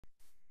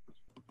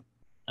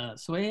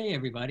So hey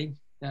everybody,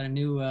 got a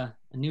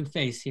new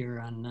face here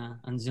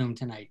on Zoom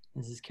tonight.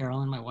 This is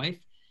Carolyn, my wife,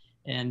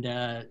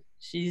 and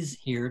she's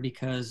here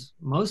because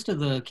most of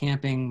the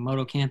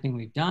moto camping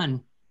we've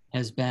done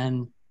has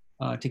been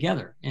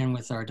together and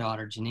with our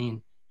daughter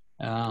Janine.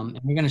 And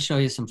we're going to show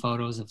you some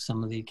photos of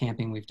some of the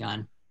camping we've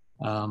done.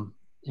 And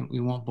we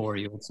won't bore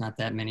you; it's not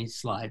that many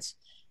slides,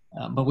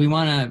 but we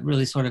want to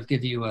really sort of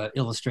give you an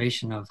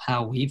illustration of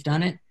how we've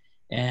done it.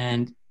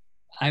 And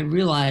I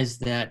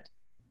realized that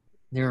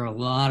there are a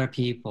lot of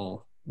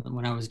people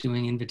when I was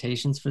doing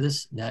invitations for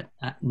this that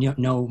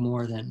know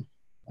more than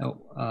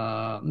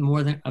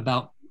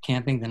about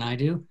camping than I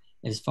do,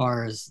 as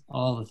far as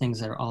all the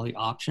things all the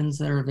options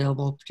that are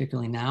available,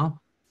 particularly now.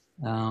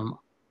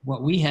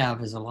 What we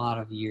have is a lot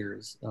of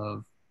years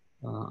of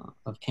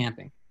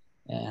camping,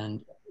 and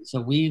so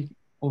we've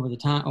over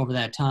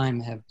that time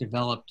have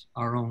developed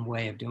our own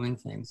way of doing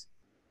things,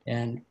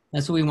 and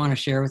that's what we want to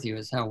share with you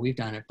is how we've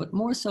done it. But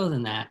more so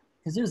than that,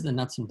 because there's the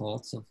nuts and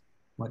bolts of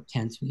what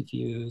tents we've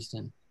used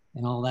and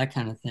all that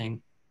kind of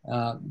thing.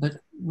 But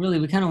really,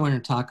 we kind of want to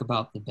talk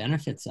about the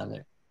benefits of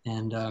it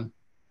and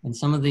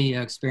some of the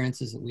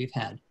experiences that we've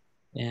had,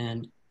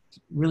 and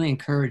really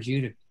encourage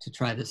you to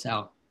try this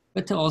out,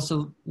 but to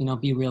also,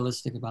 be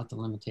realistic about the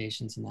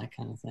limitations and that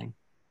kind of thing.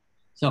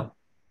 So,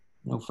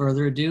 no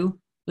further ado,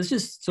 let's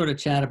just sort of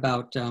chat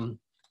about,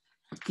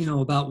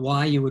 about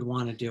why you would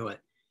want to do it.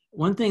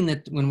 One thing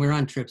that when we're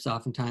on trips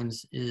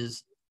oftentimes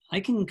is I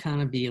can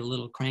kind of be a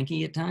little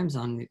cranky at times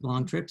on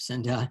long trips,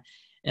 and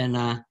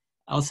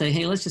I'll say,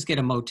 hey, let's just get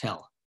a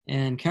motel.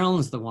 And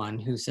Carolyn's the one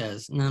who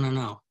says,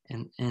 no.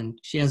 And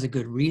she has a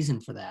good reason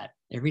for that.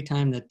 Every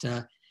time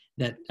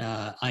that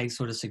I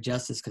sort of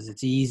suggest this because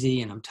it's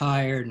easy and I'm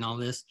tired and all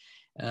this,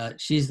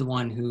 she's the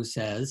one who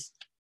says,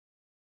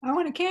 I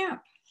want to camp.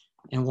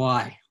 And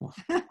why? Well,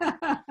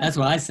 that's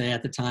what I say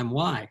at the time.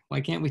 Why? Why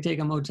can't we take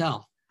a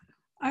motel?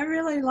 I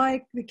really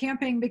like the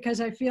camping because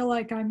I feel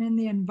like I'm in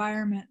the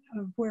environment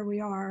of where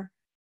we are.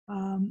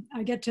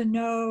 I get to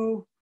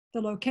know the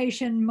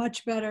location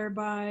much better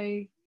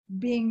by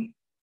being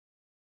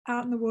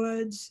out in the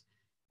woods,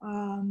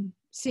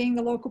 seeing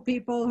the local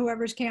people,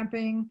 whoever's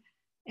camping,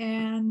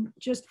 and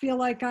just feel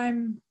like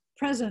I'm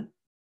present.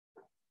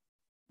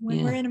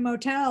 When we're in a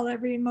motel,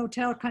 every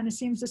motel kind of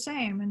seems the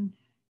same, and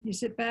you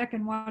sit back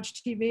and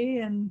watch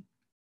TV and,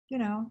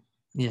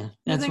 Yeah,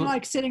 nothing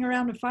like sitting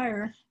around a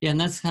fire. Yeah,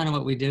 and that's kind of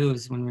what we do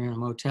is when we're in a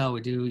motel,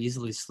 we do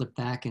easily slip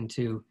back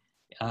into,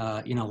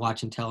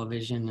 watching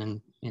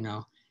television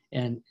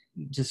and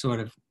just sort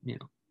of,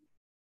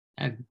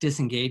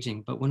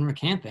 disengaging. But when we're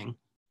camping,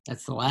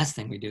 that's the last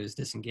thing we do is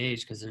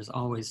disengage because there's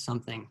always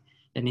something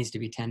that needs to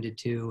be tended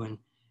to, and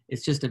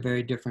it's just a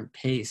very different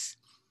pace.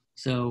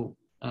 So,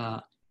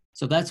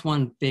 so that's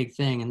one big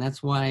thing, and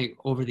that's why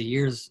over the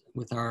years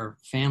with our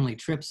family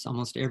trips,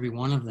 almost every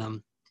one of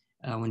them,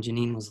 when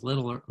Janine was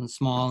little and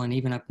small, and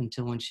even up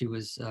until when she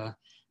was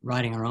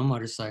riding her own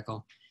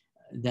motorcycle,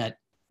 that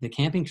the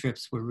camping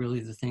trips were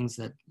really the things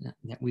that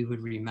we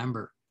would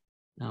remember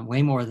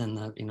way more than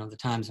the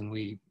times when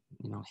we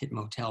hit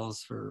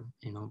motels for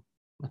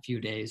a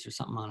few days or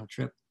something on a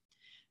trip.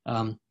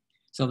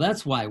 So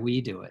that's why we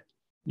do it.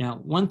 Now,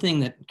 one thing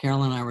that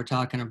Carol and I were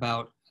talking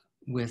about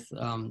with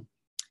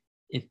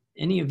if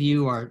any of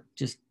you are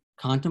just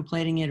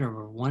contemplating it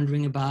or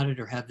wondering about it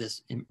or have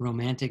this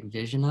romantic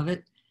vision of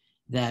it,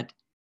 that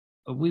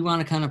we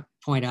want to kind of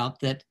point out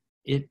that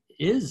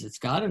it's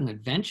got an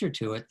adventure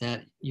to it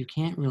that you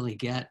can't really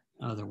get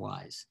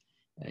otherwise.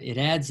 It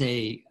adds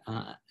a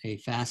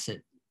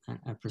facet,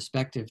 a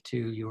perspective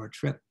to your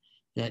trip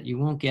that you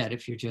won't get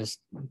if you're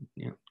just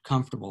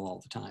comfortable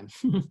all the time.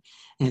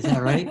 Is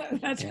that right?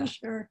 That's for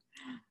sure.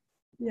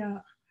 Yeah.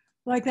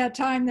 Like that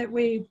time that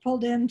we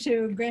pulled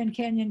into Grand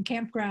Canyon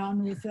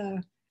campground with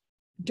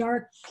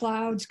dark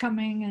clouds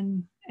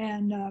coming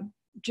and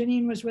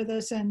Janine was with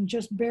us and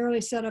just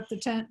barely set up the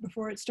tent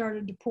before it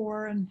started to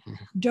pour and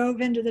dove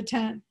into the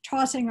tent,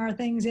 tossing our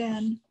things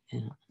in.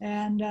 Yeah.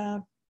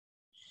 And,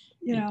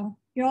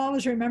 you'll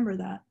always remember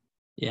that.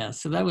 Yeah,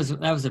 so that was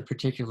a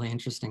particularly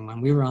interesting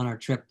one. We were on our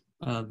trip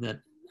that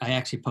I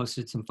actually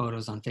posted some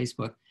photos on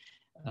Facebook.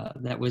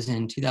 That was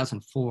in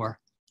 2004.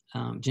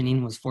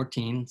 Janine was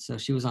 14, so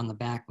she was on the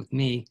back with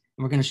me.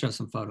 And we're going to show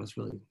some photos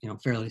really,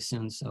 fairly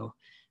soon, so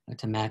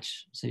to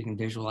match, so you can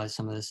visualize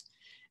some of this.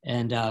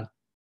 And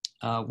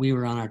we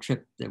were on our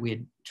trip that we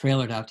had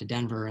trailered out to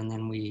Denver, and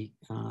then we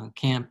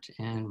camped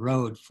and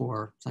rode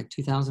for like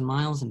 2,000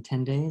 miles in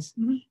 10 days.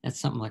 Mm-hmm. That's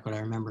something like what I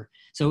remember.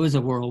 So it was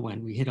a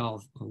whirlwind. We hit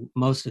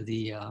most of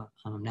the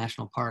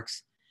national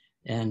parks.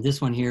 And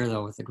this one here,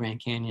 though, with the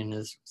Grand Canyon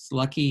is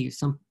lucky.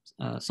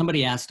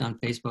 Somebody asked on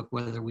Facebook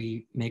whether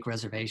we make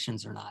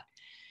reservations or not.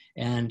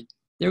 And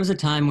there was a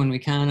time when we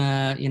kind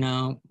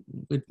of,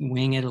 would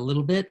wing it a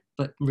little bit,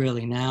 but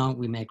really now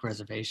we make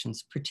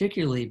reservations,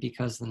 particularly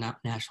because the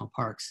national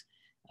parks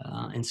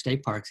and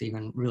state parks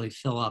even really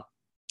fill up.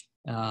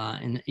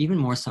 And even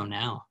more so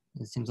now.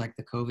 It seems like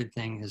the COVID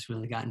thing has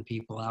really gotten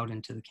people out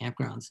into the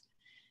campgrounds.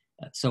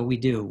 So we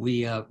do.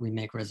 We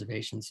make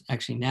reservations.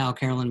 Actually, now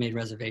Carolyn made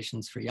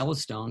reservations for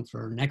Yellowstone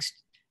for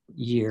next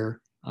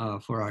year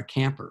for our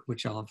camper,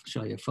 which I'll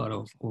show you a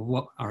photo of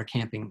what our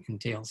camping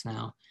entails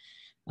now.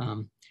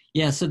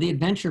 Yeah, so the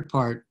adventure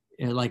part,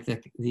 like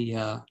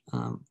the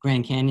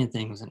Grand Canyon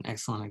thing was an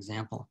excellent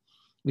example.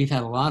 We've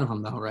had a lot of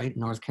them though, right?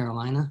 North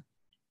Carolina,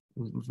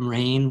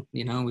 rain,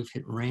 you know, we've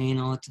hit rain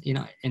all the you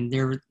know, and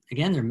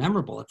they're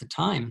memorable at the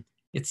time.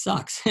 It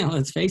sucks,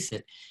 let's face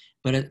it.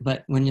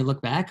 But when you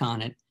look back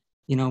on it,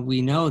 you know,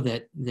 we know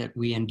that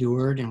we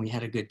endured and we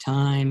had a good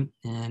time,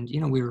 and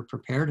you know, we were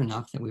prepared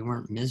enough that we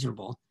weren't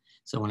miserable.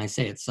 So when I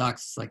say it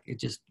sucks, it's like it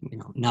just, you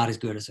know, not as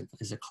good as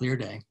a clear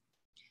day.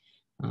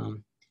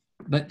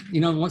 But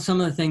you know, what some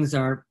of the things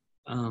are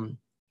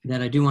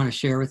that I do want to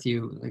share with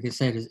you, like I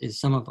said, is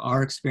some of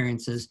our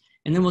experiences,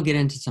 and then we'll get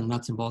into some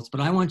nuts and bolts.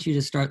 But I want you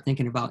to start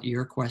thinking about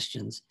your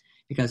questions,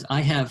 because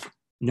I have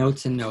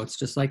notes and notes,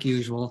 just like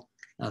usual,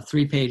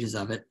 3 pages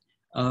of it,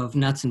 of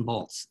nuts and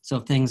bolts. So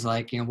things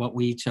like, you know, what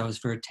we chose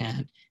for a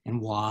tent and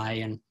why,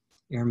 and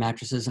air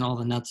mattresses and all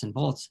the nuts and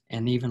bolts,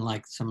 and even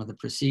like some of the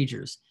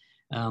procedures.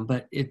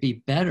 But it'd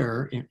be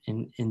better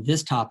in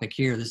this topic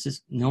here. This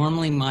is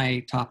normally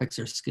my topics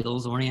are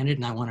skills oriented,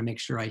 and I want to make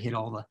sure I hit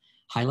all the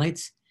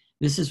highlights.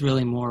 This is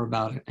really more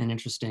about an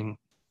interesting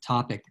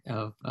topic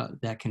of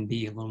that can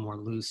be a little more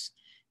loose.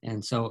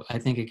 And so I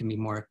think it can be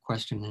more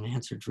question and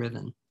answer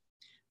driven.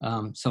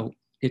 So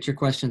get your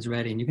questions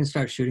ready, and you can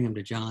start shooting them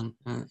to John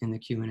in the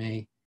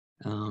Q&A,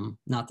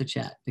 not the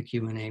chat, the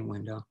Q&A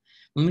window.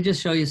 Let me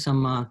just show you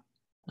some,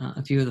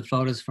 a few of the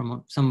photos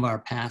from some of our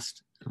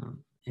past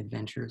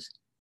adventures.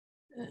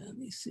 Let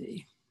me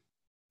see.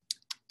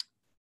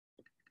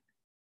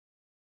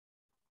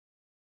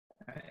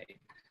 All right.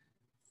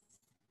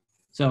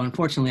 So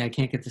unfortunately, I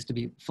can't get this to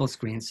be full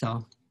screen, so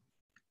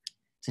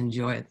let's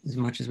enjoy it as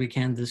much as we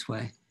can this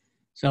way.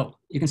 So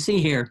you can see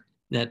here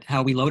that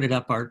how we loaded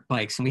up our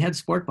bikes, and we had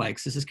sport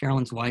bikes. This is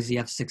Carolyn's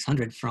YZF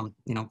 600 from,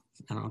 you know,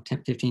 I don't know,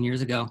 10, 15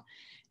 years ago.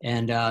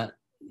 And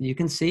you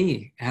can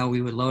see how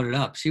we would load it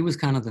up. She was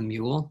kind of the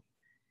mule,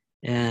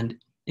 and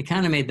it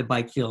kind of made the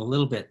bike feel a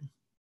little bit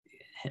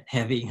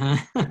heavy, huh?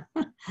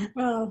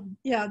 Well,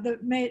 yeah,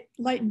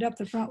 lightened up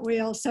the front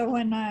wheel. So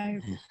when I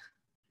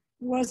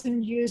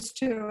wasn't used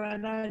to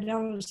it, I'd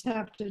always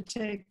have to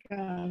take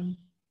a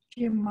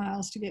few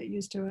miles to get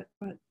used to it.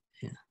 But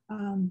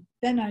yeah.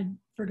 Then I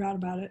forgot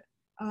about it.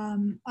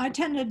 I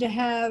tended to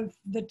have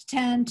the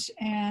tent,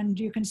 and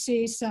you can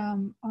see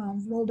some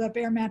rolled up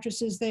air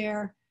mattresses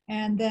there,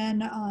 and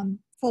then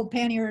full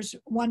panniers,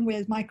 one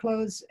with my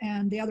clothes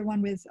and the other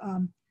one with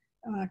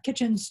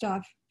kitchen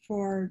stuff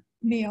for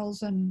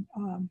meals and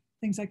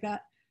things like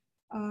that.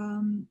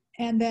 And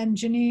then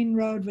Janine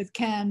rode with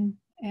Ken,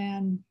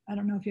 and I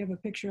don't know if you have a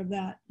picture of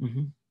that.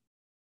 Mm-hmm.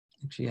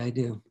 Actually, I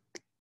do.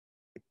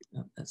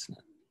 Oh, that's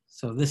not.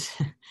 So this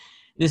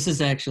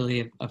is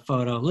actually a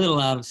photo, a little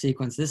out of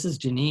sequence. This is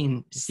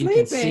Janine. If Sleeping.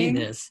 You can see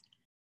this.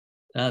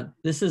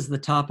 This is the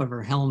top of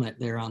her helmet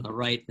there on the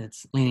right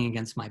that's leaning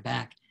against my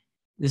back.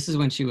 This is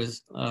when she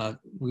was,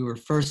 we were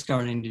first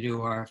starting to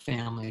do our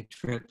family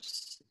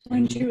trips.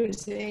 When she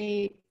was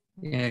 8.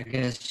 Yeah, I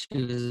guess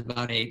she was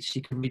about 8.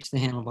 She could reach the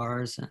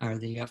handlebars or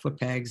the foot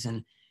pegs,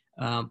 and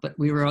but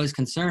we were always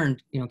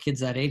concerned, you know,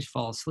 kids that age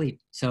fall asleep.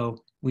 So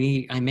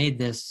I made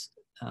this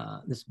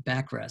this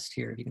backrest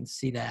here. You can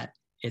see that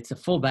it's a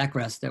full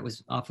backrest that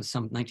was off of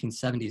some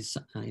 1970s,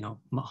 you know,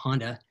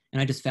 Honda,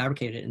 and I just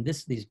fabricated it. And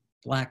these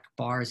black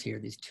bars here,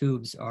 these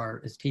tubes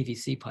is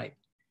PVC pipe,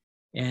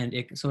 and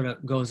it sort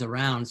of goes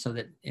around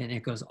and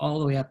it goes all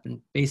the way up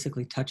and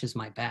basically touches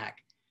my back.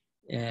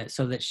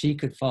 So that she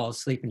could fall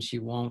asleep and she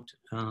won't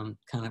kind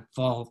of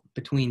fall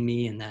between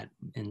me and that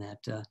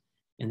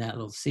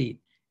little seat.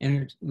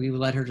 And we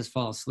would let her just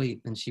fall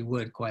asleep, and she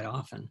would quite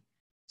often.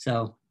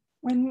 So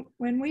when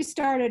we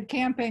started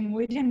camping,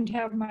 we didn't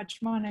have much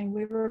money.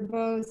 We were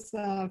both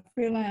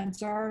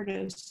freelance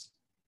artists,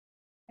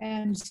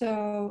 and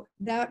so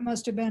that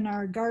must have been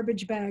our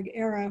garbage bag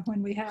era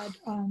when we had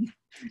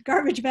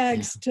garbage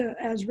bags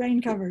as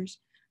rain covers.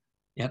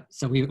 Yep.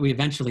 So we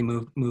eventually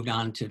moved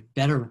on to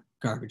better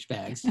garbage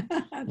bags.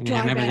 I mean,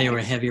 I remember bags. They were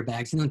heavier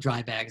bags,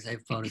 dry bags. I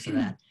have photos of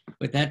that.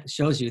 But that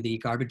shows you the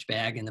garbage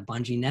bag and the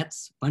bungee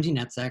nets. Bungee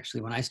nets,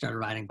 actually, when I started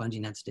riding, bungee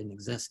nets didn't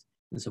exist.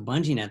 And so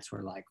bungee nets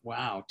were like,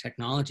 wow,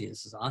 technology,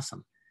 this is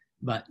awesome.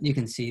 But you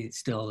can see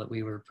still that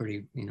we were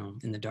pretty, you know,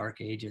 in the dark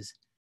ages.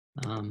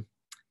 Yeah,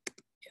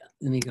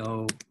 let me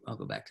go, I'll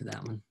go back to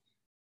that one.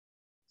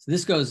 So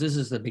this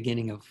is the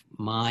beginning of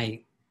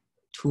my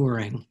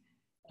touring.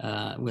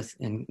 With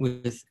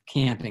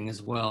camping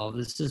as well.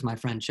 This is my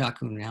friend Chuck,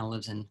 who now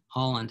lives in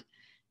Holland,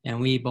 and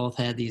we both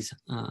had these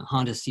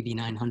Honda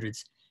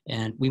CB900s,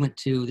 and we went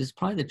to, this is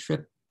probably the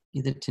trip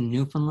either to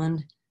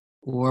Newfoundland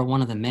or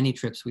one of the many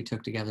trips we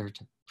took together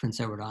to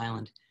Prince Edward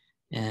Island.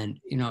 And,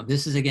 you know,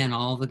 this is, again,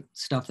 all the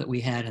stuff that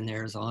we had in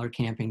there is all our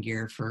camping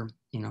gear for,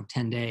 you know,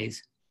 10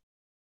 days.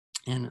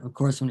 And of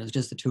course, when it was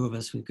just the two of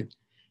us, we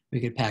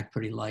could pack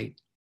pretty light.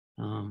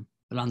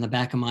 But on the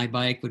back of my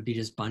bike would be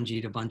just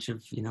bungeed a bunch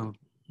of, you know,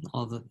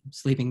 all the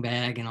sleeping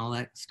bag and all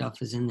that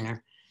stuff is in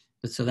there.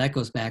 But so that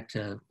goes back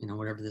to,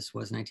 whatever this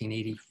was,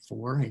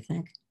 1984, I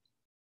think.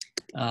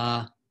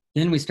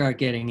 Then we start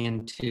getting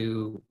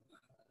into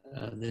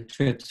the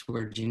trips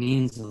where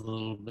Janine's a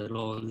little bit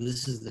older.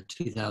 This is the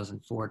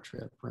 2004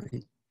 trip,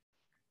 right?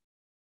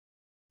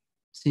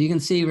 So you can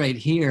see right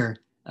here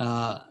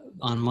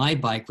on my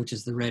bike, which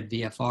is the red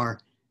VFR,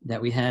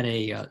 that we had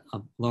a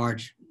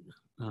large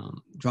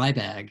dry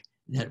bag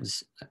that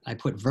I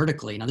put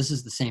vertically. Now this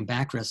is the same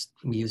backrest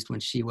we used when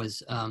she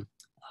was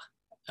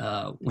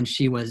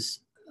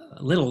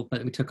little,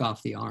 but we took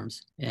off the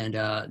arms.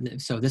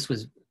 And so this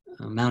was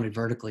mounted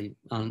vertically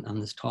on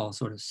this tall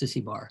sort of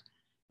sissy bar.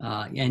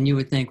 And you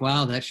would think,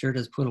 wow, that sure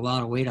does put a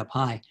lot of weight up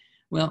high.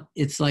 Well,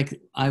 it's like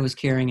I was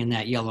carrying in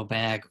that yellow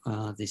bag,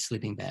 these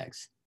sleeping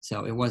bags.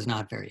 So it was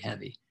not very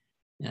heavy.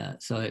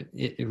 So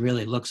it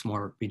really looks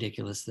more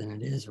ridiculous than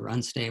it is, or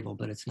unstable,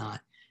 but it's not.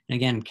 And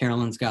again,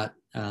 Carolyn's got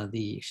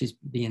she's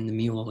being the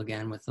mule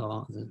again with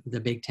all the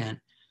big tent.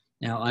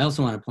 Now, I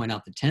also want to point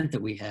out the tent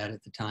that we had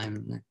at the time,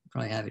 and I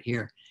probably have it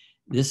here.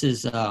 This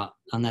is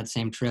on that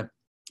same trip.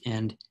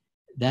 And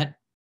that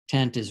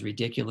tent is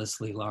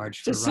ridiculously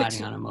large for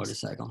riding on a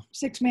motorcycle.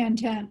 6-man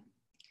tent.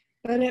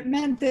 But it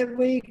meant that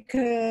we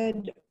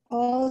could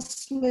all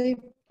sleep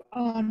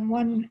on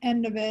one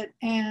end of it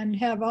and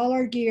have all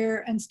our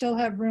gear and still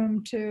have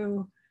room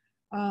to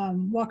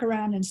walk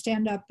around and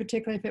stand up,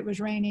 particularly if it was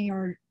rainy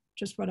or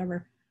just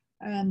whatever.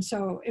 And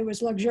so it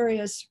was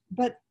luxurious,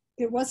 but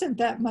it wasn't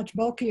that much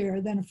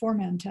bulkier than a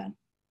 4-man tent.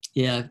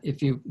 Yeah,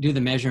 if you do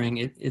the measuring,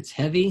 it's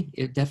heavy.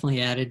 It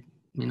definitely added,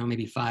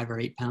 maybe 5 or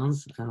 8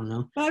 pounds. I don't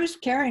know. Well, I was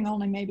carrying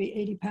only maybe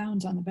 80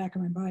 pounds on the back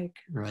of my bike.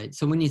 Right.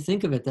 So when you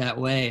think of it that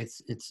way,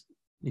 it's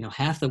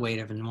half the weight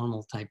of a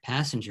normal type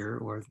passenger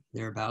or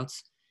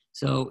thereabouts.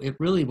 So it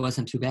really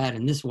wasn't too bad.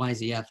 And this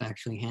YZF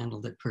actually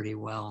handled it pretty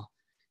well.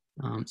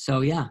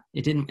 So yeah,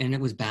 it didn't, and it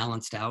was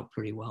balanced out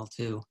pretty well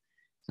too.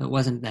 So it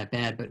wasn't that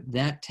bad, but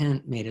that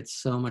tent made it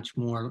so much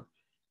more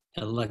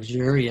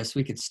luxurious.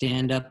 We could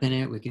stand up in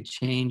it, we could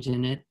change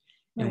in it,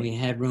 and we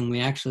had room.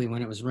 We actually,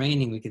 when it was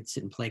raining, we could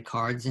sit and play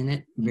cards in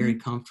it very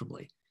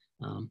comfortably.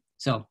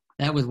 So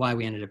that was why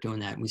we ended up doing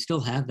that. And we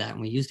still have that,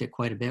 and we used it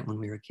quite a bit when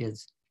we were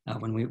kids,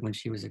 when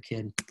she was a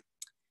kid.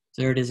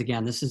 So there it is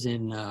again. This is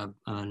in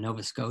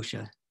Nova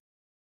Scotia.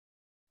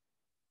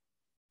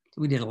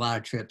 So we did a lot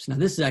of trips. Now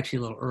this is actually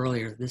a little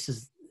earlier. This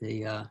is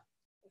the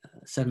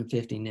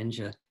 750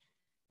 Ninja.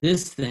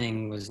 This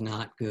thing was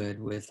not good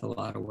with a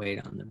lot of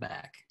weight on the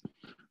back.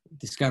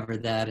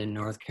 Discovered that in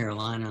North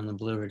Carolina on the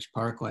Blue Ridge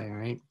Parkway,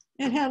 right?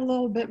 It had a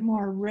little bit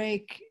more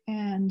rake,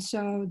 and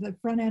so the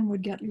front end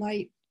would get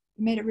light.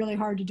 It made it really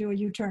hard to do a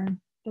U-turn.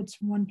 That's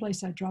one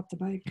place I dropped the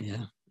bike.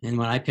 Yeah, and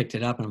when I picked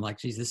it up, and I'm like,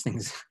 geez, this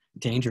thing's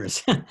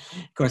dangerous. Of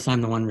course, I'm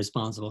the one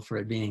responsible for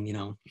it being,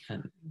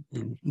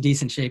 in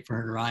decent shape for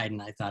her to ride,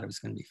 and I thought it was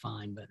going to be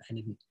fine, but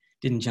I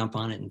didn't jump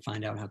on it and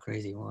find out how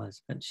crazy it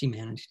was, but she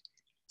managed.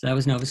 So that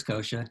was Nova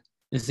Scotia.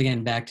 This is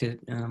again back to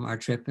our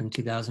trip in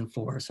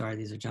 2004. Sorry,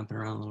 these are jumping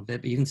around a little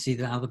bit, but you can see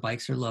how the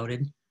bikes are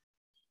loaded.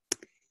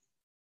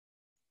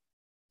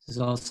 This is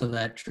also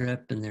that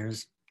trip, and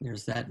there's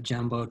that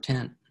jumbo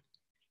tent.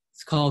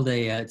 It's called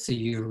it's a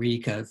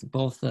Eureka. It's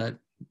both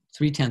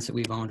 3 tents that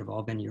we've owned have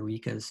all been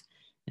Eurekas,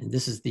 and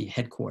this is the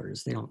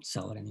headquarters. They don't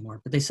sell it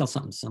anymore, but they sell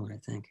something similar, I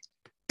think.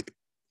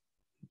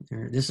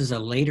 This is a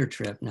later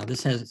trip. Now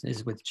this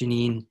is with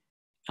Janine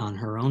on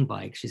her own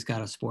bike. She's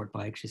got a sport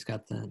bike. She's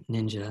got the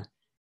Ninja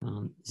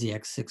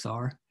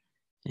ZX6R.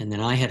 And then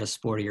I had a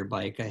sportier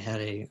bike. I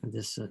had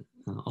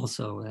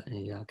also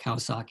a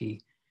Kawasaki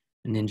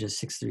Ninja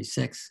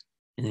 636.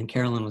 And then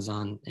Carolyn was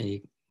on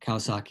a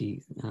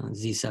Kawasaki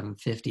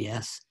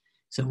Z750S.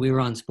 So we were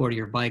on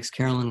sportier bikes.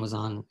 Carolyn was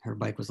on, her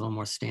bike was a little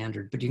more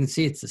standard, but you can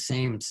see it's the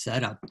same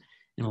setup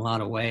in a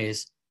lot of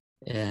ways.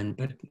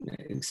 But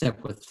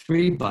except with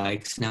 3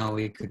 bikes, now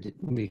we could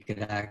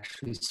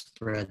actually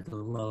spread the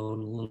load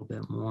a little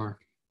bit more.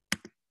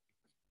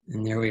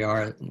 And there we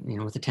are,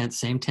 with the tent,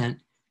 same tent.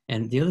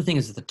 And the other thing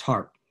is the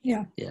tarp.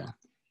 Yeah. Yeah.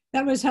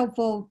 That was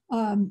helpful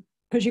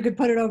because you could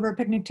put it over a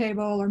picnic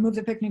table or move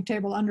the picnic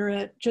table under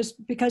it, just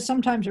because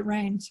sometimes it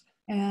rains,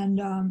 and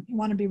you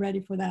want to be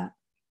ready for that.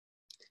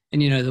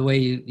 And the way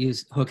you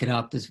hook it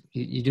up is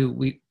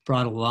we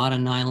brought a lot of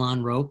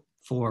nylon rope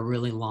for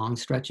really long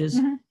stretches.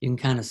 You can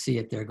kind of see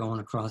it there going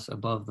across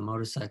above the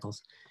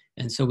motorcycles.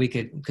 And so we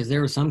could, because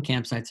there were some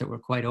campsites that were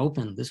quite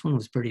open. This one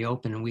was pretty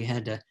open, and we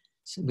had to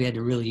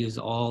really use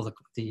all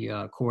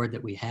the cord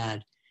that we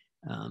had.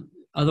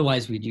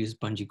 Otherwise, we'd use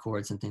bungee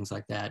cords and things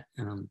like that.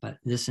 But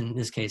in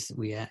this case,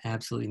 we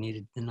absolutely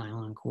needed the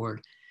nylon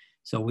cord.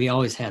 So we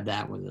always had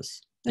that with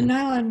us. The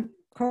nylon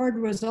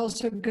cord was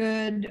also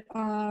good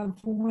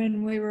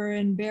when we were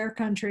in bear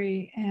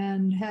country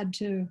and had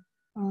to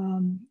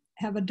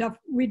have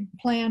we'd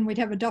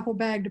have a duffel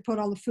bag to put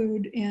all the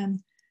food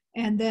in.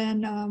 And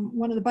then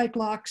one of the bike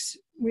locks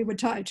we would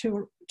tie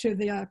to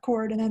the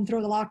cord, and then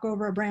throw the lock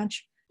over a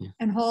branch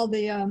and haul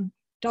the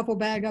duffel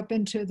bag up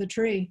into the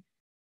tree.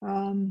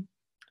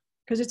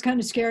 Because it's kind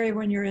of scary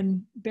when you're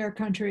in bear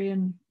country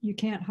and you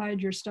can't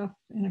hide your stuff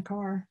in a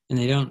car. And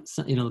they don't,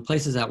 you know, the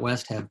places out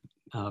west have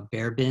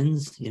bear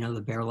bins, you know,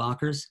 the bear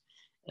lockers.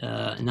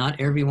 Not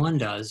everyone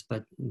does,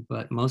 but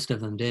most of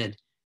them did.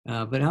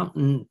 But out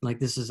in, like,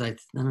 this is, I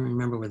don't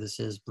remember where this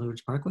is, Blue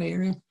Ridge Parkway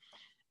area?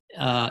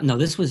 No,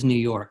 this was New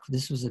York.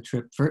 This was a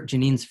trip, for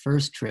Janine's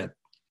first trip.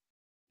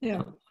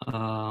 Yeah.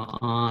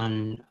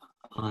 On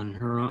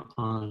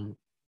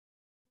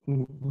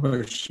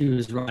where she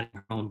was riding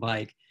her own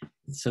bike.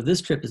 So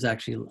this trip is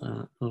actually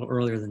a little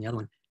earlier than the other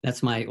one.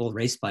 That's my old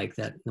race bike,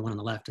 the one on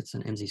the left. It's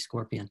an MZ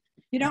Scorpion.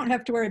 You don't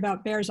have to worry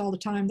about bears all the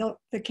time. The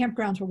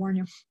campgrounds will warn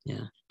you.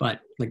 Yeah,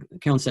 but like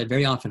Carolyn said,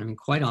 very often, I mean,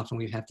 quite often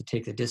we have to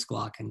take the disc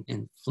lock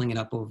and fling it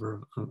up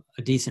over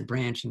a decent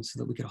branch, and so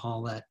that we could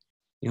haul that,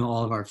 you know,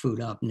 all of our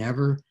food up.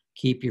 Never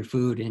keep your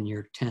food in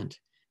your tent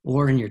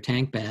or in your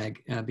tank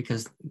bag,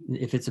 because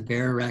if it's a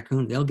bear or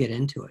raccoon, they'll get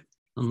into it.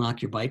 They'll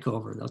knock your bike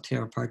over. They'll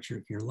tear apart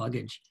your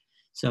luggage.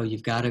 So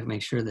you've got to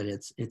make sure that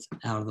it's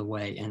out of the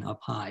way and up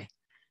high.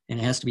 And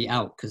it has to be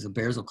out, because the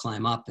bears will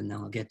climb up and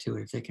they'll get to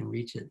it if they can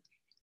reach it.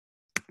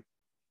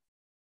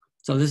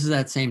 So this is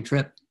that same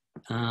trip.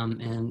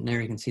 And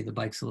there you can see the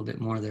bikes a little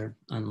bit more. They're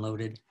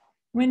unloaded.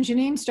 When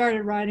Janine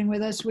started riding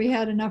with us, we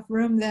had enough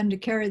room then to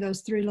carry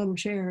those 3 little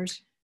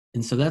chairs.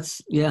 And so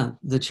that's, yeah,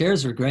 the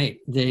chairs are great.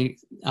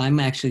 I'm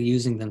actually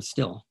using them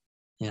still.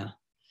 Yeah.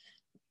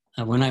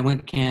 When I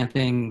went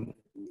camping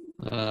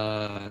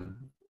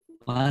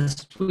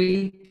last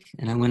week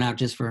and I went out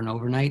just for an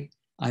overnight,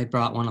 I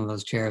brought one of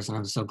those chairs and I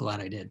was so glad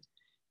I did.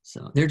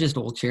 So they're just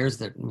old chairs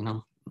that, you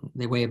know,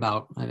 they weigh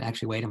about, I've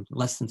actually weighed them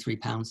less than 3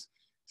 pounds.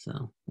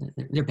 So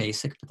they're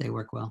basic, but they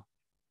work well.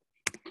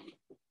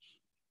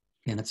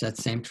 And it's that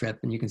same trip.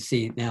 And you can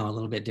see now a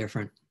little bit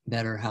different,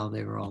 better how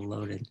they were all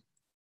loaded.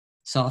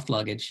 Soft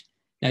luggage.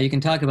 Now you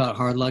can talk about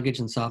hard luggage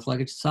and soft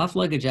luggage. Soft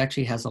luggage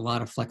actually has a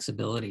lot of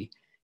flexibility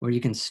where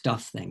you can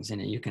stuff things in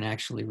it. You can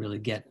actually really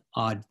get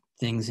odd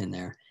things in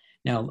there.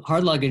 Now,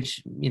 hard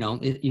luggage, you know,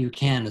 you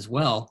can as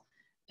well.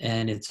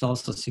 And it's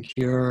also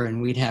secure,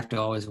 and we'd have to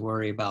always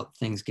worry about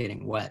things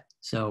getting wet.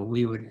 So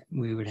we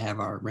would have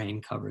our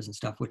rain covers and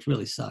stuff, which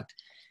really sucked.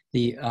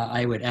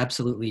 I would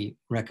absolutely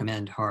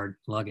recommend hard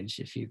luggage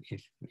if you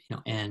know,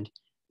 and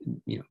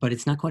you know, but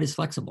it's not quite as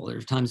flexible.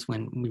 There's times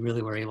when we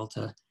really were able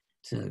to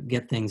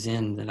get things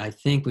in that I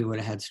think we would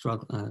have had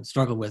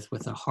struggle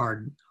with a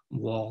hard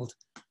walled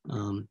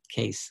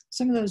case.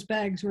 Some of those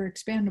bags were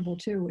expandable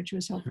too, which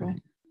was helpful.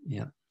 Right.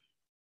 Yeah,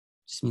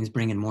 just means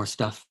bringing more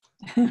stuff.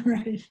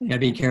 Right. You gotta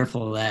be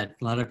careful of that.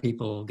 A lot of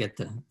people get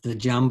the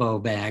jumbo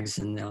bags,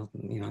 and they'll,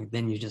 you know,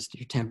 then you're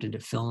tempted to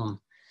fill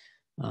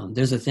them.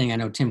 There's a thing I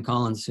know Tim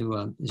Collins,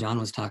 who John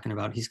was talking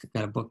about. He's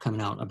got a book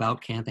coming out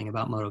about camping,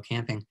 about moto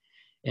camping,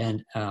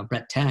 and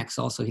Brett Tax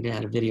also. He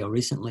had a video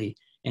recently,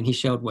 and he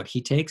showed what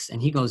he takes,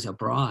 and he goes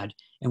abroad,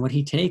 and what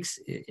he takes,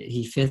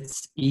 he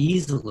fits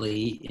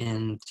easily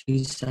in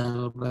 2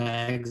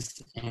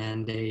 saddlebags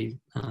and a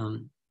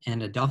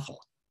duffel,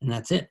 and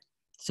that's it.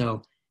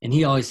 So. And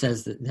he always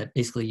says that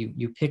basically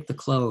you pick the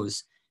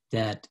clothes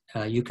that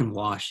you can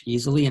wash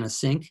easily in a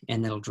sink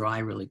and that'll dry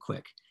really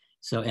quick.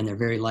 So, and they're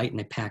very light and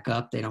they pack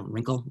up, they don't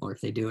wrinkle, or if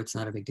they do, it's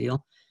not a big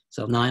deal.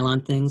 So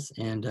nylon things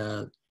and,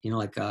 you know,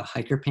 like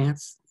hiker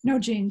pants. No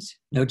jeans.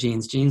 No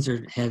jeans. Jeans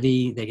are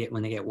heavy.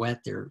 When they get wet,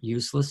 they're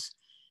useless.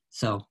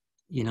 So,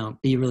 you know,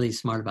 be really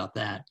smart about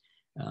that.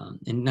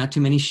 And not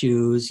too many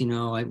shoes. You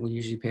know, we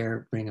usually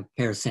bring a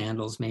pair of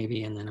sandals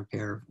maybe, and then a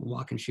pair of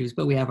walking shoes,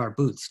 but we have our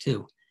boots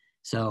too.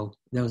 So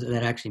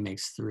that actually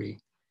makes 3.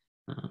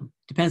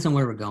 Depends on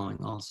where we're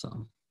going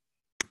also.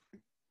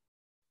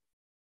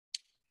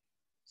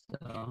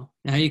 So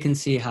now you can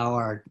see how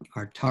our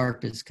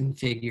tarp is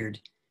configured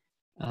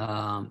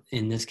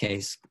in this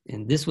case.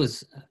 And this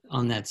was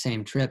on that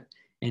same trip,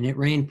 and it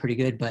rained pretty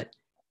good, but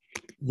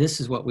this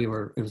is what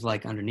it was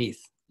like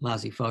underneath.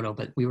 Lousy photo,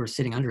 but we were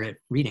sitting under it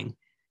reading,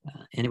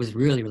 and it was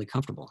really, really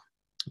comfortable.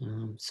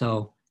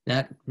 So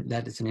that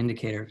is an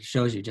indicator. It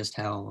shows you just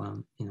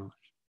how, you know,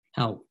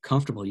 how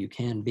comfortable you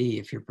can be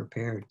if you're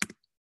prepared.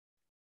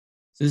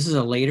 So this is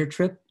a later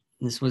trip.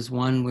 This was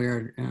one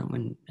where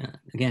when,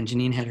 again,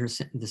 Janine had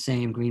the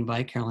same green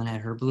bike, Carolyn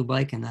had her blue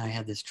bike, and I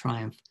had this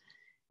Triumph.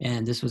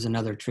 And this was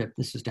another trip.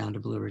 This was down to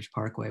Blue Ridge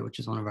Parkway, which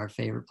is one of our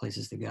favorite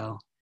places to go.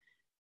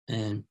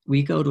 And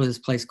we go to this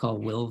place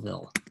called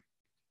Willville.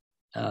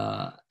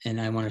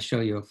 And I want to show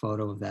you a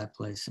photo of that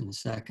place in a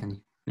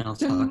second. And I'll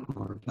talk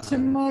more about it. It's a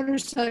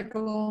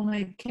motorcycle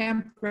only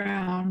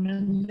campground,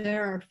 and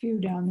there are a few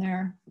down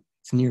there.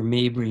 It's near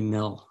Mabry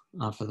Mill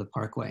off of the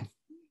Parkway.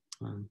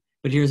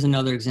 But here's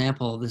another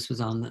example. This was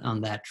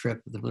on that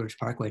trip, the Blue Ridge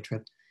Parkway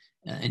trip.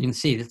 And you can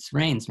see it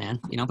rains, man,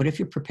 you know, but if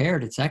you're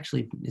prepared, it's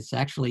actually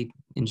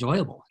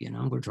enjoyable. You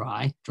know, we're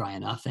dry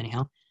enough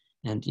anyhow.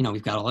 And, you know,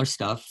 we've got all our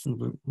stuff, and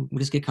we'll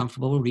just get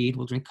comfortable. We'll read,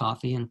 we'll drink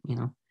coffee, and, you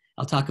know,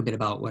 I'll talk a bit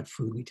about what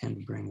food we tend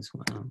to bring as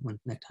well when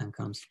that time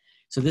comes.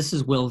 So this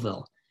is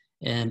Willville,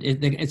 and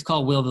it's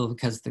called Willville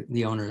because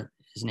the owner,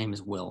 his name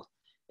is Will,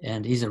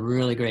 and he's a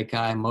really great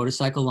guy,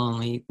 motorcycle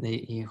only.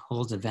 He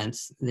holds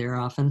events there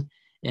often,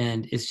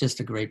 And it's just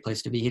a great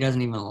place to be. He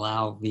doesn't even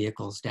allow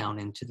vehicles down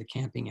into the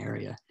camping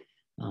area.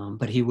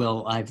 But he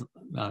will. I've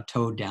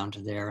towed down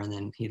to there, and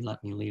then he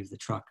let me leave the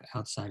truck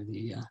outside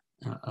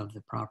of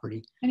the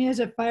property. And he has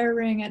a fire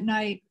ring at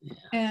night, Yeah.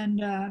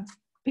 and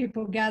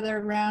people gather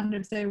around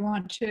if they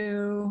want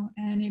to.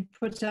 And he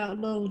puts out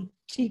little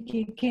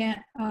tiki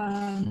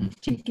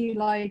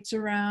lights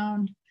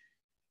around.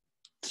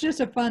 It's just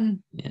a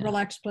fun,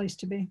 relaxed place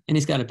to be. And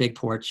he's got a big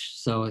porch,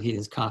 so he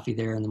has coffee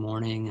there in the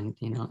morning. And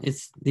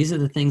these are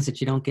the things that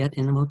you don't get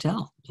in a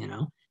motel.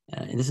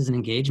 And this is an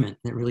engagement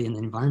that really in the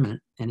environment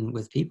and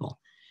with people.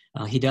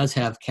 He does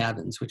have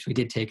cabins, which we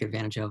did take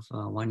advantage of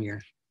one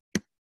year.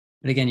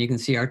 But again, you can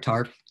see our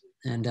tarp,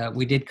 and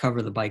we did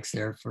cover the bikes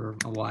there for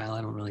a while.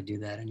 I don't really do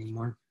that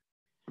anymore.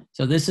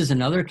 So this is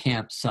another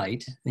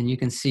campsite, and you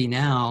can see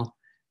now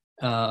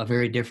a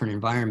very different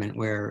environment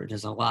where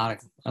there's a lot of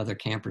other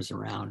campers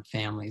around,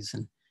 families,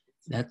 and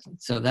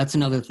that's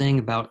another thing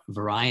about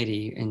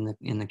variety in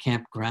the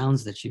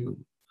campgrounds that you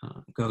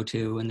go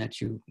to and that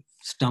you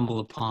stumble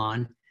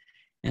upon.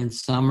 And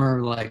some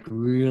are like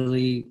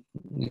really,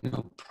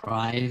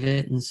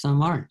 private, and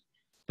some aren't.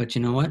 But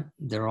you know what?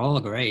 They're all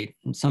great.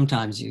 And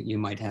sometimes you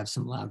might have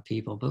some loud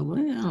people, but I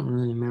don't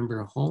really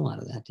remember a whole lot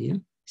of that, do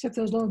you? Except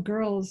those little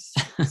girls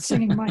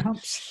singing My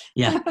Humps.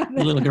 Yeah,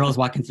 the little girls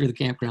walking through the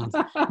campgrounds.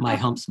 My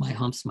humps,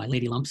 my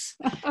lady lumps.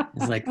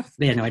 It's like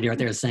they had no idea what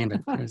they were saying,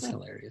 but it was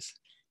hilarious.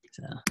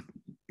 So,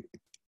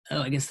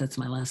 I guess that's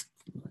my last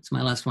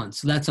one.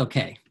 So that's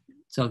okay.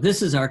 So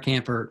this is our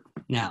camper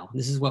now.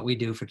 This is what we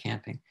do for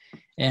camping.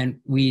 And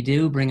we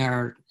do bring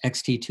our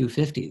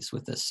XT250s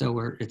with us. So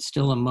it's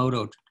still a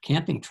moto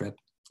camping trip.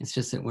 It's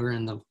just that we're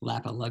in the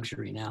lap of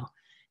luxury now,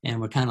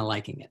 and we're kind of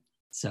liking it.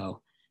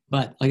 So,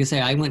 but like I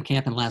say, I went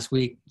camping last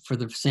week for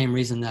the same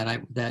reason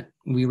that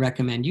we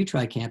recommend you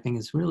try camping.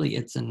 It's a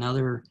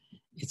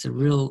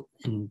real,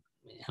 and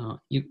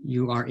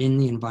you are in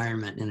the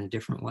environment in a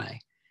different way.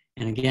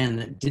 And again,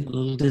 that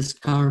little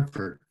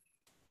discomfort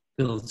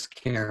builds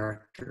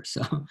character.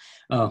 So,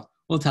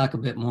 we'll talk a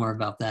bit more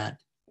about that.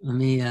 Let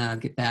me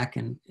get back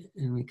and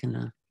we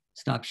can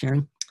stop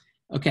sharing.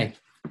 Okay,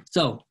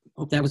 so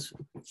hope that was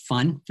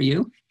fun for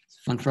you. It's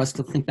fun for us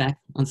to think back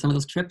on some of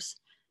those trips.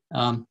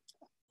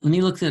 Let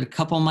me look at a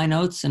couple of my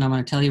notes, and I'm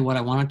going to tell you what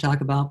I want to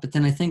talk about. But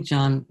then I think,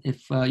 John,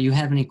 if you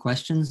have any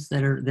questions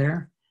that are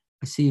there,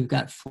 I see you've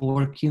got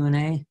 4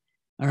 Q&A.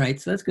 All right,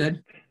 so that's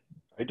good.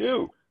 I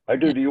do.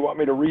 Do you want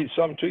me to read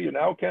some to you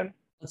now, Ken?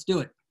 Let's do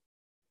it.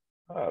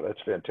 Oh, that's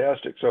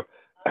fantastic. So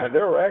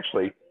there are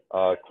actually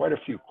quite a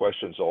few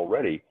questions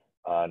already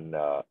on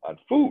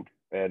food,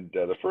 and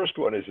the first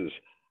one is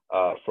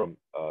from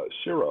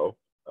Ciro,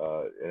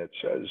 and it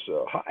says,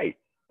 "Hi.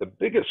 The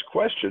biggest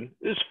question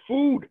is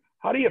food.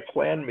 How do you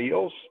plan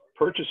meals,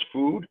 purchase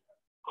food,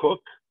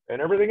 cook,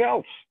 and everything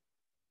else?"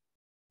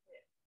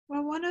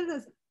 Well,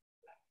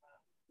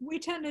 we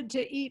tended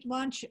to eat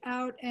lunch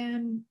out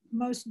and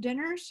most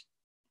dinners,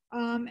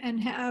 and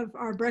have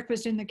our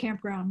breakfast in the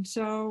campground.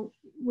 So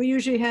we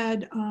usually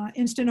had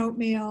instant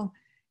oatmeal,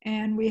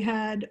 and we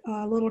had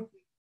a little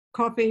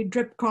coffee,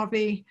 drip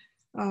coffee,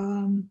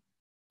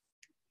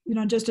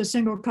 just a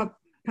single cup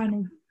kind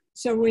of.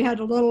 So we had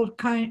a little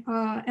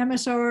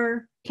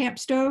MSR camp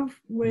stove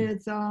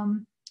with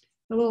a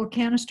little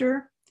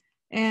canister,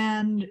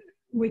 and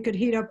we could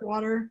heat up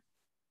water.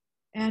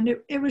 And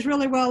it was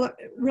really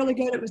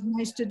good. It was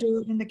nice to do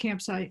it in the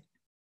campsite.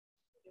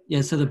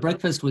 Yeah, so the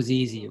breakfast was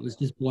easy. It was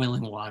just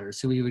boiling water.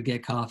 So we would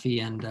get coffee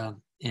and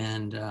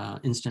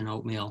instant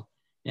oatmeal.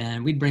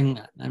 And we'd bring,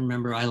 I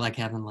remember I like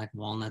having like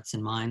walnuts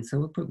in mine, so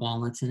we'll put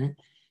walnuts in it.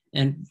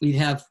 And we'd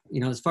have,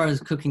 as far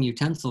as cooking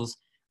utensils,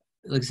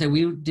 like I said,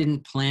 we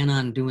didn't plan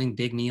on doing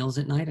big meals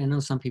at night. I know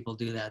some people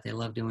do that. They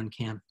love doing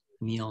camp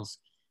meals,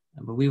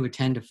 but we would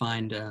tend to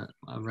find a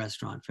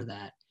restaurant for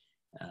that.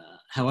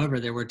 However,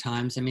 there were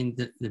times,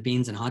 the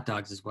beans and hot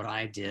dogs is what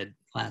I did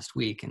last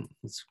week, and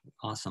it's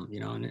awesome,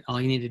 and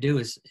all you need to do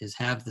is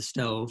have the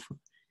stove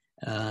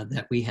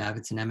that we have.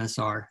 It's an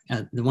MSR.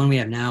 The one we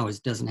have now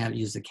doesn't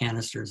use the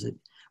canisters. It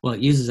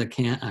uses a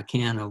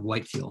can of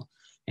white fuel,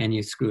 and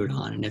you screw it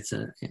on, and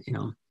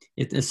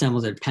it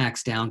assembles, it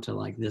packs down to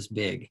like this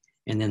big,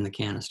 and then the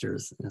canister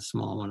is a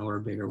small one or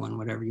a bigger one,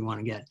 whatever you want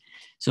to get.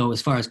 So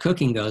as far as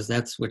cooking goes,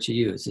 that's what you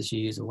use, is you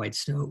use a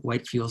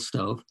white fuel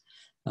stove.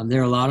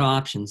 There are a lot of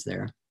options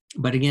there.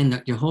 But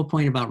again, the whole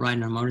point about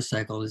riding a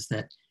motorcycle is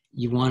that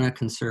you want to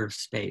conserve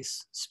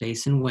space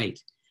and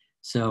weight.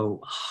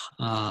 So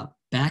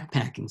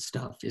backpacking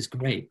stuff is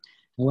great.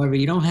 However,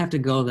 you don't have to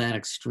go that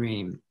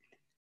extreme.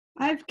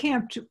 I've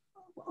camped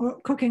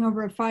cooking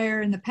over a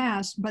fire in the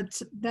past, but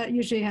that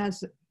usually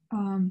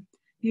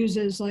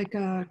uses like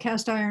a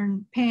cast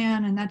iron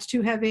pan, and that's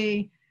too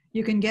heavy.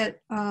 You can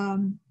get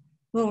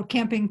little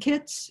camping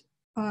kits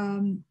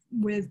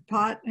with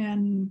pot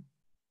and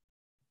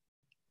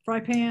fry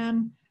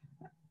pan,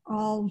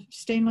 all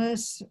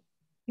stainless,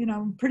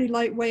 pretty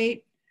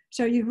lightweight.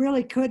 So you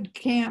really could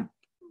camp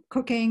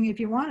cooking if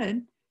you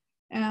wanted.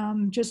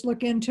 Just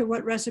look into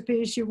what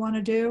recipes you want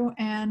to do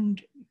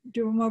and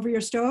do them over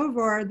your stove,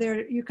 or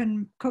there you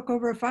can cook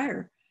over a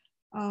fire.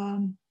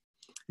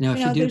 Now, if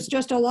you do, there's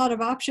just a lot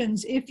of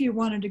options if you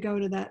wanted to go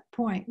to that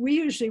point. We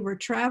usually were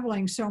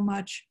traveling so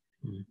much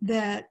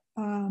that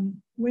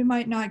we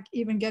might not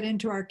even get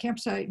into our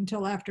campsite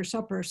until after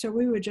supper. So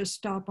we would just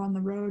stop on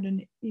the road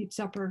and eat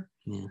supper.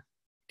 Yeah,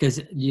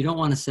 because you don't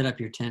want to set up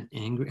your tent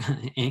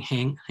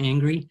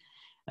hangry.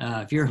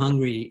 If you're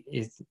hungry,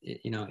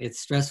 it's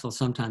stressful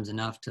sometimes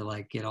enough to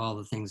like get all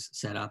the things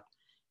set up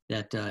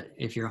that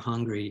if you're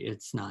hungry,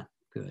 it's not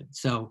good.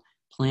 So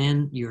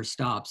plan your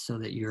stops so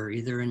that you're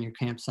either in your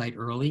campsite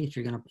early if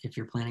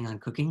you're planning on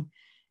cooking,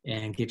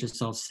 and get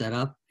yourself set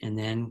up and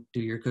then do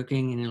your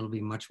cooking, and it'll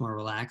be much more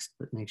relaxed.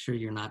 But make sure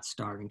you're not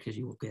starving, because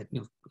you'll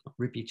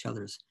rip each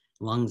other's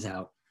lungs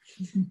out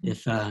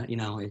if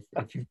you're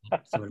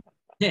sort of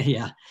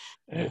yeah.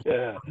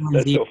 Yeah,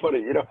 that's so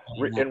funny.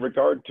 In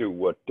regard to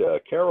what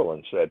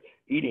Carolyn said,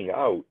 eating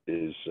out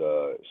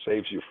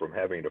saves you from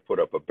having to put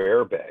up a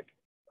bear bag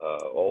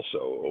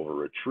also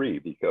over a tree,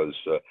 because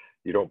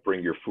you don't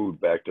bring your food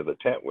back to the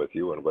tent with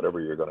you, and whatever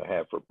you're going to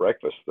have for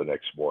breakfast the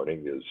next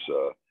morning is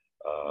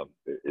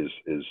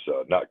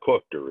not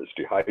cooked or is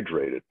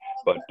dehydrated.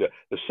 But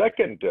the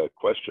second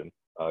question,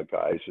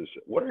 guys, is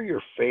what are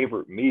your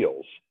favorite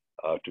meals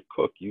to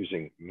cook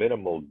using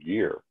minimal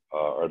gear?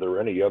 Are there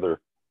any other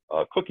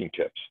cooking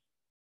tips?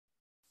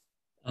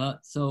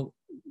 So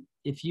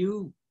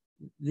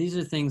these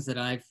are things that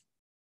I've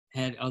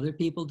had other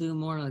people do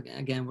more.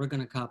 Again, we're going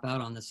to cop out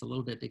on this a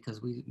little bit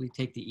because we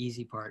take the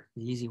easy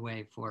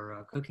way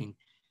for cooking.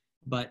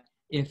 But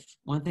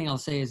one thing I'll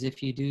say is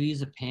if you do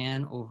use a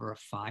pan over a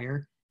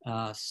fire,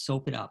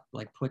 soap it up,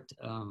 like put,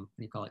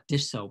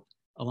 dish soap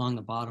along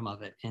the bottom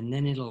of it. And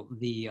then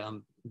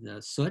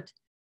the soot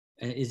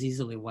is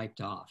easily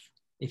wiped off.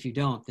 If you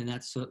don't, then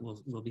that soot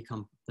will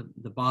become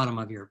the bottom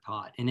of your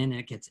pot, and then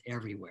it gets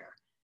everywhere.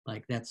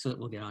 Like that soot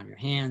will get on your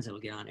hands, it'll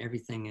get on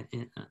everything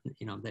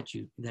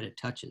that it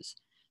touches.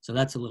 So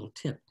that's a little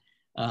tip.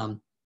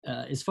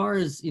 As far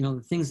as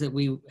the things that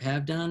we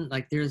have done,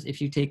 like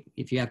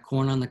if you have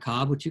corn on the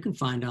cob, which you can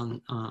find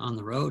on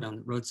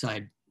the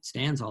roadside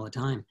stands all the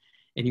time,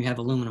 and you have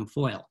aluminum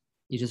foil,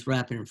 you just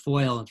wrap it in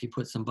foil. If you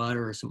put some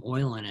butter or some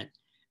oil in it,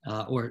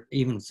 or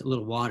even a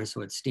little water so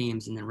it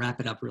steams, and then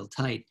wrap it up real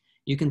tight,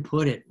 you can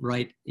put it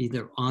right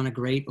either on a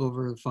grate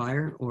over the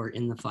fire or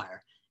in the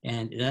fire.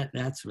 And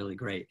that's really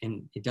great.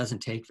 And it doesn't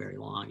take very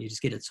long. You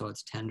just get it so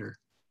it's tender.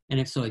 And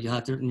if so, you'll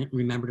have to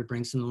remember to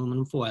bring some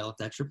aluminum foil. If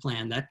that's your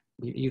plan, that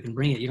you can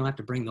bring it. You don't have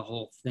to bring the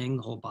whole thing,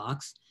 the whole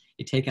box.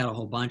 You take out a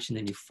whole bunch and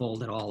then you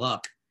fold it all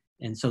up.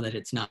 And so that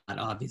it's not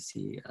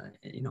obviously,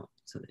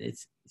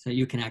 so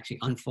you can actually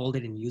unfold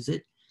it and use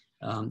it.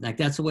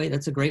 That's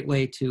a great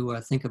way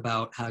to think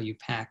about how you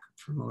pack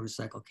for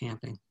motorcycle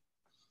camping.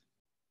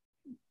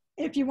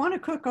 If you want to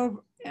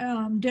cook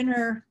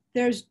dinner,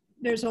 there's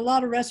a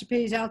lot of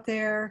recipes out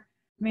there.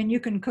 I mean,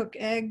 you can cook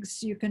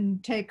eggs. You can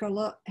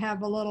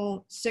have a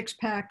little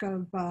 6-pack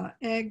of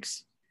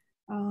eggs.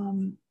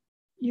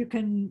 You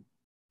can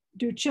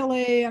do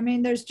chili. I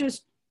mean, there's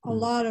just a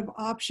lot of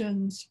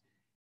options.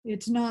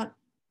 It's not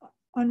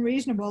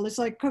unreasonable. It's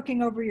like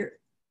cooking over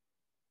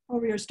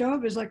your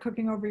stove is like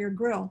cooking over your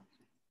grill.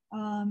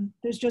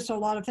 There's just a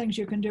lot of things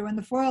you can do. And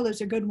the foil is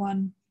a good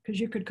one because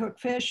you could cook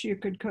fish, you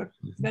could cook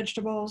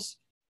vegetables.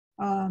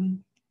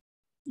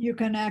 You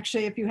can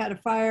actually, if you had a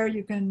fire,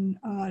 you can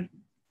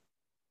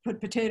put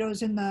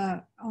potatoes in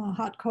the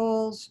hot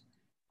coals.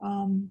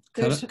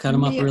 Cut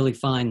them up really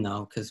fine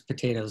though, because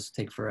potatoes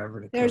take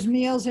forever to cook. There's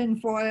meals in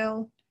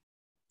foil.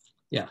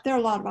 Yeah. There are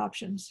a lot of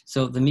options.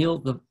 So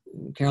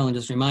Carolyn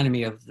just reminded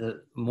me of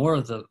more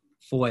of the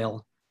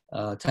foil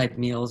type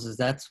meals.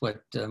 That's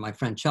what my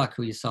friend Chuck,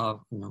 who you saw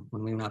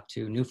when we went up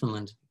to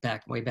Newfoundland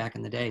way back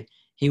in the day,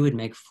 he would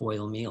make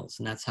foil meals,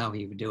 and that's how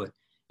he would do it.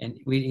 And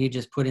he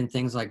just put in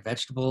things like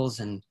vegetables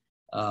and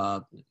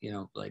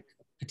like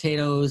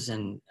potatoes,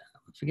 and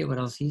I forget what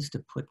else. He used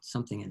to put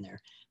something in there.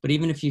 But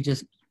even if you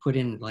just put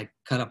in like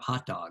cut up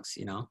hot dogs,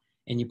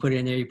 and you put it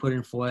in there, you put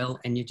in foil,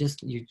 and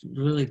you're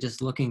really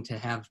just looking to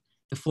have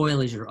the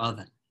foil is your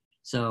oven.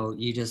 So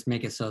you just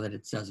make it so that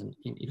it doesn't,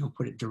 you don't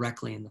put it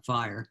directly in the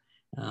fire,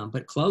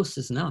 but close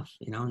is enough,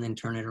 and then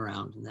turn it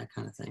around and that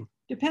kind of thing.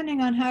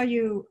 Depending on how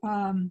you,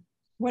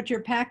 what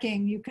you're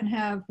packing, you can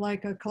have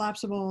like a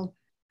collapsible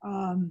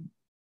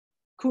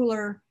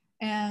cooler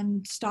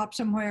and stop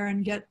somewhere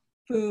and get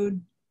food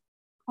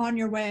on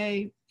your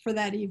way for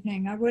that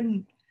evening. I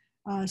wouldn't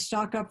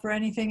stock up for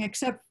anything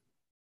except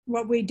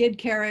what we did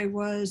carry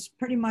was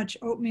pretty much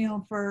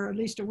oatmeal for at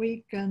least a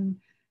week, and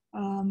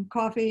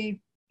coffee,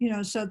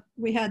 so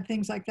we had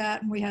things like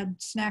that, and we had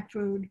snack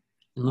food.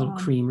 And little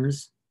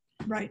creamers.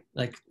 Right.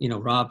 Like,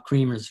 Rob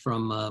creamers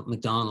from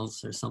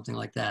McDonald's or something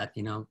like that,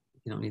 you don't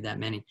need that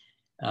many.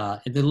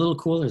 The little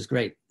cooler is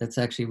great. That's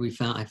actually,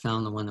 I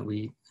found the one that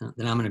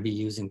I'm going to be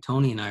using.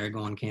 Tony and I are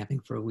going camping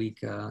for a week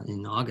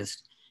in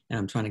August, and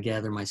I'm trying to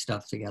gather my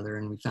stuff together,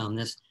 and we found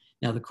this.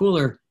 Now the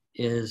cooler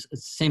it's the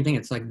same thing.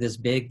 It's like this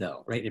big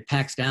though, right? It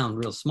packs down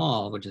real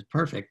small, which is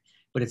perfect,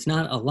 but it's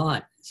not a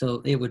lot.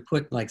 So it would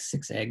put like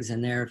 6 eggs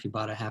in there if you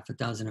bought a half a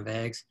dozen of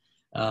eggs.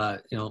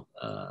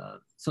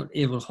 So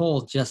it will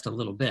hold just a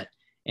little bit.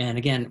 And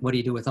again, what do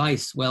you do with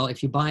ice? Well,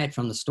 if you buy it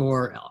from the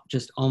store,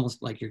 just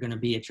almost like you're going to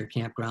be at your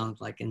campground,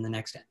 like in the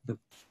next,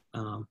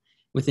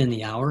 within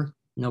the hour,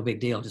 no big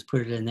deal. Just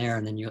put it in there,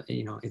 and then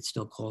it's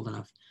still cold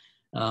enough.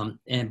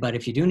 But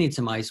if you do need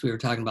some ice, we were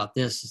talking about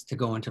this, is to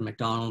go into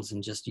McDonald's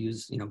and just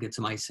use, get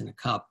some ice in a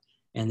cup,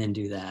 and then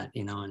do that,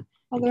 And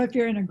Although if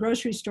you're in a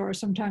grocery store,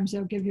 sometimes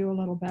they'll give you a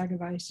little bag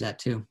of ice. That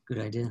too, good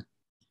idea.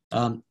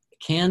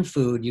 Canned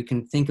food, you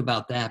can think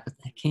about that, but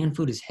canned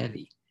food is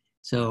heavy.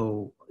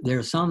 So there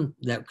are some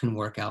that can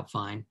work out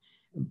fine,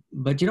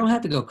 but you don't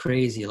have to go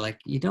crazy. Like,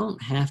 you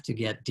don't have to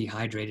get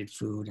dehydrated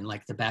food and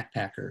like the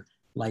backpacker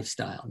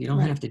lifestyle. You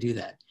don't have to do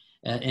that.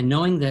 And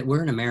knowing that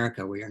we're in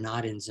America, we are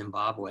not in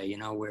Zimbabwe,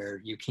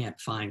 where you can't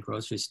find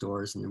grocery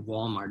stores and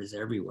Walmart is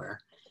everywhere.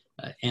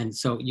 And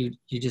so you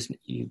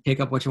pick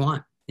up what you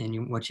want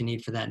and what you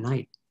need for that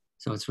night.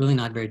 So it's really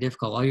not very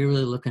difficult. All you're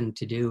really looking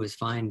to do is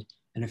find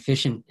an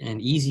efficient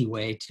and easy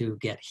way to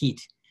get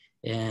heat.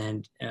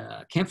 And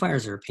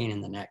campfires are a pain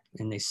in the neck,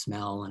 and they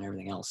smell and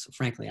everything else. So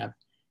frankly,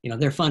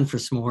 they're fun for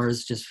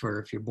s'mores, just for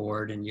if you're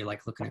bored and you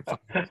like looking at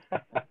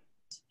fire.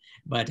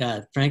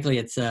 But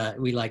frankly,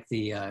 we like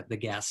the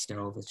gas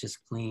stove. It's just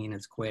clean,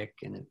 it's quick,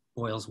 and it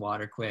boils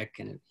water quick,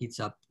 and it heats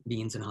up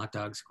beans and hot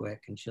dogs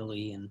quick, and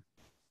chili. And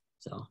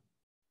so,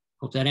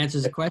 hope that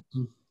answers the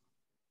question.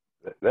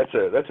 That's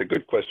a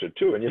good question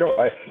too. And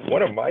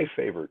one of my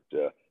favorite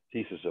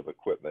pieces of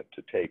equipment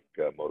to take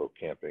moto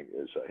camping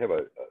is I have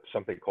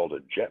something called a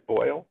jet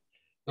boil.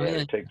 And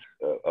it takes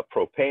a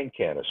propane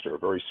canister, a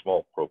very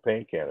small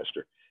propane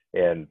canister.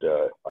 And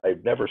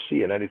I've never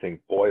seen anything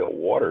boil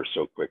water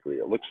so quickly.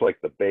 It looks like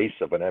the base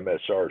of an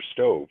MSR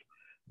stove,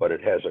 but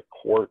it has a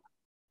quart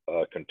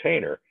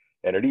container,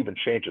 and it even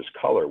changes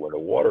color when the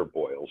water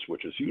boils,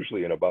 which is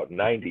usually in about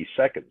 90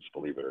 seconds,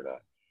 believe it or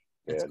not.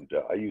 And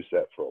I use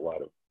that for a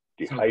lot of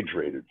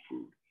dehydrated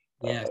food.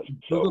 Yeah,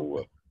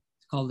 it's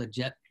called a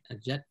jet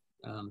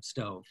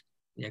stove.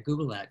 Yeah,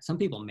 Google that. Some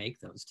people make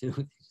those too,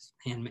 just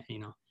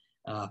handmade,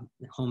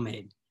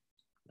 homemade.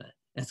 But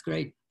that's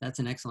great. That's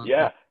an excellent.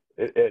 Yeah.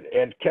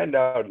 And Ken,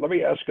 now let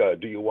me ask,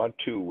 do you want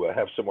to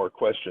have some more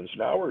questions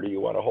now, or do you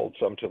want to hold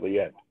some till the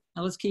end?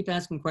 Now let's keep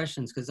asking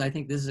questions, because I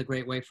think this is a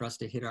great way for us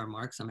to hit our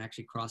marks. I'm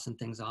actually crossing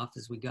things off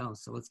as we go.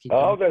 So let's keep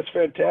going. That's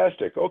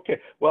fantastic. Okay.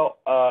 Well,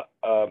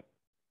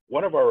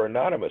 one of our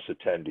anonymous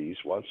attendees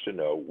wants to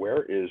know,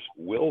 where is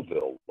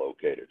Willville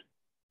located?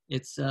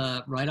 It's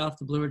right off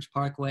the Blue Ridge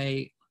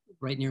Parkway,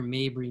 right near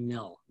Mabry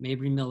Mill.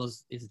 Mabry Mill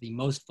is the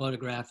most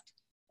photographed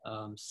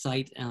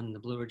site on the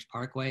Blue Ridge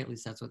Parkway. At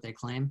least that's what they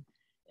claim.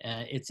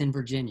 It's in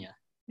Virginia.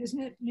 Isn't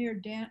it near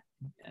Danville?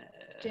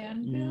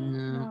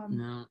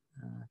 No.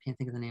 I can't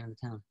think of the name of the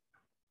town.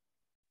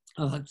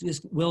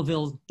 Just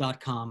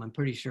willville.com. I'm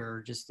pretty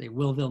sure. Just say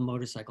Willville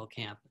Motorcycle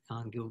Camp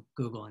on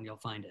Google, and you'll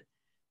find it.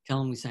 Tell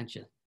them we sent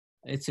you.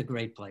 It's a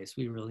great place.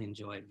 We really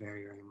enjoy it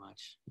very, very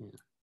much. Yeah.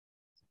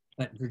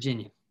 But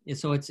Virginia.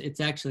 So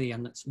it's actually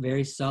on the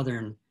very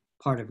southern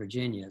part of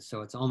Virginia.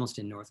 So it's almost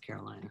in North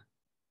Carolina.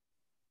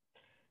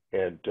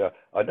 And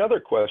another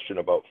question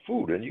about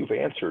food, and you've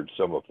answered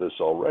some of this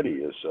already,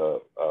 is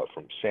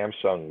from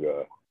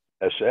Samsung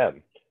SM.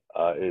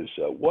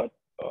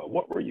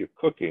 What were you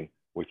cooking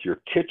with your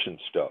kitchen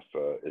stuff?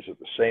 Is it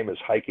the same as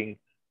hiking,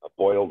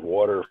 boiled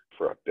water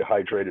for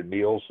dehydrated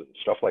meals and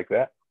stuff like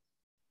that?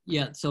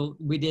 Yeah, so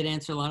we did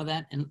answer a lot of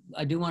that. And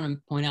I do want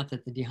to point out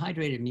that the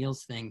dehydrated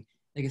meals thing,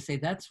 like I say,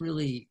 that's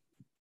really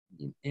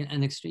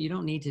an extra. You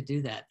don't need to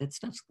do that. That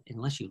stuff's,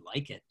 unless you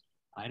like it.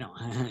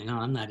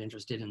 I'm not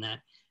interested in that.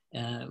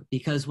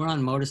 Because we're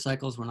on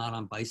motorcycles, we're not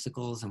on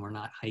bicycles, and we're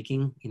not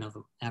hiking,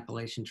 the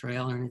Appalachian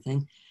Trail or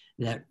anything,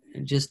 that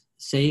just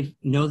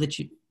know that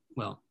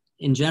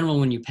in general,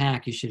 when you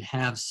pack, you should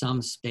have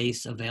some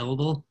space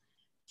available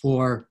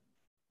for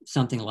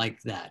something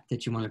like that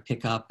you want to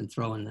pick up and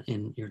throw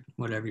in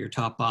your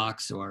top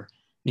box, or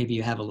maybe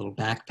you have a little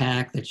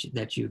backpack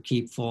that you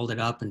keep folded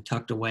up and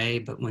tucked away.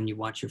 But when you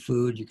want your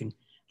food, you can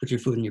put your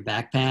food in your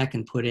backpack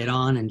and put it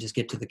on and just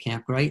get to the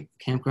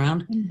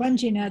campground. And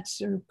bungee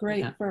nets are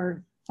great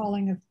for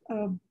hauling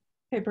a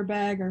paper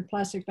bag or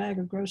plastic bag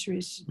of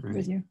groceries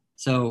with you.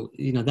 So,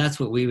 that's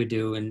what we would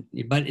do.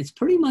 But it's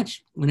pretty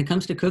much, when it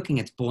comes to cooking,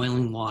 it's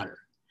boiling water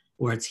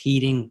or it's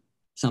heating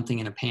something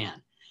in a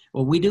pan.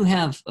 Well, we do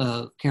have,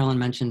 Carolyn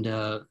mentioned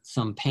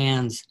some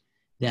pans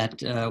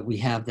that we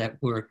have that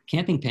were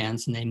camping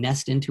pans, and they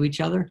nest into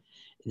each other.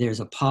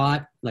 There's a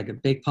pot, like a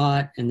big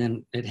pot, and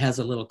then it has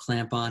a little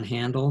clamp-on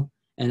handle.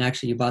 And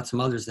actually, you bought some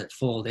others that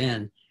fold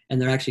in,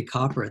 and they're actually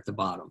copper at the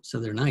bottom, so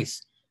they're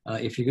nice.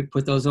 If you could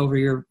put those over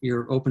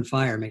your open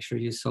fire, make sure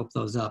you soak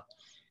those up.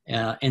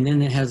 And then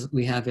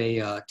we have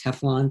a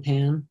Teflon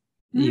pan,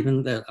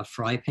 even a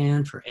fry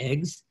pan for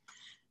eggs,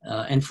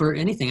 and for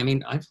anything. I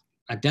mean,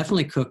 I've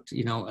definitely cooked,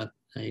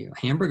 a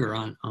hamburger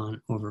on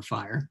over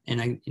fire,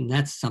 and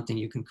that's something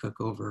you can cook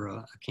over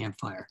a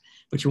campfire.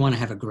 But you want to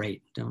have a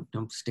grate.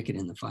 Don't stick it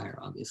in the fire,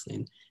 obviously,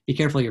 and be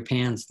careful your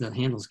pans. The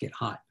handles get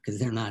hot because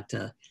they're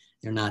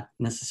not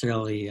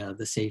necessarily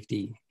the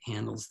safety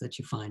handles that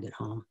you find at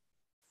home.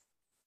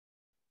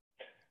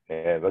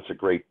 And that's a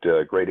great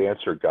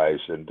answer, guys.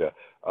 And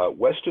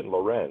Weston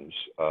Lorenz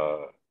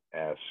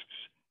asks,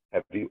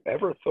 have you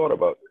ever thought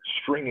about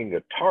stringing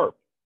a tarp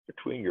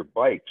between your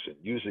bikes and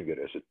using it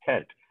as a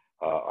tent?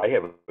 I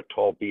have a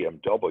tall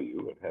BMW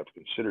and have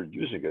considered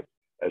using it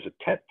as a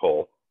tent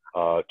pole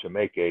to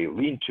make a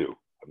lean-to.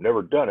 I've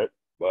never done it,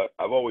 but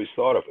I've always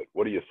thought of it.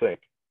 What do you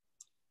think?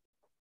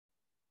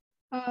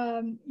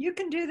 You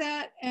can do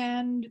that,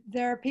 and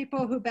there are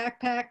people who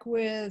backpack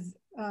with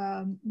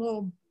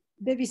little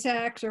bivy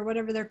sacks or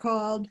whatever they're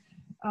called.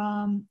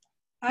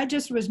 I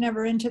just was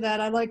never into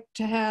that. I like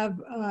to have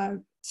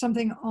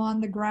something on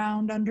the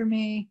ground under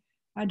me.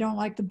 I don't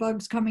like the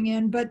bugs coming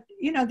in, but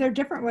there are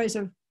different ways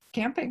of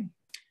camping.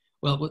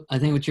 Well, I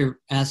think what you're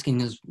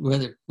asking is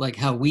whether, like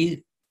how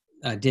we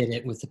did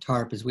it with the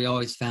tarp, is we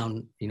always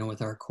found,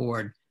 with our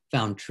cord,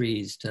 found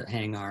trees to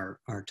hang our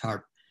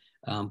tarp.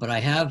 But I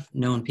have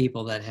known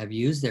people that have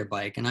used their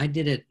bike, and I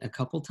did it a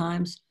couple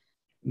times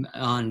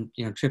on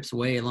trips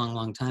away a long,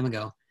 long time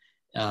ago.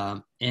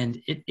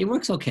 And it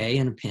works okay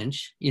in a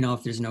pinch,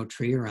 if there's no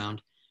tree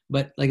around.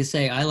 But like I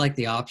say, I like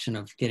the option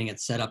of getting it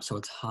set up so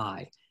it's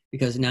high,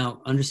 because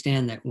now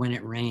understand that when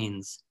it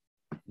rains,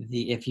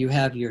 if you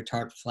have your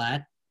tarp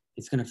flat,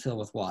 it's going to fill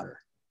with water,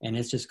 and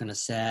it's just going to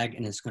sag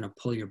and it's going to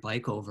pull your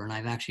bike over. And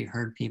I've actually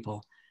heard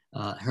people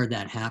heard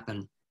that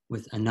happen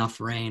with enough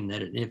rain,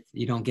 that if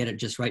you don't get it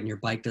just right and your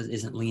bike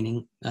isn't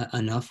leaning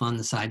enough on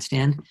the side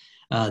stand,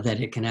 that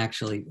it can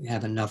actually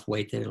have enough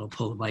weight that it'll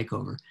pull the bike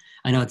over.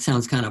 I know it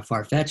sounds kind of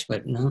far-fetched,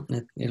 but no,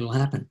 it'll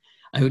happen.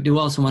 I do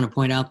also want to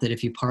point out that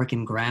if you park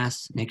in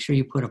grass, make sure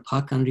you put a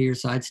puck under your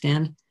side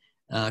stand,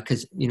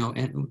 because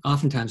and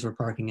oftentimes we're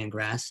parking in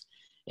grass.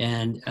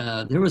 And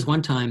there was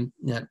one time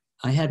that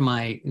I had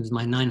it was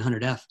my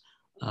 900F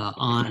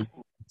on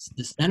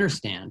the center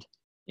stand.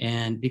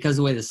 And because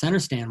the way the center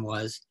stand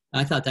was,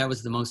 I thought that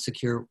was the most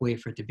secure way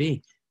for it to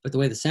be. But the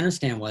way the center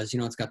stand was,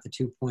 it's got the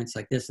 2 points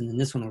like this, and then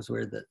this one was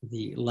where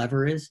the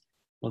lever is.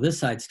 Well, this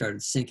side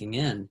started sinking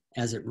in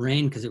as it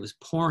rained, because it was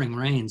pouring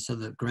rain, so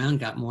the ground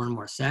got more and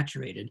more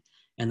saturated.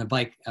 And the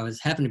bike, I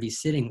happened to be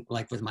sitting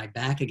like with my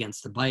back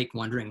against the bike,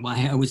 wondering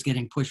why I was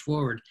getting pushed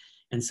forward.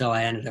 And so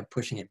I ended up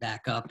pushing it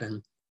back up,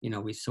 and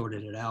we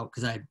sorted it out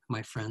because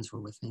my friends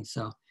were with me.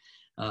 So,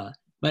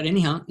 but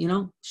anyhow,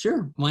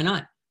 sure, why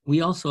not?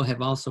 We also have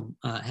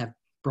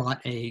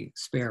brought a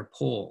spare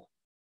pole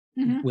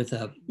with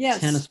a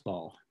tennis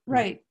ball.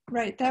 Right.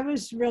 That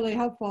was really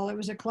helpful. It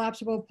was a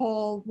collapsible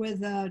pole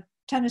with a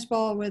tennis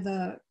ball with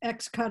a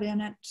X cut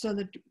in it, so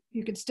that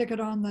you could stick it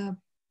on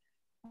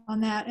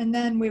that, and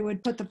then we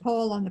would put the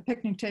pole on the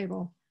picnic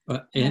table,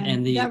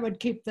 and that would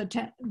keep the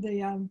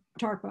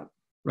tarp up.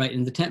 Right,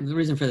 and the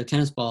reason for the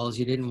tennis ball is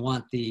you didn't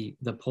want the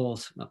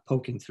poles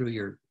poking through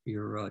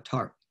your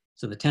tarp.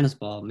 So the tennis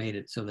ball made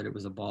it so that it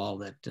was a ball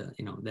that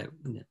that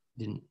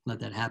didn't let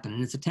that happen.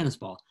 And it's a tennis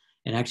ball.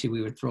 And actually,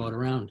 we would throw it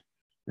around.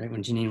 Right,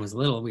 when Janine was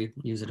little, we'd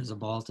use it as a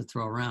ball to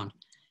throw around.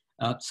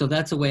 So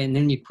that's a way. And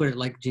then you put it,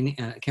 like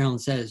Carolyn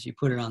says, you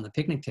put it on the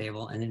picnic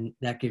table, and then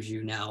that gives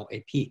you now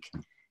a peak,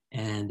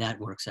 and that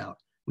works out.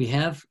 We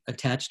have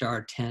attached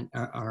our tent,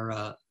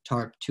 our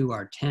tarp to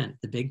our tent,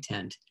 the big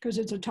tent. Because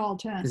it's a tall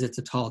tent. Because it's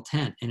a tall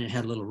tent, and it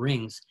had little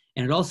rings.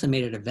 And it also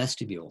made it a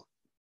vestibule,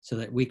 so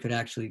that we could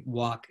actually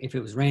walk, if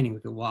it was raining, we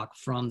could walk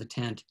from the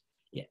tent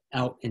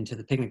out into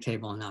the picnic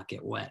table and not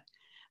get wet.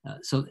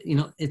 So,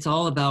 it's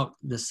all about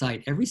the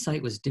site. Every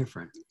site was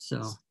different.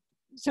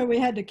 So we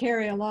had to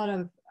carry a lot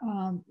of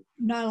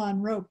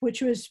nylon rope,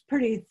 which was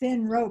pretty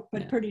thin rope,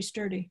 but pretty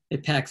sturdy.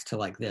 It packs to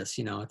like this,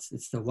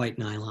 it's the white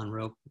nylon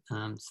rope.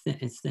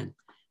 It's thin,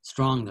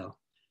 strong though.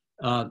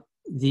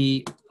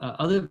 The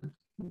other,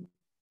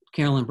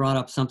 Carolyn brought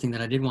up something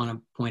that I did want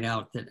to point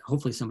out that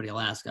hopefully somebody will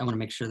ask. I want to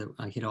make sure that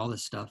I hit all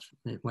this stuff,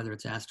 whether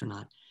it's asked or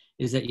not,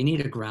 is that you need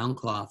a ground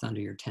cloth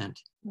under your tent,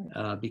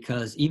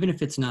 because even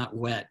if it's not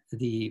wet,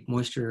 the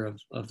moisture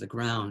of the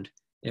ground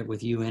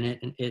with you in it,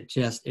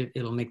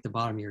 it'll make the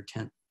bottom of your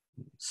tent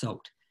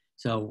soaked.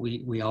 So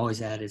we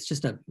always add, it's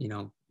just a,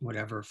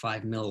 whatever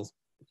 5 mil,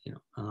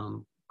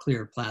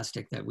 clear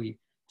plastic that we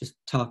just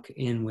tuck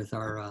in with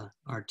our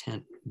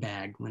tent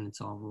bag when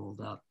it's all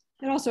rolled up.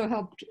 It also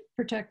helped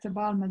protect the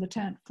bottom of the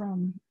tent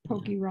from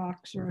pokey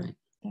rocks or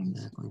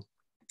things. Exactly.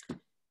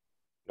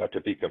 Not to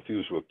be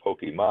confused with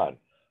Pokemon.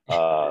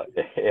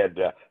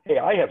 Hey,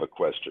 I have a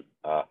question.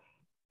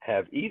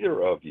 Have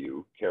either of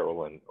you,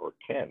 Carolyn or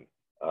Ken,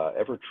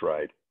 ever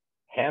tried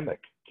hammock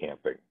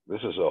camping?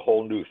 This is a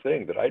whole new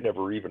thing that I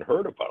never even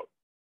heard about.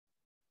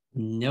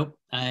 Nope.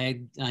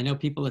 I know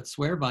people that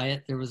swear by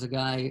it. There was a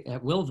guy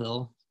at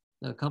Willville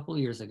a couple of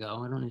years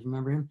ago. I don't even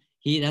remember him.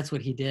 That's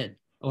what he did.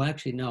 Oh,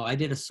 actually, no. I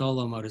did a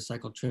solo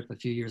motorcycle trip a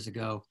few years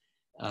ago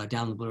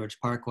down the Blue Ridge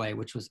Parkway,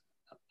 which was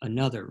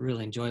another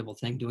really enjoyable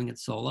thing doing it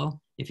solo.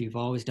 If you've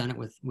always done it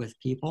with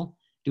people,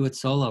 do it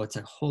solo. It's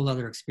a whole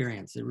other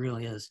experience. It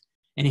really is.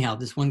 Anyhow,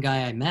 this one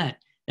guy I met,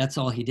 that's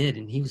all he did.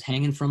 And he was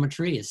hanging from a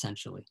tree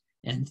essentially.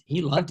 And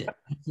he loved it.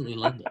 Absolutely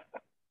loved it.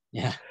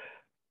 Yeah.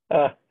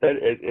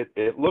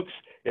 It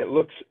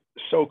looks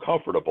so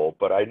comfortable,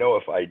 but I know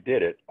if I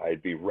did it,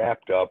 I'd be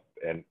wrapped up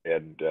and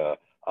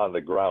on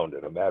the ground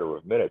in a matter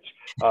of minutes.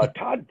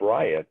 Todd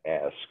Bryant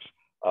asks,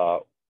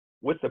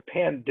 with the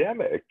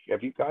pandemic,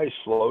 have you guys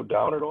slowed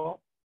down at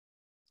all?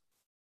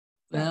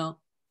 Well,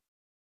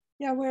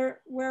 yeah,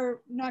 we're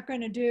not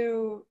going to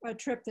do a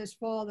trip this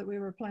fall that we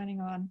were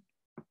planning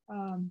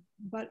on,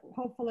 but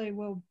hopefully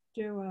we'll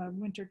do a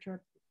winter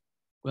trip.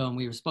 well, and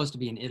we were supposed to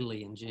be in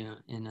Italy in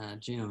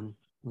June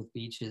with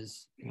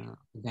beaches,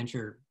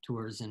 adventure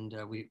tours, and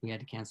we had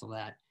to cancel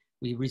that.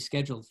 We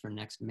rescheduled for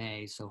next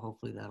May, so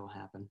hopefully that'll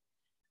happen.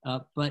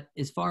 But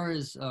as far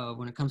as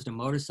when it comes to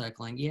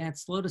motorcycling, yeah, it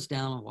slowed us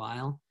down a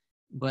while,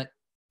 but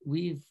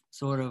we've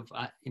sort of,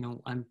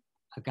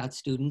 I've got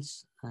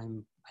students. I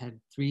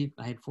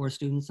had 4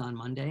 students on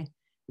Monday.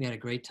 We had a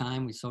great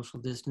time. We social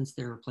distanced.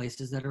 There are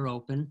places that are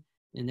open,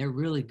 and they're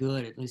really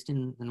good, at least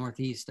in the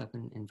Northeast up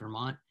in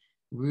Vermont,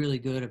 really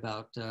good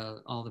about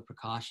all the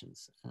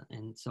precautions.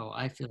 And so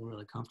I feel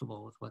really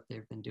comfortable with what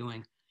they've been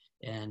doing.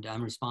 And I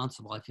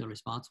feel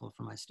responsible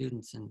for my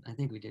students, and I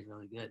think we did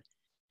really good.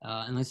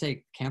 And let's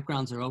say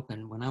campgrounds are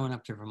open. When I went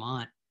up to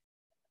Vermont,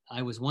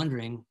 I was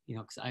wondering,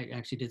 because I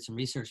actually did some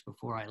research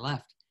before I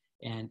left,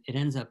 and it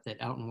ends up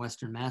that out in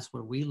Western Mass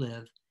where we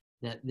live,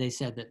 that they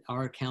said that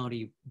our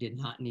county did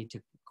not need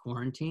to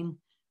quarantine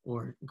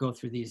or go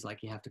through these,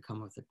 like you have to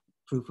come with a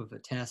proof of a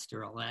test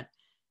or all that.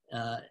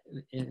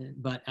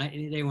 But they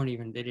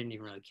didn't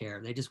even really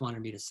care. They just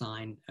wanted me to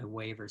sign a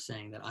waiver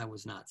saying that I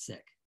was not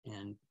sick,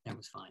 and that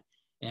was fine.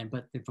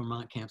 But the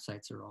Vermont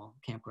campsites are all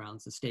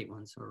campgrounds. The state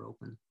ones are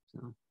open.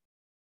 So.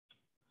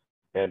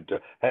 And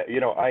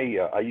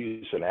I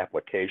use an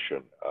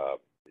application.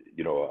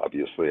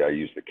 Obviously I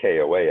use the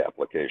KOA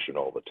application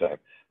all the time.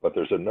 But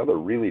there's another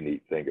really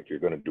neat thing if you're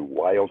going to do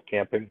wild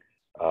camping,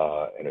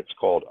 and it's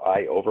called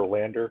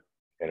iOverlander,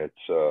 and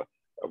it's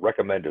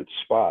recommended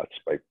spots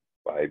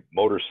by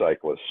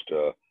motorcyclists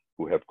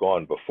who have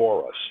gone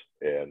before us,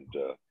 and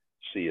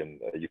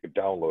you can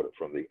download it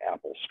from the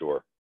Apple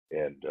Store,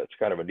 and it's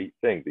kind of a neat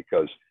thing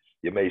because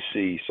you may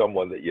see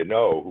someone that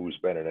who's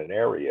been in an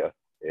area,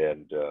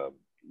 and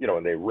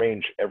and they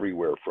range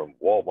everywhere from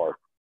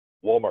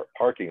Walmart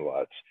parking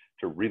lots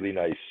to really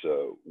nice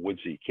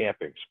woodsy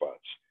camping spots,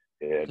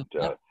 and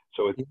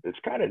so it's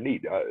kind of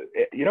neat.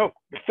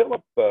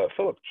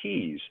 Philip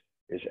Keys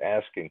is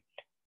asking,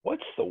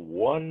 what's the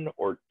 1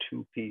 or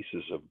 2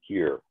 pieces of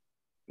gear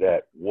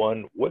that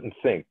one wouldn't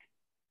think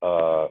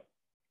that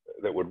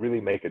would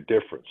really make a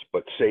difference,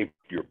 but save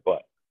your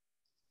butt?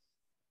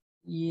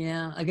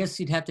 Yeah, I guess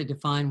you'd have to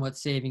define what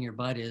saving your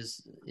butt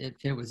is.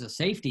 If it was a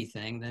safety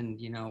thing, then,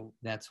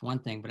 that's one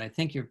thing. But I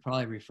think you're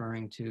probably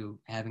referring to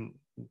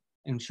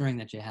ensuring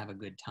that you have a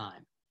good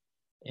time.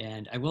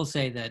 And I will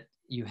say that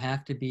you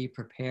have to be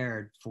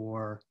prepared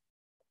for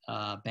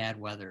bad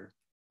weather.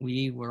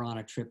 We were on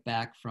a trip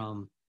back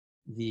from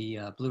the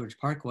Blue Ridge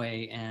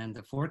Parkway, and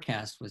the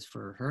forecast was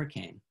for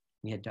hurricane.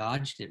 We had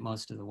dodged it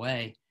most of the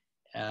way,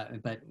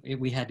 but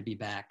we had to be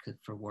back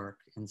for work.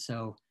 And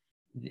so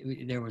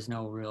there was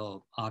no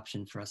real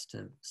option for us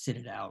to sit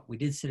it out. We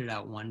did sit it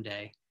out one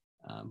day,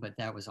 but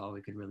that was all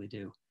we could really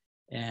do.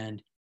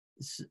 And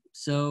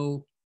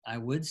so I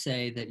would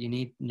say that you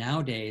need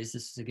nowadays,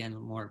 this is again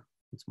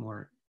it's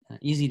more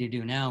easy to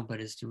do now,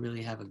 but is to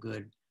really have a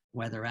good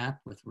weather app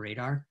with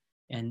radar,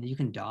 and you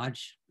can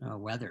dodge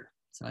weather.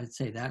 So I'd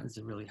say that was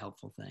a really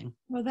helpful thing.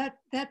 Well,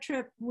 that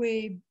trip,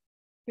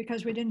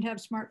 because we didn't have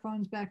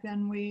smartphones back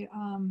then, we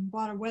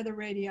bought a weather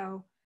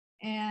radio,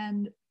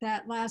 and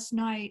that last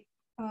night,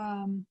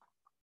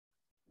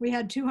 we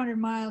had 200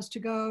 miles to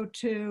go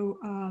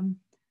to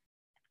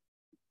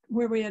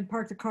where we had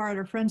parked the car at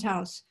our friend's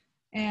house.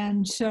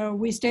 And so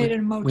we stayed in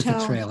a motel.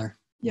 With a trailer.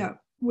 Yeah,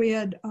 we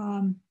had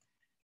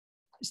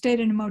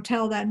stayed in a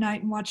motel that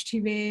night and watched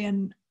TV,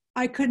 and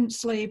I couldn't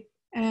sleep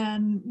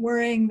and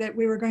worrying that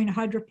we were going to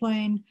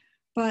hydroplane.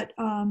 But,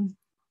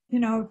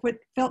 if it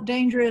felt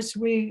dangerous,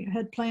 we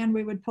had planned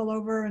we would pull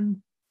over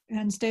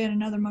and stay in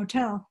another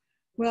motel.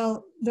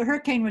 Well, the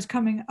hurricane was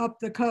coming up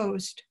the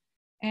coast,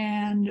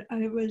 and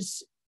it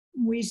was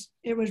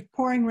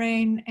pouring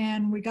rain,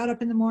 and we got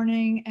up in the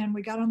morning and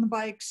we got on the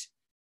bikes,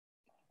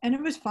 and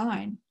it was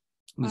fine.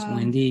 It was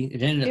windy.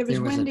 It was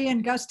windy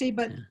and gusty,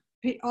 but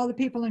all the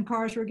people in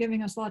cars were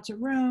giving us lots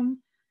of room.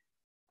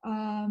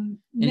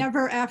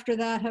 Never after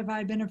that have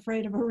I been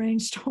afraid of a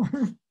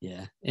rainstorm.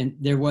 Yeah, and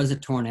there was a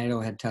tornado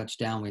had touched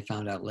down. We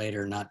found out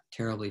later, not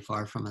terribly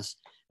far from us.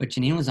 But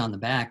Janine was on the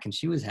back, and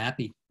she was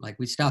happy. Like,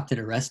 we stopped at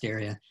a rest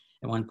area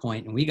at one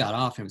point, and we got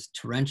off, and it was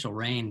torrential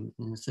rain.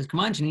 And I says, "Come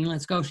on, Janine,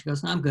 let's go." She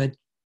goes, "No, I'm good."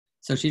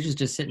 So she was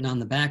just sitting on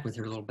the back with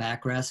her little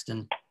backrest,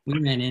 and we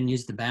ran in,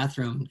 used the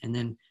bathroom, and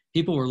then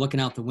people were looking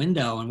out the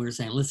window, and we were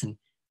saying, "Listen,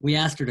 we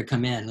asked her to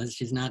come in.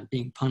 She's not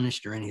being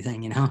punished or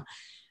anything,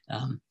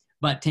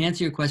 But to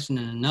answer your question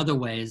in another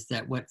way is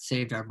that what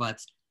saved our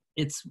butts,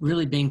 it's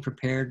really being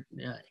prepared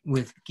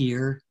with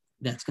gear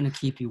that's going to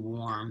keep you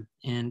warm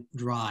and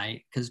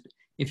dry. Because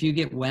if you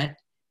get wet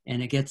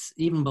and it gets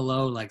even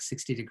below like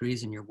 60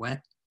 degrees and you're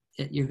wet,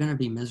 you're going to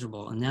be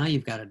miserable. And now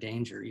you've got a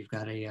danger. You've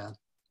got a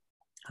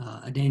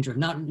danger of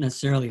not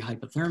necessarily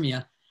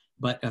hypothermia,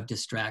 but of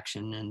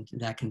distraction. And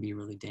that can be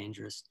really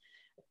dangerous.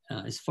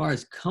 As far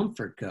as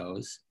comfort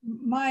goes,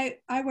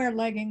 I wear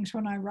leggings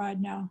when I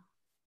ride now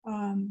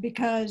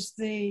because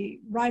the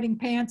riding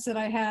pants that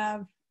I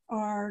have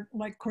are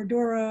like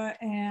Cordura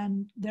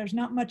and there's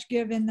not much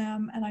give in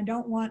them, and I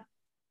don't want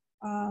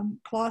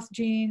cloth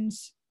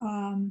jeans.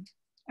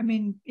 I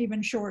mean,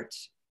 even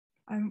shorts.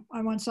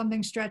 I want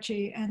something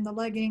stretchy, and the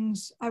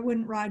leggings, I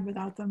wouldn't ride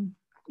without them.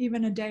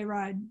 Even a day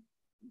ride,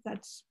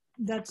 that's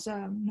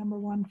number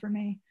one for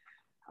me.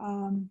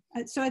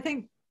 So I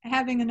think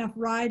having enough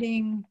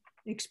riding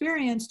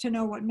experience to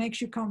know what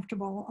makes you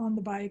comfortable on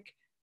the bike.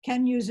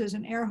 Ken uses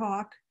an air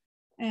hawk,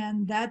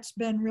 and that's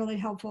been really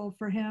helpful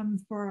for him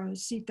for a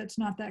seat that's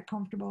not that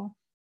comfortable.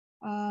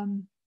 I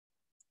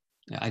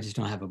just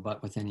don't have a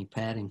butt with any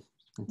padding.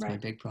 That's Right. my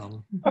big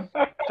problem.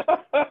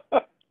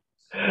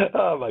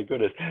 Oh my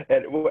goodness!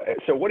 And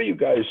so, what do you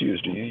guys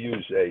use? Do you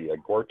use a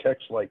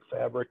Gore-Tex-like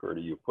fabric, or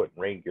do you put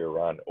rain gear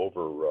on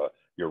over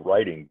your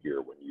riding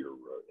gear when you're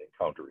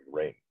encountering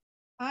rain?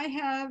 I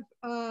have,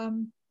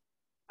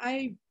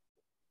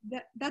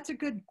 that's a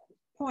good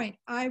point.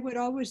 I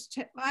always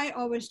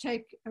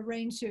take a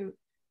rain suit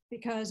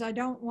because I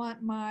don't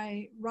want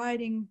my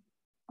riding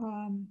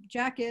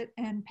jacket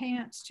and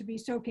pants to be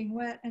soaking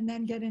wet and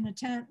then get in a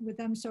tent with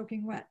them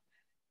soaking wet.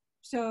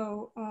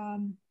 So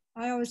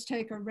I always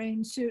take a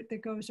rain suit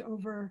that goes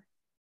over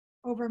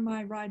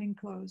my riding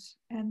clothes.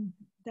 And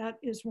that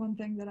is one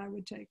thing that I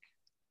would take.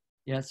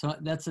 Yeah, so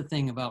that's the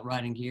thing about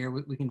riding gear.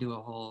 We can do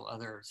a whole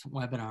other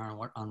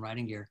webinar on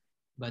riding gear,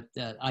 but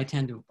I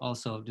tend to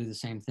also do the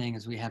same thing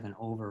as we have an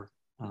over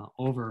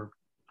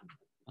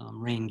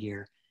rain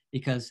gear,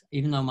 because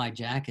even though my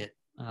jacket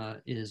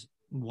is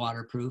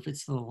waterproof,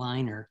 it's the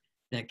liner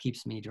that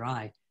keeps me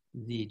dry.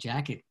 The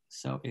jacket,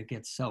 so it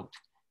gets soaked,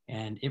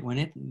 and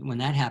when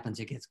that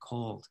happens, it gets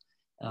cold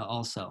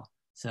also.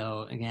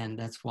 So again,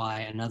 that's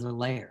why another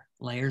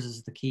layers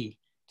is the key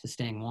to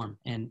staying warm,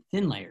 and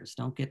thin layers.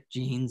 Don't get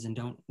jeans and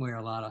don't wear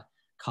a lot of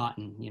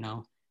cotton,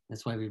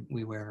 that's why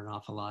we wear an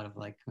awful lot of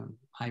like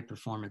high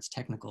performance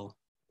technical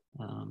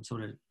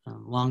sort of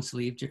long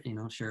sleeve,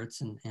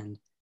 shirts and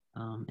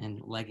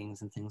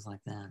leggings and things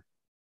like that.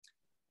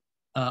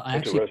 I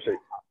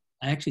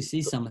actually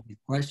see some of these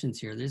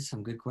questions here. There's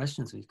some good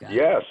questions we've got.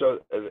 Yeah. So,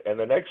 and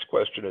the next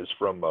question is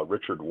from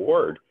Richard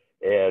Ward,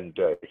 and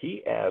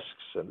he asks,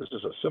 and this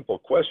is a simple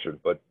question,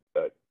 but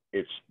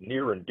it's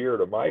near and dear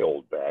to my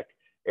old back: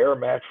 air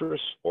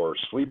mattress or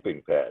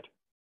sleeping pad?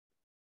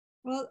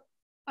 Well,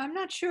 I'm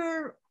not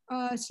sure.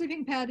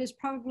 Sleeping pad is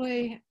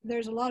probably,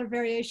 there's a lot of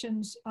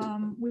variations.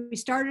 We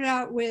started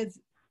out with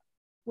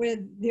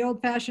the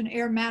old-fashioned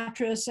air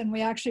mattress, and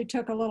we actually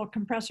took a little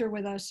compressor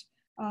with us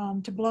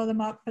to blow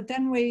them up. But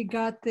then we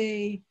got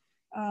the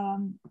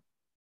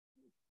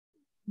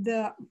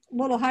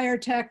little higher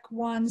tech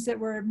ones that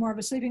were more of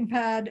a sleeping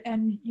pad,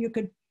 and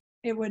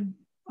it would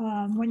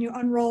when you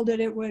unrolled it,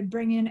 it would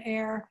bring in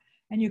air,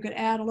 and you could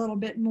add a little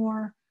bit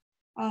more.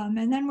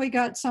 And then we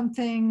got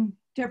something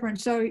different.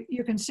 So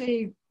you can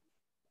see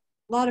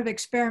a lot of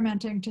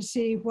experimenting to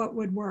see what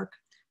would work.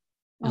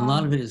 And a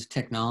lot of it is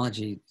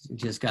technology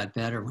just got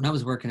better. When I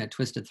was working at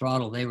Twisted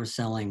Throttle, they were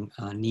selling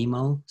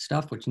Nemo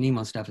stuff, which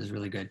Nemo stuff is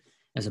really good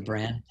as a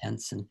brand,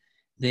 tents. And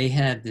they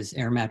had these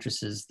air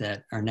mattresses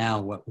that are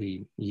now what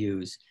we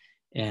use.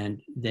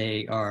 And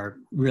they are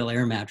real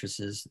air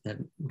mattresses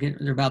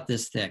they're about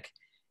this thick.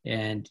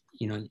 And,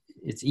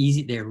 it's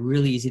easy. They're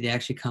really easy. They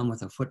actually come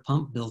with a foot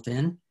pump built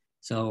in.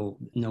 So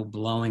no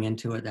blowing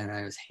into it. I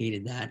always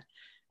hated that.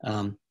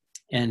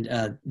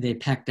 And they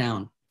pack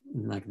down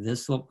like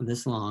this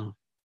long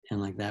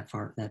and like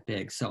that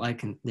big. So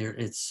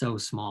it's so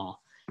small.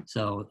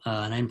 So,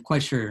 and I'm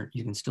quite sure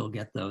you can still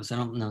get those. I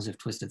don't know if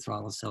Twisted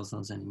Throttle sells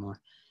those anymore.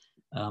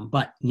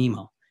 But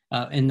Nemo.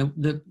 And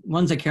the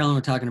ones that Carolyn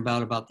were talking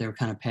about their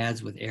kind of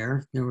pads with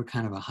air, they were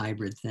kind of a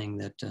hybrid thing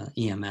that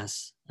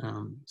EMS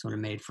sort of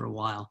made for a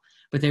while.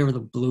 But they were the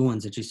blue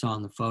ones that you saw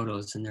in the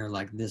photos, and they're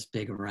like this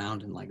big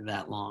around and like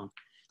that long.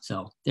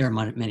 So there are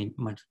many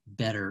much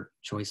better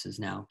choices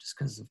now just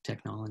because of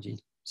technology.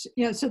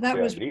 Yeah, so that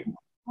was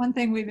one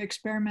thing we've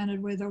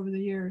experimented with over the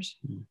years.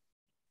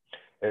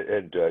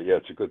 And yeah,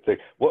 it's a good thing.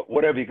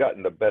 What have you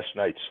gotten the best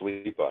night's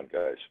sleep on,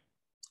 guys?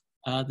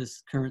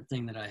 This current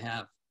thing that I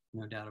have,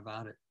 no doubt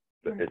about it.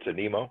 It's a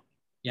Nemo?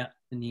 Yeah,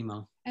 the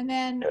Nemo. And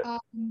then,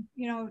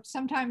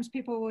 sometimes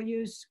people will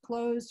use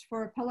clothes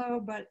for a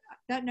pillow, but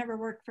that never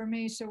worked for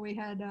me. So we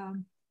had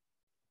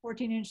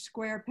 14-inch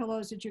square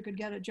pillows that you could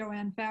get at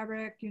Joann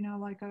Fabric,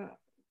 like a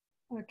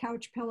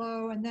couch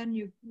pillow. And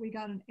then we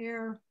got an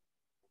air.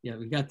 Yeah,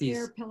 we got these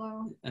air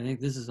pillow. I think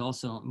this is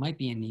also, it might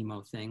be a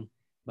Nemo thing,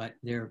 but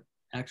they're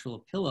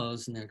actual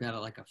pillows, and they've got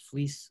like a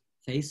fleece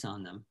face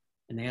on them.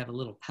 and they have a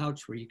little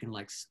pouch where you can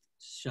like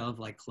shove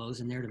like clothes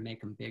in there to make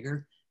them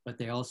bigger, but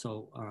they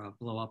also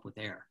blow up with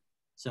air.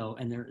 So,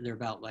 and they're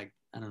about like,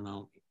 I don't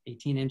know,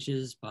 18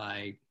 inches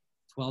by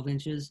 12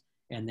 inches,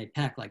 and they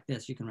pack like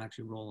this. You can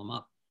actually roll them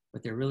up,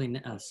 but they're really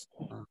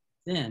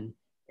thin.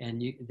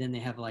 And then they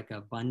have like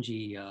a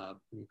bungee, what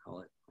do you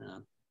call it?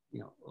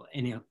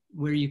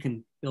 Where you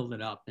can build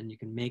it up, and you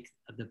can make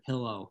the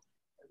pillow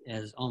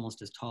as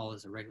almost as tall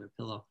as a regular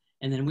pillow.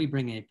 And then we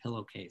bring a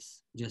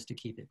pillowcase just to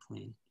keep it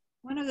clean.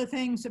 One of the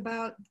things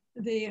about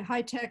the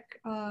high-tech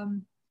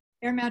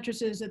air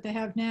mattresses that they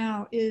have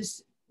now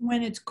is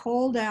when it's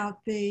cold out,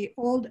 the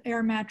old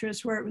air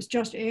mattress where it was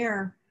just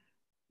air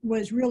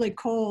was really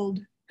cold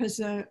because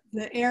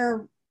the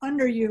air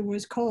under you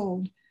was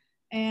cold.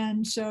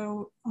 And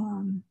so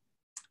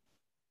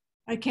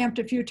I camped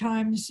a few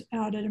times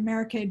out at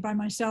Americade by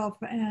myself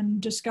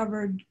and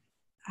discovered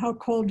how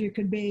cold you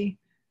could be.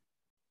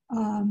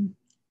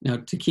 Now,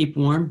 to keep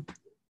warm,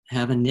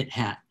 have a knit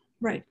hat.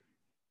 Right.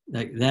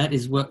 Like that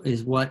is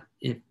what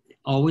if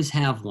always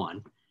have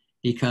one,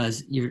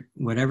 because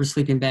whatever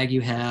sleeping bag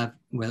you have,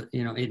 well,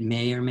 it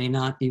may or may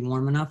not be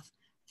warm enough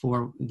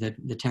for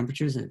the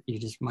temperatures, and you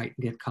just might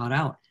get caught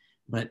out.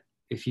 But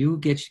if you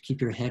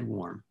keep your head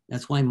warm,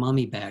 that's why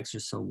mummy bags are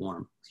so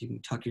warm. So you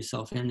can tuck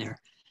yourself in there.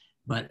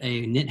 But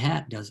a knit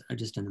hat does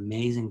just an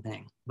amazing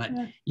thing. But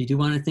yeah, you do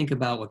want to think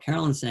about what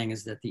Carolyn's saying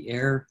is that the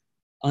air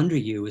under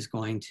you is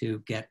going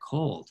to get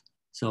cold.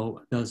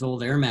 So those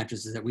old air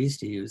mattresses that we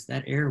used to use,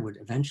 that air would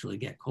eventually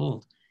get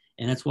cold.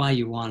 And that's why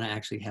you want to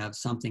actually have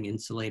something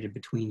insulated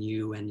between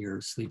you and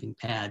your sleeping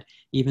pad.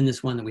 Even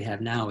this one that we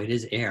have now, it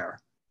is air.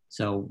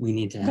 So we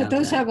need to have But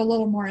those that. have a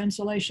little more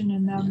insulation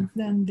in them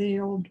than the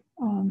old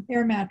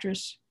air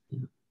mattress.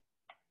 Yeah.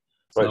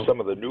 So, right, some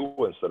of the new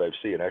ones that I've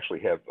seen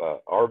actually have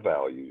R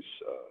values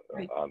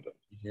on them.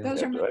 Yeah.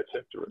 Those are that's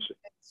interesting.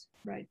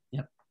 Right.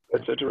 Yep.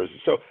 That's interesting.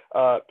 So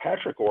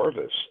Patrick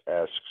Orvis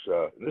asks,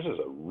 this is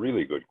a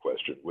really good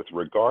question. With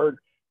regard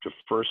to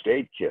first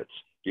aid kits,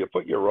 do you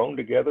put your own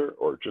together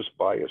or just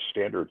buy a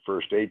standard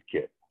first aid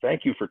kit?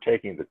 Thank you for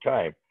taking the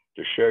time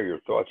to share your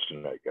thoughts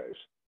tonight, guys.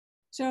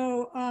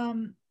 So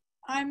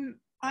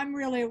I'm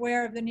really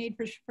aware of the need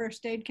for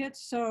first aid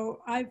kits. So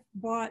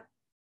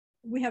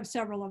we have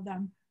several of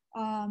them.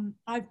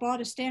 I've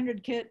bought a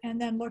standard kit and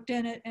then looked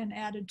in it and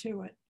added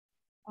to it.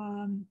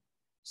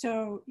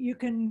 So you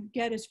can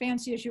get as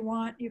fancy as you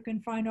want. You can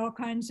find all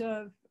kinds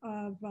of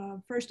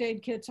first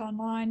aid kits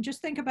online.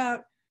 Just think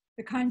about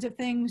the kinds of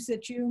things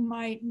that you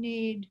might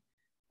need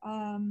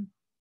on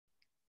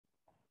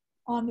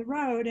the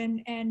road,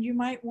 and you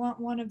might want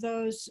one of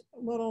those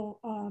little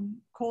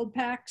cold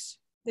packs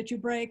that you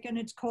break and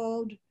it's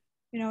cold.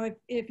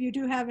 If you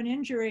do have an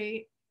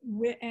injury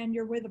and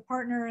you're with a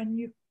partner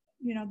and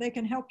they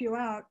can help you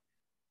out,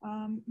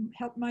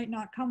 help might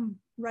not come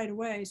right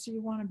away, so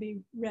you want to be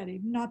ready.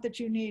 Not that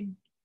you need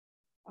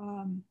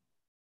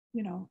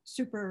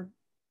super,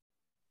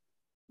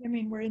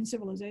 we're in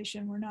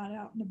civilization, we're not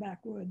out in the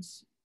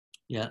backwoods.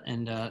 Yeah,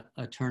 and a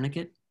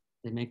tourniquet.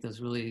 They make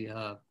those really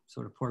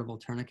sort of portable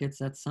tourniquets.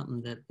 That's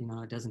something that,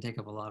 it doesn't take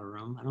up a lot of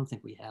room. I don't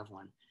think we have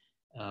one.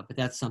 But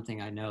that's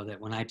something I know that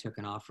when I took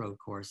an off-road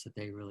course that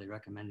they really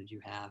recommended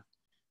you have,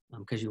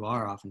 because you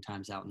are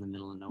oftentimes out in the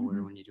middle of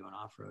nowhere when you do an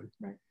off-road.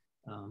 Right.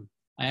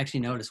 I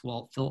actually noticed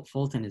Walt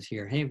Fulton is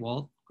here. Hey,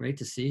 Walt, great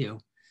to see you.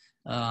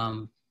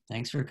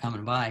 Thanks for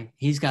coming by.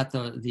 He's got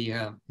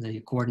the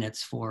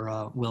coordinates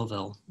for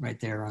Willville right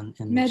there in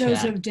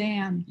Meadows the chat. of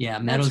Dan. Yeah,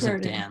 Meadows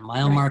of Dan.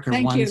 Mile marker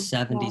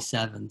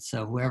 177.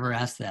 So whoever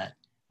asked that,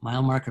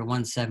 mile marker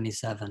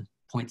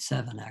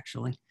 177.7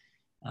 actually.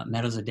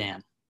 Meadows of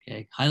Dan.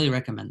 Okay, highly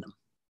recommend them.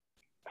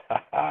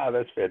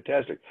 That's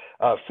fantastic.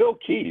 Phil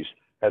Keys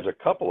has a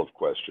couple of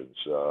questions,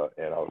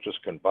 and I'll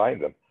just combine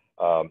them.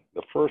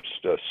 The first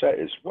set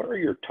is, what are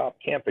your top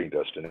camping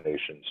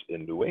destinations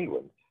in New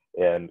England?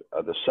 And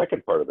the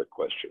second part of the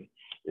question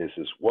is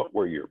what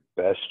were your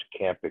best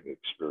camping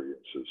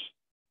experiences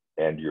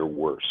and your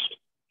worst?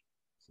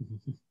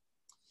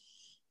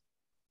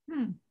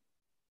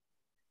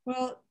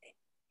 Well,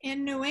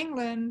 in New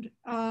England,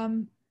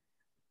 one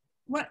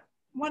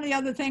of the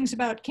other things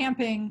about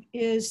camping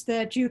is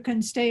that you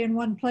can stay in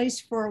one place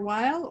for a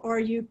while, or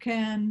you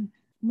can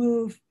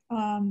move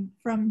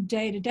from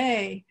day to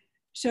day.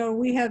 So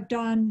we have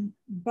done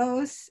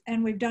both,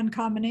 and we've done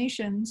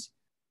combinations.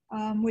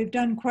 We've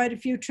done quite a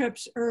few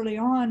trips early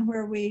on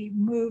where we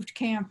moved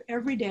camp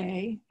every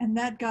day, and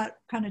that got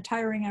kind of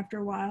tiring after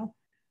a while.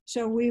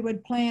 So we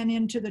would plan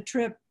into the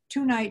trip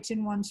 2 nights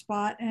in one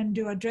spot and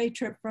do a day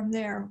trip from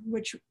there,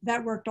 which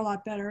that worked a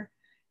lot better.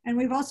 And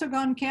we've also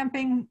gone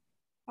camping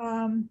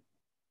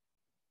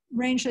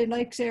Rangeley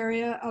Lakes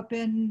area up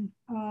in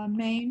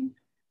Maine,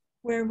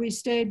 where we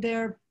stayed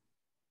there.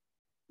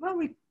 Well,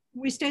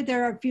 we stayed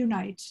there a few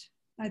nights,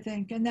 I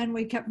think, and then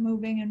we kept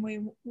moving, and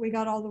we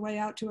got all the way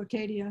out to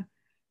Acadia.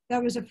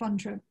 That was a fun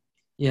trip.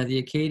 Yeah, the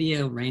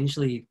Acadia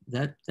Rangeley,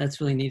 that's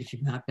really neat if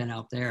you've not been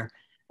out there.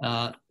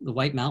 The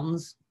White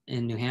Mountains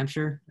in New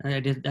Hampshire,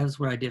 that was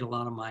where I did a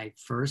lot of my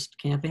first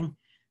camping.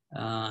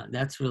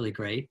 That's really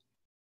great.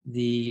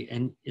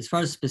 and as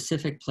far as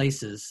specific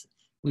places,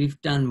 we've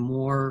done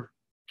more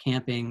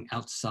camping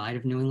outside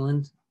of New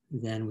England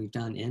than we've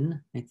done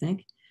in, I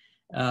think.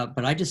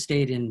 But I just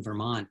stayed in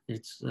Vermont.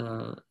 It's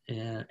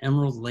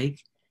Emerald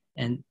Lake,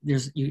 and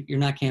you're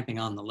not camping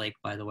on the lake,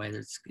 by the way.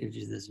 There's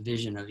this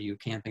vision of you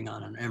camping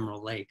on an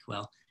Emerald Lake.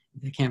 Well,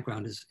 the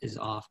campground is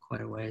off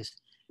quite a ways.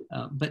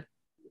 But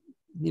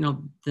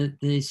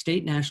the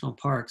state national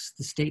parks,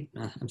 the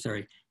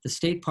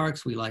state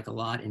parks we like a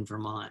lot in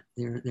Vermont.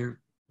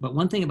 But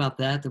one thing about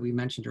that we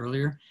mentioned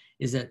earlier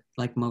is that,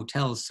 like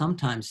motels,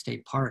 sometimes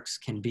state parks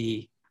can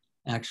be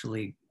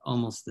actually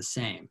almost the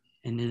same.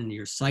 And then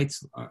your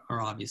sites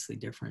are obviously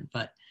different,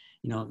 but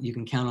you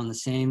can count on the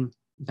same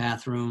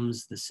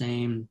bathrooms, the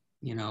same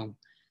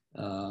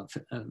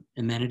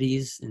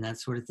amenities and that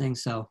sort of thing.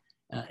 So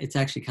it's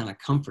actually kind of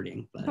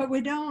comforting. But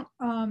we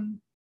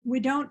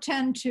don't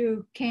tend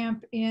to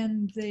camp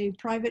in the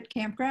private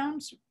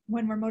campgrounds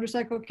when we're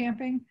motorcycle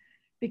camping,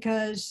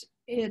 because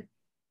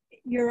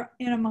you're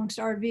in amongst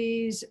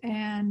RVs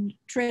and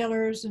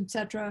trailers,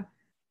 etc.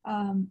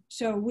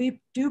 So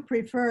we do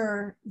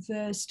prefer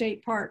the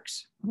state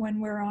parks when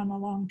we're on a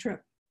long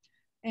trip,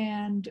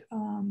 and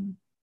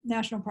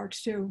national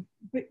parks too,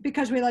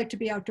 because we like to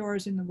be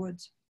outdoors in the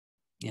woods.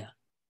 Yeah.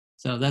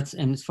 So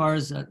and as far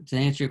as to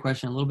answer your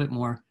question a little bit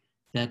more,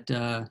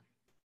 that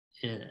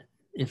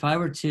if I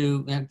were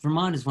to,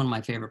 Vermont is one of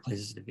my favorite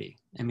places to be.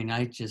 I mean,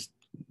 I just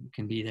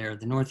can be there.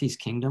 The Northeast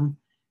Kingdom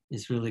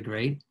is really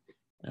great.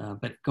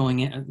 But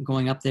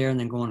going up there and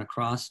then going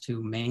across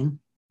to Maine,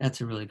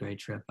 that's a really great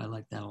trip. I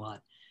like that a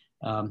lot.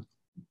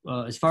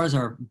 As far as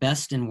our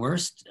best and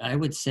worst, I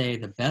would say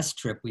the best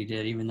trip we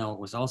did, even though it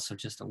was also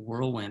just a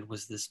whirlwind,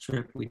 was this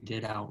trip we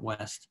did out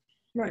west.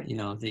 Right.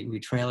 We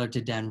trailered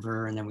to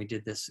Denver, and then we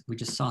did this. We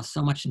just saw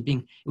so much,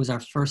 it was our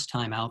first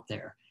time out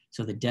there.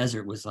 So the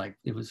desert was like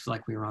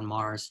we were on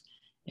Mars,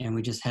 and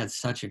we just had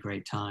such a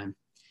great time.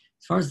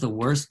 As far as the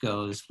worst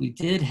goes, we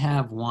did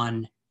have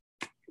one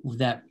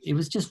that it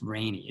was just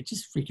rainy. It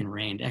just freaking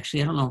rained.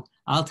 Actually, I don't know.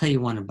 I'll tell you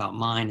one about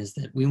mine is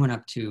that we went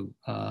up to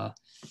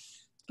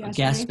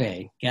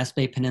Gaspé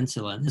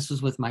Peninsula. And this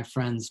was with my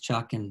friends,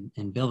 Chuck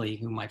and Billy,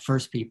 who my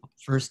first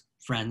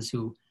friends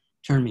who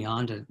turned me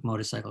on to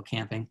motorcycle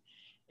camping.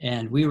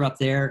 And we were up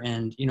there,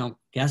 and,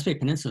 Gaspé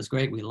Peninsula is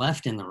great. We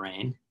left in the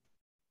rain,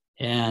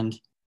 and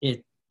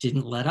it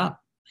didn't let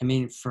up. I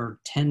mean, for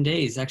 10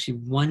 days, actually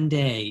one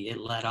day it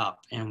let up,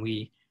 and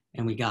we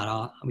got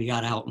out and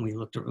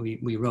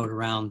we rode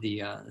around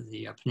the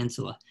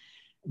peninsula,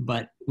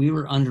 but we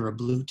were under a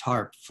blue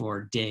tarp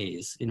for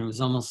days, and it was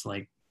almost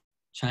like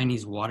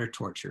Chinese water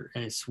torture.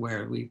 And I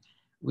swear we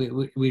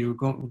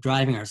were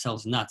driving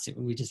ourselves nuts.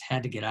 We just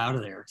had to get out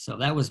of there. So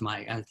that was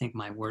I think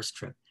my worst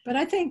trip. But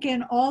I think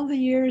in all the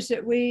years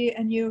that we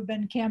and you have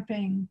been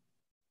camping,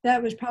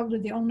 that was probably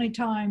the only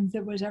time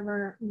that was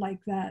ever like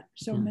that,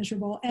 so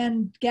miserable.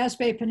 And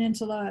Gaspé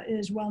Peninsula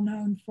is well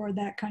known for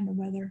that kind of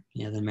weather.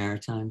 Yeah, the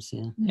Maritimes,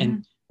 yeah. Mm-hmm.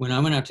 And when I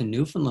went out to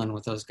Newfoundland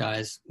with those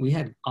guys, we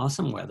had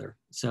awesome weather.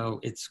 So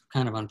it's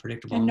kind of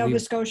unpredictable. And Nova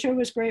Scotia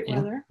was great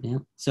weather. Yeah.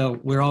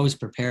 So we're always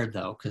prepared,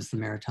 though, because the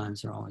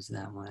Maritimes are always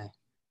that way.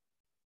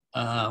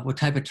 What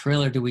type of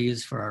trailer do we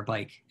use for our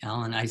bike,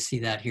 Alan? I see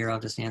that here. I'll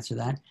just answer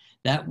that.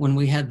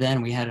 We had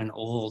an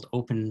old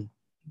open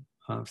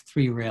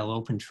 3-rail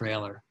open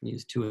trailer. We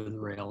used 2 of the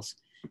rails.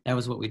 That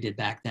was what we did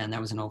back then.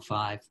 That was in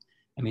 2005.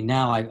 I mean,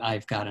 now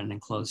I've got an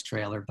enclosed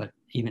trailer, but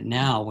even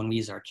now when we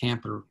use our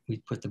camper,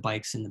 we put the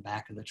bikes in the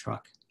back of the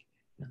truck.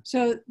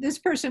 So this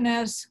person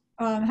asks,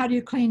 how do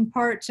you clean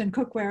parts and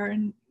cookware?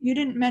 And you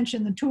didn't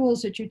mention the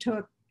tools that you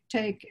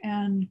take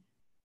and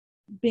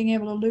being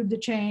able to lube the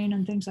chain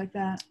and things like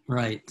that.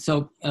 Right.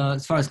 So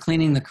as far as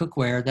cleaning the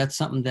cookware, that's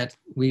something that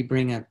we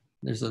bring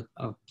there's a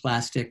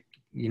plastic,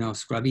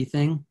 scrubby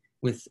thing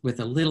with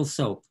a little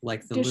soap,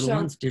 like the little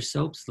ones, dish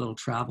soaps, little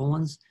travel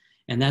ones.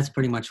 And that's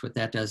pretty much what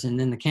that does. And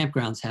then the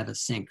campgrounds have a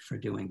sink for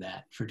doing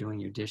that, for doing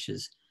your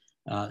dishes.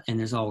 And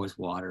there's always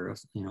water,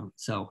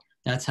 so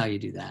that's how you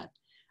do that.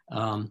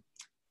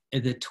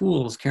 The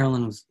tools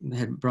Carolyn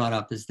had brought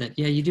up is that,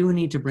 you do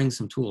need to bring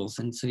some tools.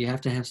 And so you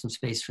have to have some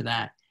space for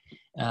that.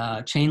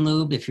 Chain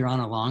lube, if you're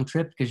on a long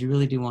trip, because you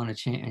really do want to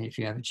chain, if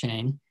you have a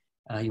chain,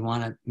 you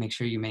want to make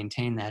sure you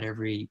maintain that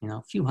every,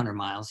 few hundred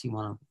miles. You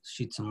want to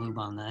shoot some lube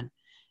on that.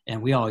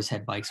 And we always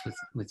had bikes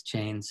with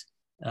chains.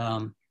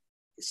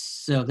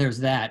 So there's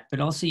that, but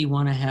also you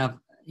want to have,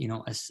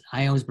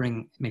 I always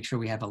make sure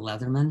we have a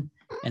Leatherman,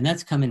 and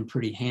that's come in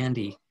pretty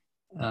handy.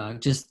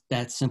 Just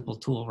that simple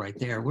tool right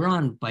there. We're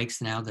on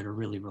bikes now that are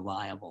really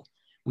reliable.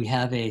 We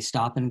have a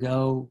stop and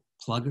go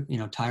plug,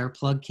 tire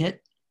plug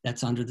kit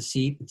that's under the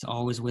seat. It's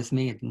always with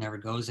me. It never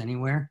goes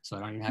anywhere. So I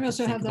don't even have to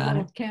think about it. We also have the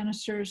little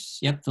canisters.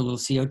 Yep, the little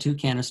CO2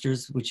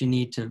 canisters, which you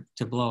need to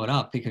blow it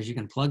up, because you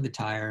can plug the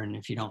tire, and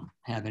if you don't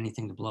have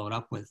anything to blow it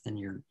up with, then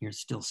you're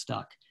still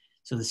stuck.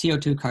 So the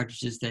CO2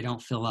 cartridges, they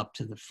don't fill up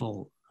to the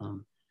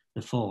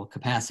full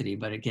capacity,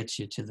 but it gets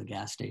you to the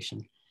gas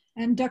station.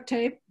 And duct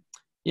tape?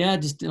 Yeah,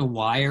 just a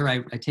wire.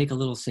 I take a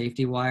little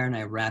safety wire and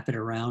I wrap it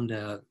around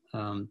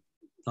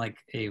like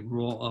a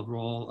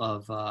roll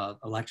of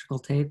electrical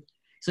tape.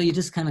 So you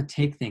just kind of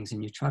take things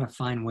and you try to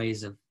find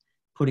ways of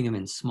putting them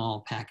in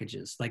small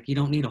packages. Like you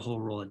don't need a whole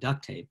roll of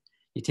duct tape.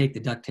 You take the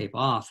duct tape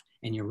off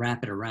and you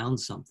wrap it around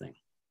something,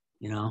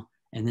 you know,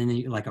 and then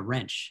you, like a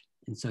wrench.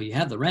 And so you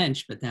have the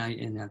wrench, but now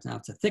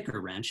it's a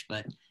thicker wrench,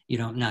 but you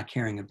don't not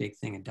carrying a big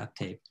thing of duct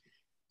tape.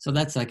 So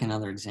that's like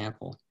another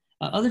example.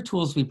 Other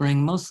tools we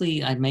bring,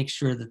 mostly I make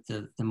sure that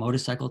the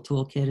motorcycle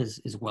toolkit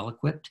is well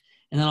equipped.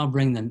 And then I'll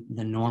bring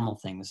the normal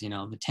things, you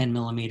know, the 10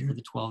 millimeter,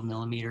 the 12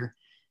 millimeter.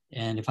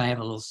 And if I have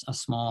a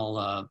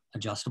small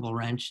adjustable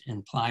wrench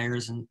and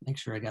pliers, and make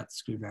sure I got the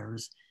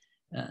screwdrivers.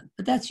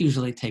 But that's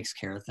usually takes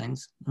care of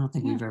things. I don't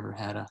think we've ever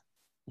had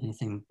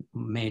anything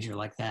major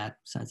like that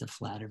besides a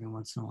flat every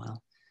once in a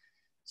while.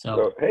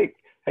 So hey,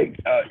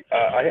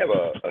 I have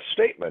a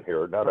statement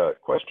here, not a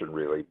question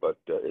really, but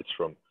it's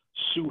from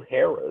Sue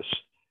Harris.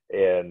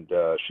 And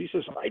she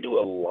says, I do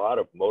a lot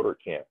of moto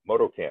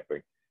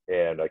camping,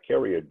 and I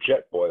carry a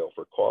jet boil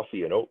for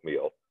coffee and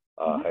oatmeal.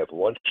 I have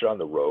lunch on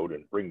the road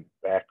and bring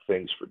back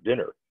things for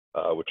dinner,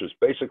 which is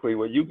basically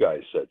what you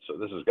guys said. So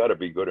this has got to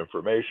be good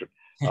information.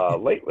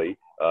 Lately,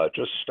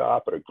 just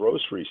stop at a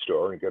grocery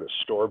store and get a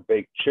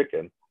store-baked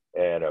chicken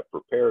and a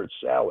prepared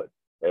salad.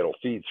 It'll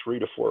feed 3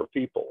 to 4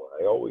 people.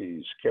 I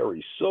always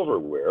carry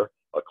silverware,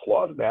 a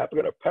cloth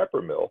napkin, a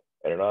pepper mill,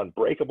 and an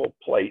unbreakable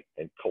plate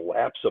and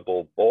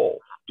collapsible bowl.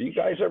 Do you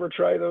guys ever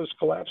try those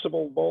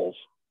collapsible bowls?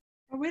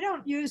 We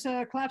don't use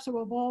a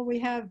collapsible bowl. We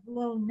have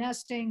little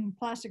nesting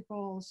plastic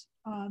bowls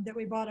that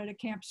we bought at a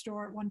camp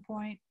store at one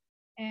point,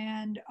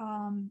 and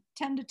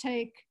tend to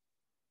take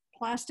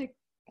plastic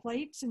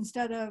plates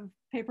instead of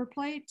paper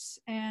plates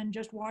and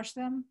just wash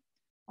them,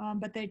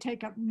 but they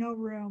take up no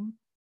room.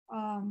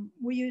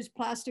 We use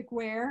plastic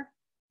ware,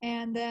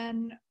 and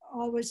then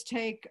always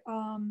take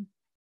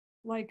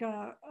like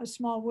a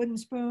small wooden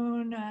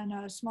spoon and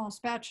a small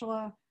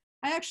spatula.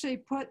 I actually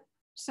put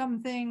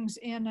some things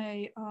in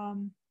a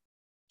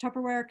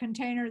Tupperware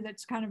container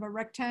that's kind of a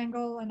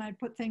rectangle, and I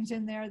put things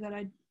in there that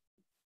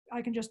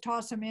I can just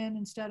toss them in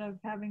instead of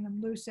having them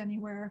loose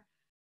anywhere.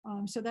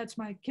 So that's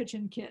my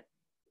kitchen kit,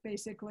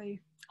 basically.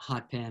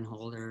 hot pan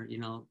holder, you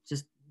know,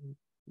 just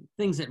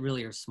things that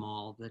really are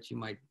small that you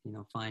might, you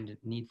know, find a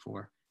need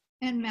for.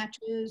 And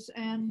matches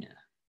and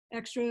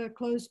extra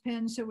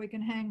clothespins so we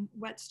can hang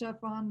wet stuff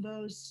on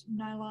those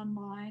nylon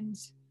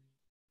lines.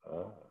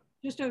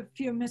 Just a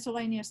few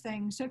miscellaneous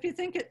things. So if you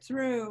think it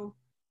through,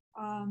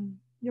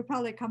 you'll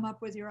probably come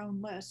up with your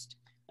own list.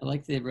 I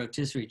like the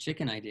rotisserie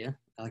chicken idea.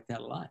 I like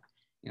that a lot.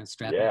 You know,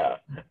 strap Yeah.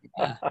 it.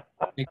 Yeah.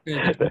 Make sure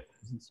it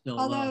doesn't spill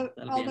Although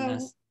be a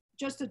mess.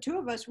 just the two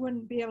of us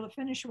wouldn't be able to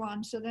finish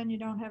one, so then you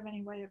don't have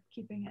any way of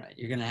keeping it. Right.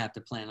 You're going to have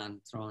to plan on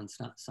throwing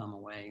some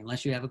away,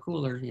 unless you have a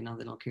cooler, you know,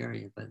 they don't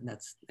carry it. But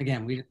that's,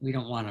 again, we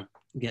don't want to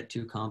get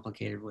too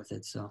complicated with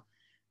it. So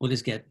we'll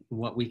just get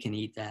what we can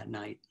eat that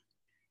night.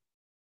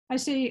 I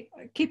see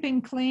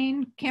keeping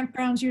clean.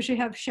 Campgrounds usually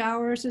have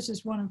showers. This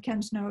is one of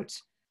Ken's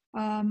notes.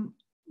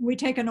 We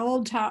take an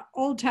old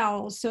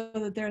towel so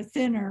that they're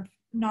thinner,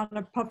 not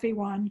a puffy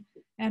one,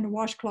 and a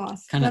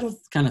washcloth. Kind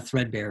of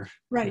threadbare.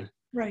 Right,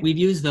 right. We've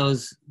used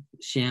those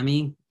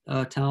chamois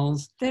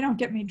towels. They don't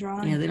get me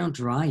dry. Yeah, they don't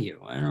dry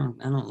you. I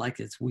don't like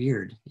it. It's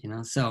weird, you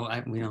know. So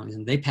we don't use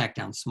them. They pack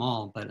down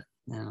small, but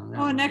you know.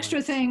 Oh, an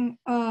extra thing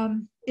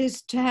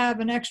is to have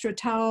an extra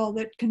towel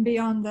that can be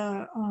on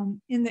the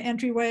in the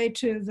entryway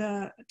to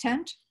the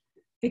tent,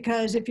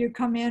 because if you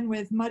come in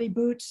with muddy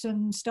boots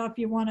and stuff,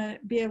 you want to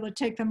be able to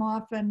take them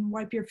off and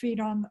wipe your feet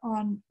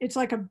on. It's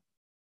like a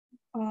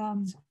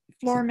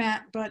floor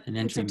mat, but an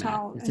it's a entry mat.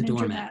 towel. It's a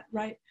doormat,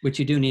 right? Which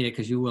you do need it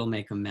because you will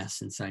make a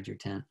mess inside your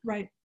tent.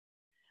 Right.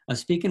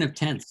 Speaking of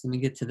tents, let me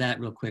get to that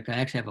real quick. I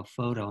actually have a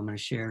photo I'm going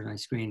to share on my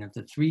screen of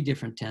the 3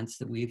 different tents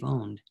that we've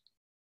owned.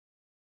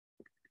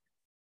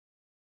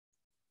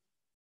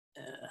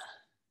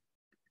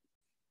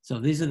 So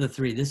these are the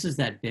 3. This is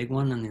that big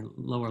one on the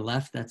lower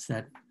left. That's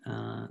that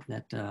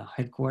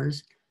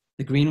headquarters.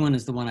 The green one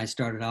is the one I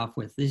started off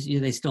with. This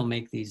year they still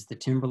make these, the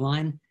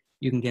Timberline.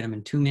 You can get them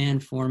in 2-man,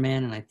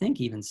 4-man, and I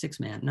think even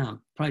 6-man. No,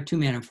 probably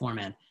 2-man and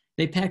 4-man.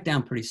 They pack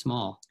down pretty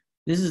small.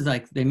 This is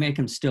like, they make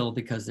them still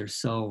because they're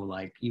so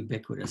like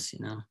ubiquitous, you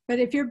know? But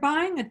if you're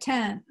buying a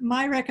tent,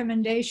 my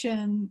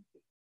recommendation,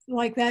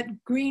 like that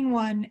green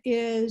one,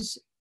 is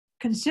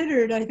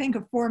considered, I think,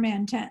 a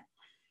 4-man tent.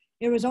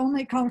 It was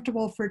only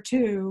comfortable for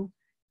 2.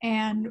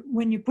 And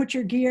when you put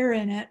your gear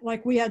in it,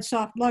 like we had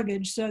soft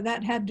luggage, so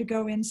that had to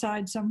go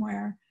inside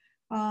somewhere.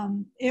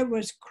 It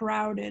was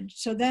crowded.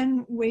 So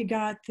then we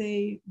got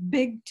the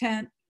big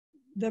tent,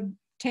 the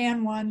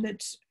tan one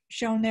that's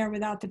shown there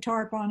without the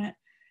tarp on it.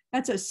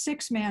 That's a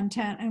 6-man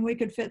tent, and we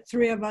could fit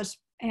 3 of us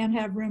and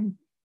have room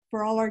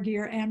for all our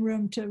gear and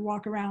room to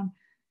walk around.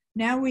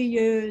 Now we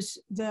use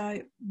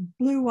the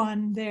blue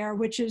one there,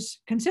 which is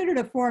considered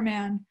a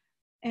 4-man,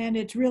 and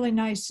it's really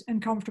nice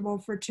and comfortable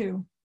for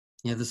 2.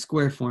 Yeah, the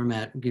square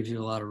format gives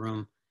you a lot of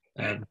room.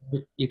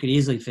 You could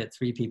easily fit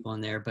 3 people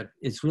in there, but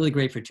it's really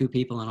great for 2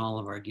 people and all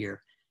of our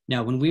gear.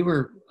 Now, when we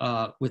were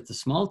with the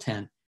small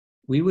tent,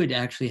 we would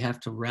actually have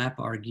to wrap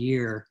our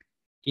gear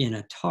in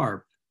a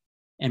tarp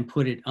and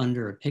put it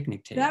under a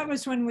picnic table. That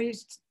was when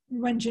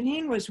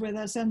Janine was with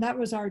us, and that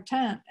was our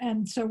tent.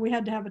 And so we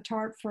had to have a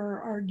tarp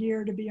for our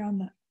gear to be on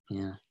the,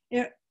 yeah,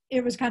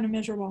 it was kind of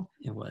miserable.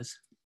 it was.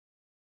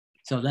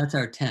 So that's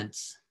our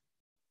tents.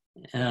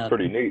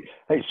 Pretty neat.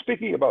 Hey,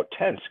 speaking about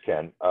tents,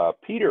 Ken,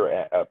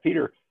 Peter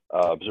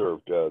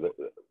observed that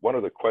one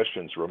of the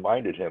questions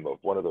reminded him of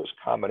one of those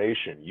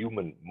combination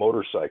human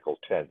motorcycle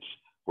tents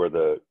where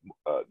the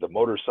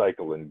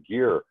motorcycle and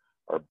gear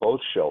are both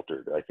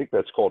sheltered. I think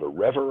that's called a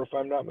rever, if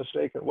I'm not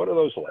mistaken. What are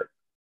those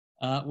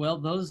like? Well,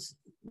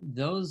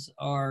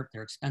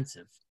 they're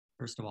expensive.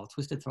 First of all,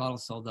 Twisted Throttle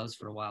sold those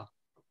for a while.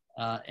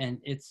 And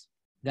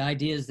the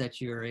idea is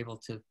that you're able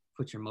to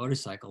put your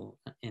motorcycle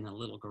in a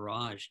little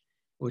garage,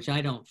 which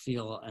I don't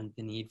feel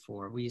the need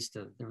for.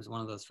 There was one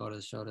of those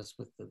photos showed us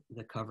with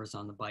the covers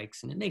on the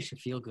bikes, and it makes you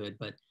feel good,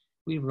 but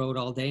we rode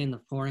all day in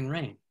the pouring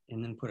rain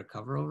and then put a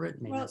cover over it.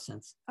 It made no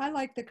sense. I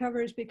like the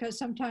covers because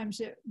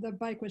sometimes the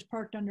bike was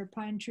parked under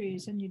pine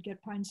trees and you'd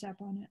get pine sap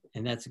on it.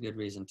 And that's a good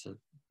reason to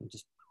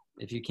just,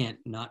 if you can't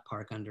not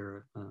park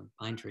under a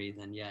pine tree,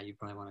 then yeah, you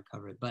probably want to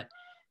cover it. But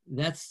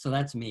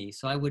that's me.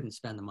 So I wouldn't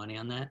spend the money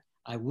on that.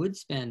 I would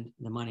spend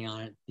the money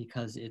on it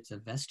because it's a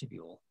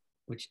vestibule,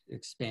 which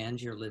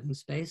expands your living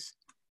space.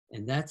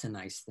 And that's a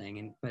nice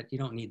thing. But you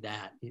don't need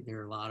that.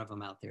 There are a lot of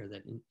them out there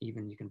that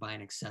even you can buy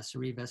an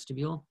accessory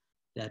vestibule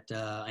that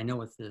I know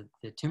with the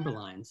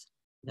Timberlines,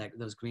 that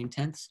those green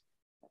tents.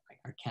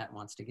 Our cat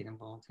wants to get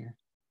involved here.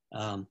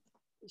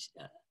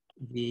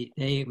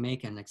 They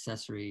make an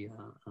accessory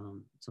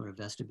sort of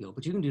vestibule,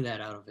 but you can do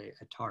that out of a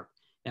tarp.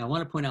 Now I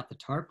want to point out the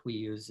tarp we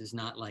use is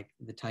not like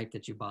the type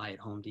that you buy at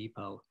Home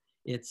Depot.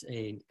 It's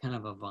a kind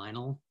of a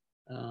vinyl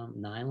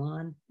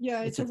nylon.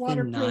 Yeah, it's a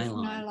waterproof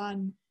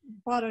nylon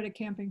bought at a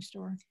camping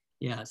store.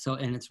 Yeah,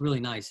 and it's really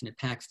nice, and it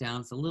packs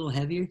down. It's a little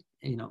heavy,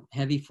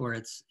 heavy for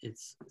its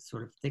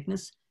sort of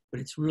thickness,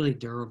 but it's really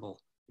durable.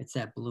 It's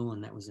that blue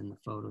one that was in the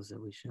photos that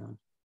we showed.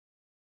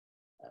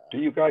 Do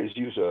you guys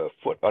use a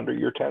foot under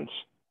your tents?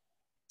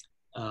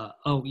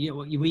 Oh yeah,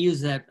 well, we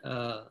use that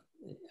a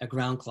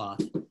ground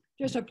cloth.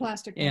 Just a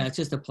plastic. Yeah, it's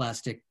just a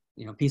plastic,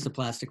 piece of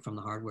plastic from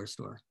the hardware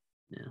store.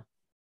 Yeah,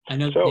 I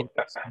know. So,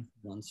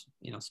 ones,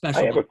 special.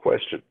 I have a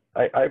question.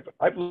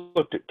 I've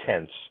looked at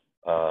tents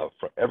from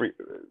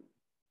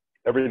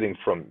everything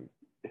from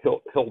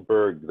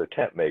Hillberg, the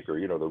tent maker,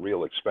 the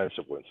real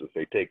expensive ones that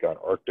they take on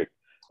Arctic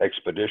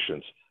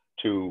expeditions,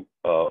 to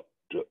a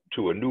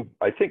new.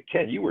 I think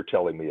Ken, you were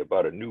telling me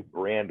about a new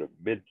brand of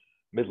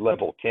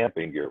mid-level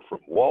camping gear from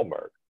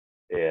Walmart,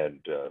 and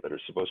that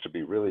are supposed to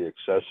be really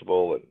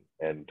accessible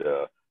and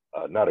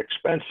not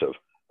expensive.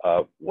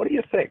 What do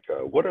you think?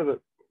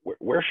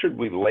 Where should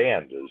we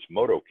land as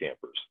moto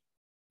campers?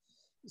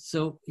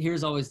 So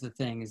here's always the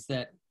thing: is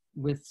that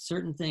with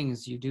certain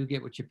things you do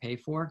get what you pay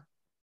for.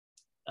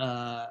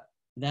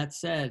 That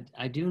said,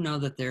 I do know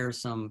that there are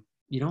some.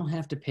 You don't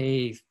have to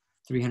pay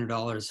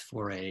 $300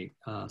 for a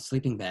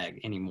sleeping bag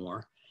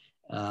anymore.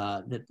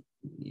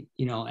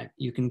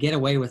 You can get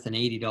away with an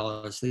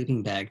 $80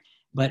 sleeping bag,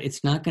 but it's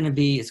going to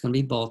be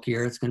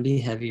bulkier, it's going to be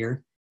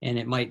heavier, and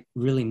it might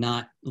really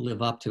not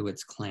live up to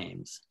its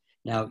claims.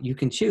 Now, you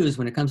can choose,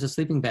 when it comes to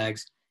sleeping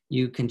bags,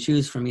 you can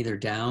choose from either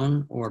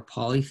down or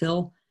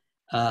polyfill.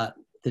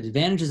 The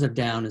advantages of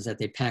down is that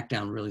they pack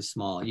down really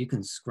small. You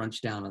can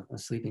scrunch down a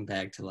sleeping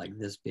bag to like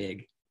this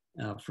big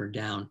for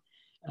down,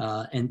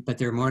 but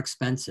they're more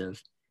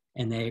expensive.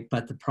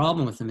 But the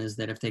problem with them is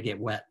that if they get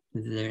wet,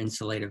 their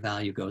insulative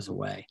value goes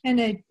away. And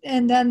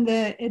then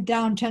the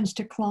down tends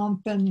to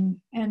clump, and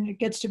it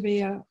gets to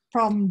be a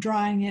problem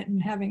drying it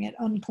and having it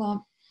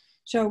unclump.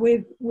 So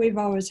we've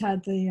always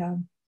had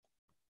the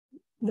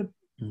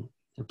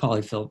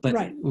polyfill, but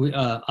right.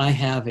 I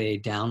have a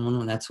down one,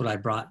 and that's what I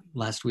brought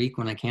last week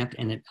when I camped,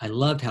 and I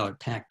loved how it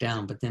packed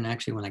down. But then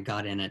actually when I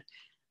got in it,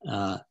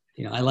 I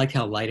liked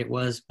how light it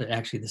was, but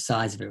actually the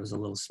size of it was a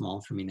little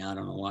small for me now. I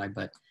don't know why,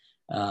 but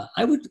I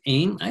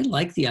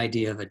like the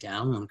idea of a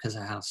down one because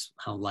of how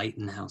light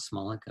and how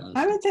small it goes.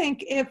 I would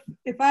think if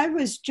I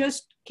was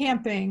just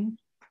camping,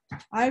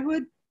 I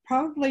would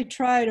probably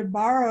try to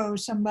borrow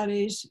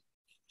somebody's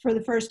for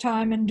the first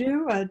time and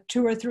do a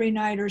 2 or 3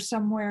 nighter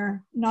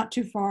somewhere not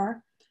too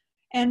far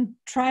and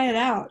try it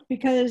out.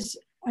 Because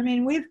I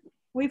mean, we've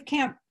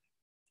camped.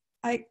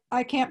 I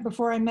camped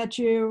before I met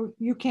you.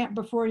 You camped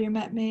before you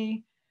met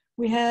me.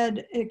 We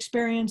had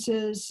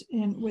experiences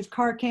with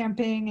car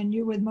camping, and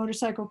you with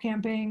motorcycle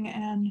camping,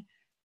 and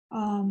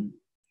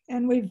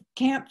we've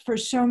camped for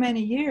so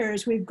many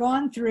years. We've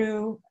gone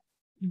through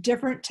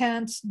different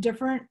tents,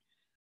 different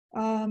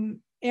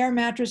air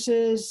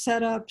mattresses,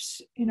 setups,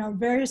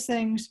 various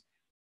things.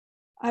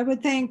 I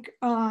would think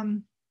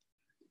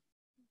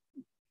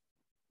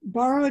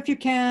borrow if you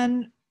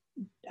can.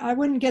 I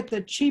wouldn't get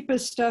the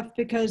cheapest stuff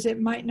because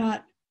it might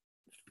not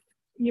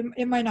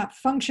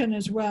function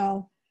as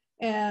well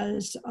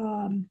as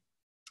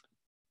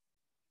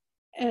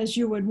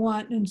you would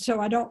want, and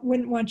so I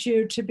wouldn't want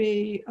you to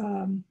be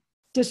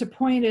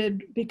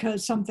disappointed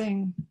because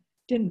something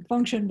didn't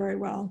function very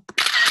well.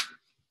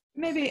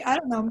 Maybe, I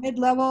don't know,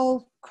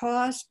 mid-level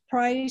cost,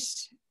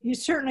 price, you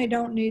certainly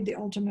don't need the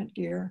ultimate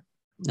gear.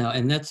 No,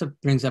 and that's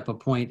brings up a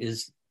point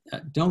is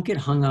don't get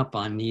hung up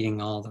on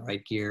needing all the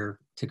right gear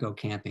to go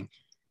camping.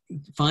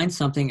 Find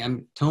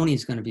something.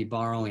 Tony's going to be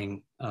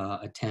borrowing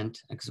a tent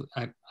because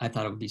I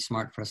thought it would be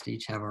smart for us to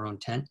each have our own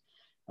tent.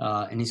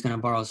 And he's going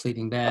to borrow a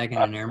sleeping bag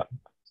and an air.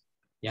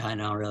 Yeah, I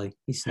know, really.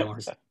 He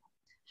snores.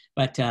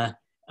 But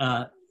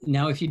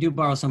now if you do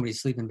borrow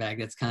somebody's sleeping bag,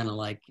 that's kind of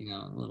like,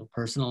 a little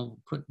personal,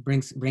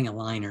 bring a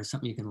line or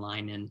something you can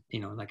line in,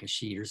 like a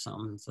sheet or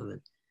something so that,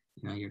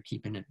 you're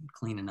keeping it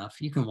clean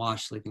enough. You can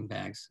wash sleeping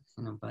bags,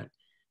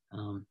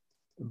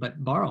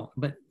 but borrow,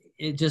 but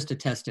just to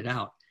test it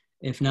out.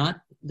 If not,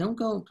 don't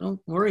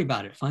worry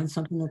about it. Find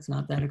something that's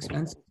not that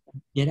expensive.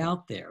 Get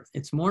out there.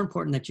 It's more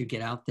important that you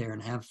get out there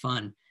and have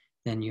fun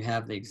than you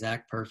have the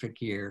exact perfect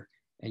gear.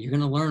 And you're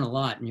going to learn a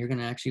lot, and you're going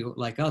to actually,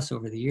 like us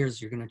over the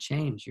years, you're going to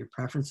change. Your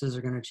preferences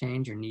are going to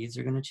change. Your needs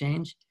are going to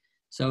change.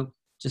 So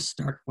just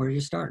start where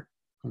you start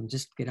and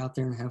just get out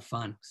there and have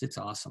fun because it's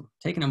awesome.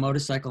 Taking a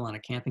motorcycle on a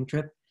camping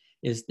trip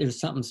there's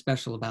something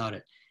special about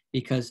it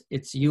because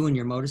it's you and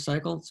your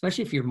motorcycle,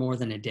 especially if you're more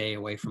than a day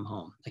away from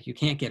home. Like you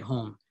can't get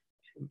home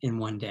in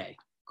one day.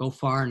 Go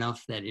far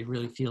enough that it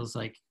really feels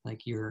like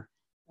you're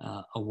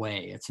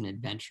away. It's an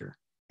adventure.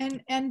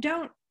 And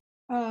don't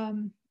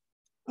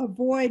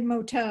avoid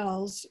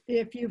motels.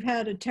 If you've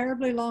had a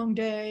terribly long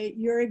day,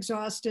 you're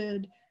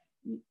exhausted,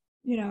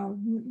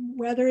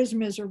 weather is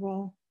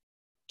miserable,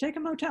 take a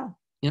motel.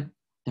 Yep.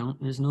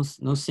 There's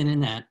no sin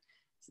in that.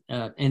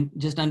 And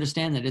just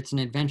understand that it's an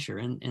adventure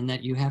and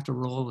that you have to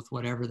roll with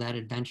whatever that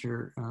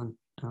adventure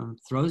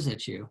throws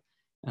at you.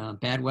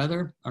 Bad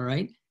weather, all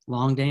right.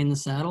 Long day in the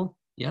saddle,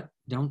 yep.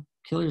 Don't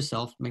kill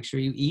yourself. Make sure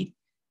you eat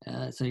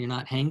so you're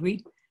not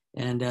hangry.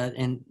 And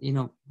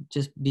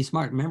just be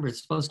smart. Remember,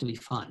 it's supposed to be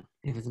fun.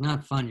 If it's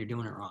not fun, you're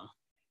doing it wrong.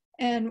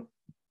 And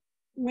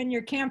when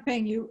you're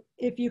camping,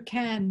 if you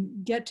can,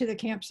 get to the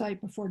campsite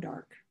before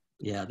dark.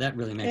 Yeah, that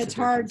really makes a difference. It's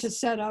hard to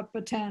set up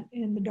a tent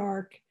in the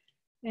dark.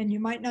 And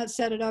you might not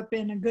set it up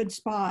in a good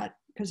spot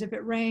because if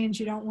it rains,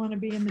 you don't want to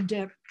be in the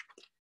dip.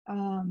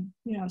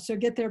 So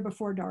get there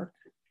before dark.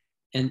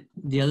 And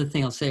the other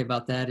thing I'll say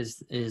about that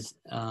is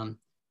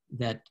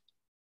that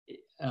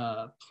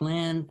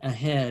plan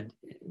ahead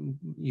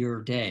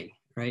your day,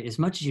 right? As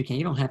much as you can.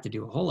 You don't have to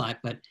do a whole lot,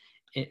 but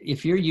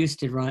if you're used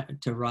to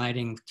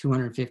riding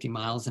 250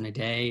 miles in a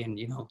day and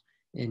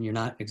you're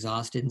not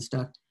exhausted and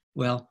stuff,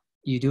 well,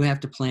 you do have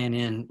to plan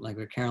in, like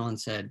what Carolyn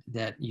said,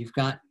 that you've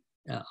got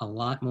a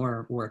lot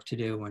more work to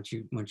do once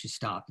you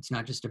stop. It's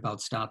not just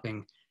about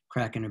stopping,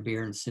 cracking a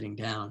beer and sitting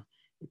down.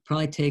 It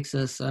probably takes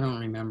us, it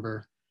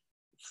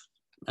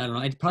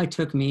probably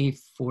took me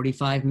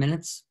 45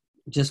 minutes,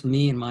 just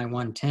me and my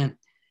one tent,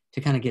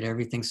 to kind of get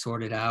everything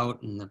sorted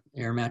out and the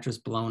air mattress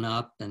blown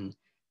up and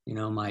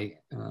my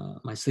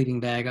sleeping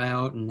bag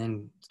out, and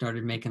then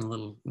started making a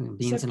little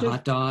beans and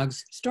hot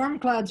dogs. Storm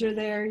clouds are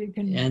there. You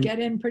can get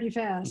in pretty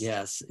fast.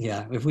 Yes.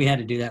 Yeah. If we had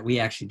to do that, we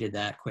actually did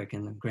that quick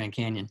in the Grand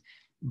Canyon.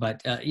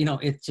 But,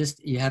 it's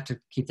just, you have to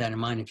keep that in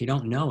mind. If you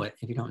don't know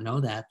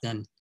that,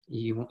 then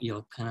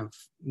you'll kind of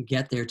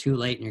get there too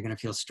late and you're going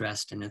to feel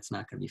stressed and it's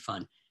not going to be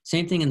fun.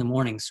 Same thing in the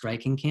morning.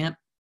 Striking camp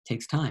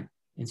takes time.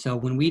 And so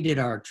when we did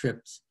our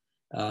trips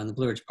on the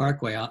Blue Ridge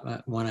Parkway,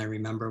 one I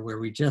remember where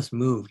we just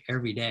moved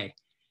every day,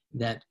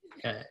 that,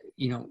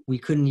 we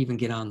couldn't even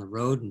get on the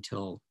road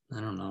until,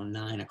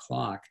 9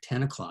 o'clock,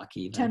 10 o'clock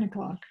even. 10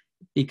 o'clock.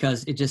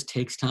 Because it just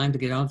takes time to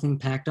get everything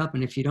packed up.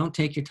 And if you don't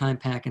take your time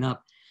packing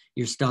up,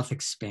 your stuff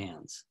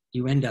expands.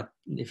 You end up,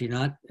 if you're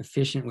not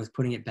efficient with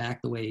putting it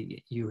back the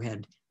way you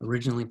had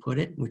originally put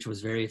it, which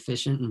was very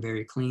efficient and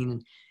very clean,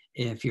 and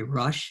if you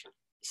rush,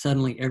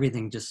 suddenly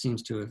everything just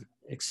seems to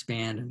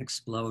expand and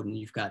explode, and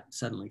you've got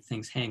suddenly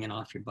things hanging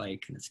off your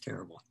bike, and it's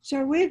terrible.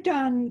 So we've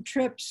done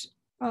trips,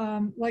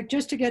 like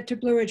just to get to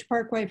Blue Ridge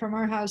Parkway from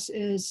our house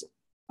is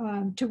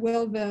to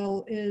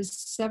Willville is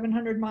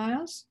 700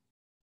 miles,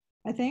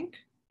 I think.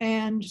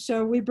 And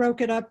so we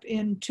broke it up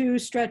in 2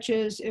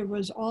 stretches. It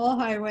was all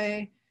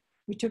highway.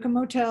 We took a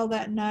motel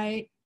that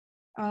night.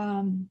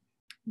 And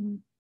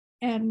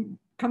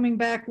coming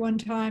back one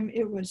time,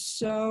 it was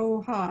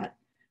so hot.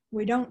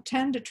 We don't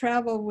tend to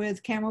travel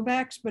with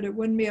camelbacks, but it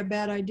wouldn't be a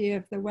bad idea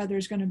if the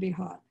weather's going to be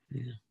hot.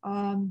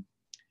 Yeah.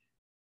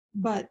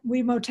 But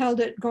we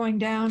moteled it going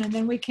down, and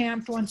then we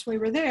camped once we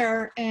were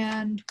there.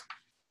 And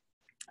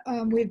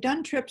we've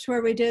done trips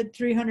where we did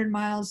 300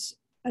 miles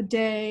a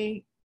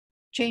day,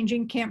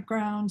 changing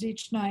campgrounds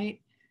each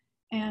night.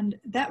 And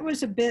that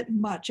was a bit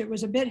much. It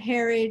was a bit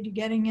harried,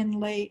 getting in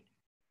late.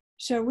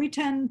 So we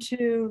tend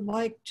to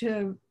like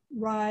to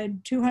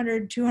ride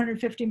 200,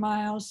 250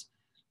 miles,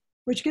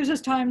 which gives us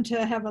time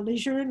to have a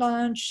leisurely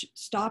lunch,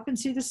 stop and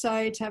see the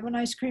sights, have an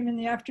ice cream in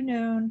the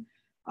afternoon,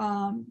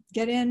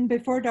 get in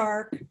before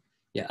dark.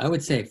 Yeah, I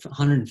would say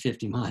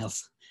 150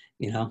 miles,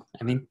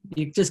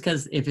 just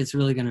because if it's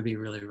really going to be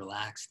really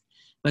relaxed.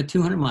 But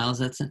 200 miles,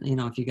 that's,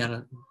 if you got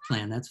a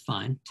plan, that's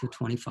fine,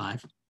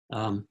 225.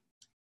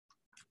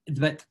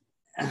 But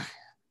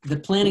the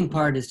planning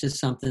part is just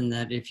something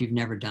that if you've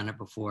never done it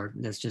before,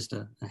 that's just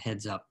a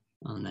heads up.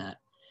 on that.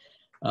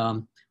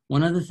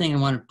 One other thing I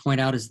want to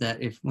point out is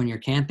that when you're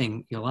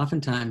camping, you'll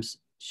oftentimes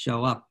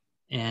show up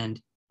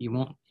and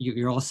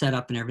you're all set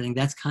up and everything.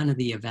 That's kind of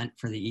the event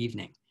for the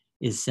evening,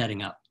 is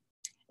setting up.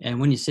 And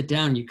when you sit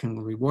down, you can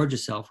reward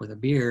yourself with a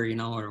beer,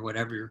 or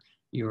whatever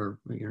your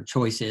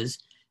choice is.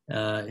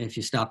 If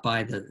you stop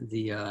by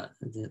the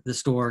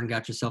store and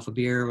got yourself a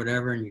beer or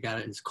whatever, and you got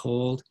it, and it's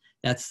cold,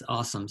 that's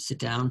awesome. Sit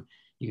down.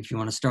 If you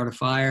want to start a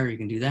fire, you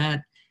can do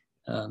that.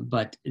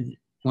 But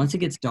once it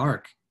gets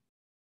dark,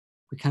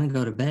 we kind of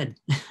go to bed.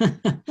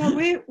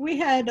 Well, we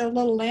had a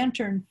little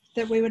lantern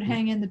that we would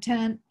hang in the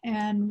tent,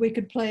 and we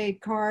could play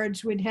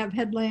cards. We'd have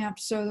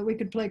headlamps so that we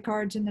could play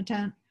cards in the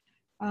tent,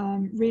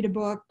 read a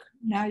book.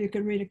 Now you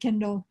could read a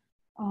Kindle.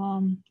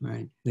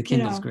 Right. The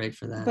Kindle's great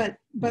for that.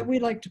 But we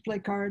like to play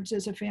cards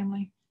as a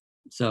family.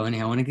 So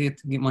anyhow,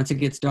 once it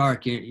gets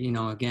dark,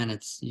 again,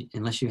 it's,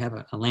 unless you have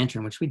a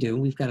lantern, which we do,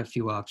 we've got a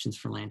few options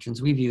for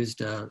lanterns. We've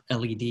used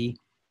LED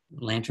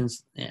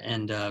lanterns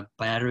and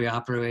battery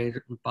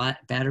operated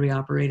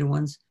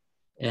ones,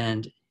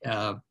 and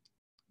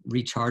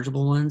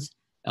rechargeable ones.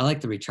 I like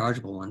the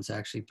rechargeable ones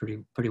actually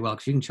pretty well,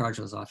 because you can charge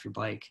those off your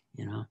bike.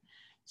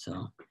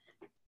 So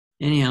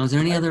anyhow, is there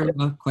any other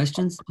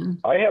questions?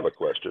 I have a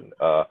question.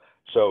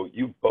 So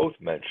you both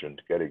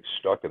mentioned getting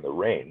stuck in the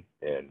rain,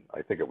 and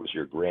I think it was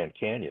your Grand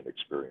Canyon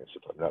experience,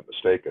 if I'm not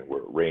mistaken,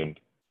 where it rained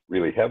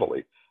really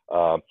heavily.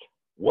 How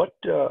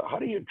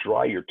do you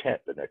dry your tent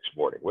the next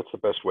morning? What's the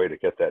best way to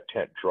get that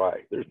tent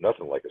dry? There's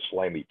nothing like a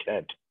slimy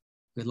tent.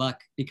 Good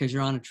luck, because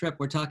you're on a trip.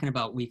 We're talking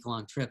about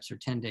week-long trips or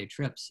 10-day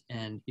trips,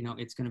 and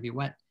it's going to be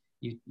wet.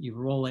 You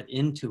roll it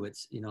into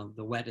its,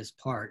 the wettest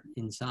part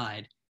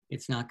inside.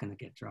 It's not going to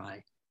get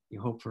dry. You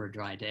hope for a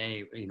dry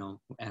day,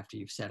 after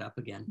you've set up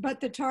again.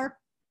 But the tarp,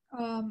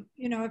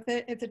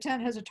 if the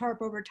tent has a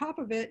tarp over top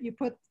of it, you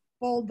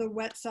fold the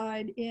wet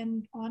side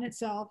in on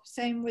itself.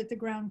 Same with the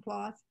ground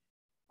cloth.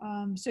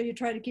 So you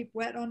try to keep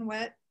wet on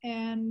wet,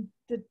 and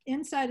the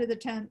inside of the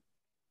tent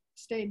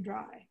stayed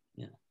dry.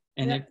 Yeah,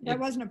 and that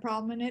wasn't a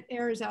problem, and it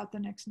airs out the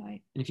next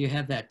night. And if you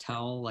have that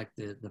towel, like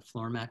the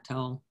floor mat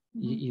towel,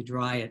 you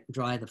dry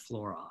the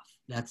floor off.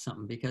 That's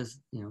something, because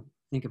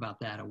think about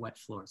that, a wet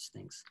floor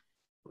stinks.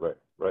 Right.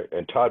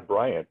 And Todd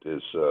Bryant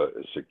is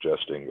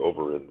suggesting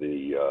over in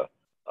the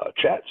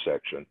chat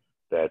section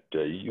that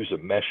you use a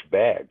mesh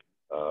bag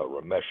or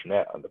a mesh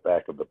net on the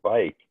back of the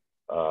bike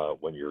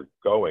when you're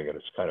going, and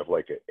it's kind of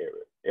like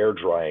air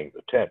drying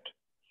the tent.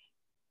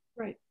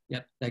 Right.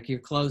 Yep, like your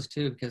clothes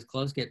too, because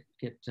clothes get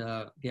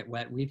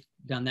wet. We've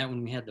done that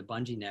when we had the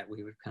bungee net.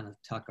 We would kind of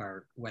tuck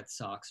our wet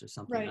socks or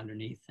something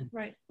underneath and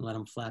let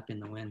them flap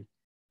in the wind.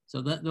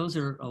 So those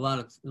are a lot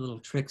of little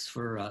tricks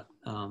for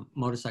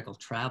motorcycle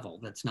travel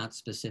that's not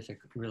specific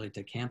really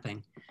to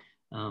camping.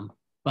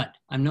 But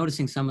I'm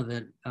noticing some of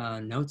the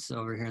notes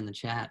over here in the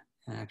chat,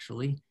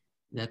 actually,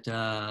 that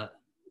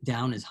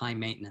down is high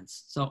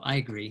maintenance. So I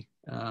agree.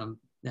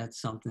 That's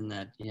something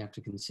that you have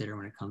to consider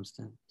when it comes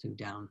to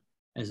down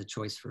as a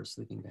choice for a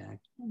sleeping bag.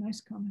 Oh,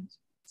 nice comments.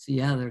 So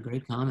yeah, they're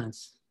great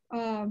comments.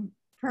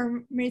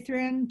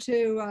 Permethrin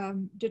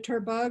to deter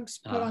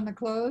bugs, put on the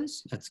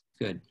clothes. That's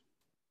good.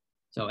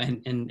 So,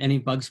 and any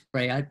bug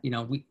spray,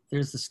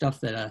 there's the stuff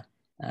that,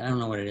 I don't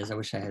know what it is. I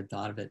wish I had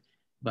thought of it,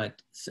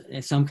 but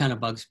it's some kind of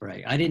bug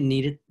spray. I didn't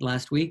need it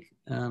last week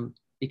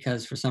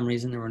because for some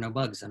reason there were no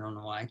bugs. I don't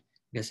know why. I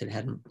guess it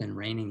hadn't been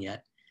raining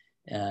yet.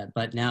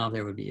 But now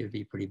it'd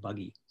be pretty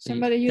buggy. So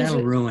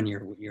that'll ruin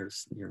your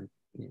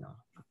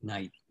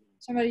night.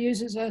 Somebody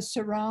uses a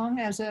sarong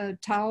as a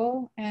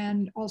towel,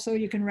 and also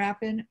you can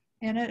wrap in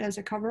it as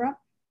a cover up.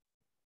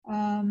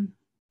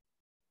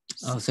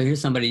 So here's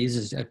somebody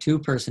uses a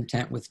 2-person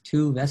tent with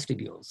 2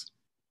 vestibules.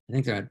 I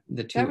think they're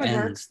the 2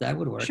 ends. That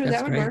would work. Sure, That's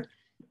that would great. work.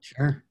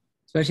 Sure.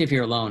 Especially if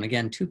you're alone.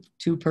 Again,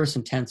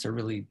 2-person tents are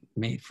really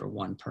made for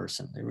 1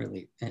 person. They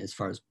really, as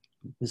far as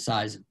the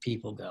size of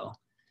people go.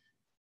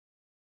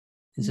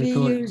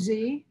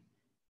 VUZ.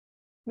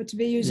 What's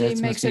VUZ?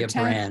 That makes a tent,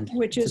 brand.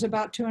 Which is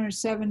about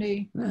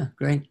 270. Yeah,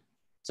 great.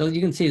 So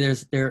you can see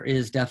there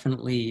is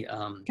definitely.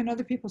 Can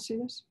other people see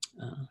this?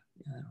 Yeah,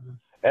 I don't know.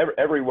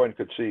 Everyone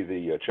could see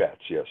the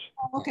chats, yes.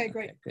 Oh, okay,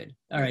 great. Okay, good.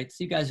 All right,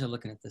 so you guys are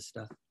looking at this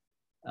stuff.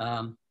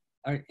 All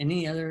right,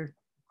 any other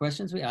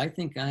questions? I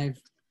think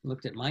I've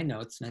looked at my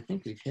notes, and I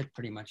think we've hit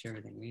pretty much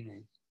everything we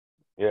need.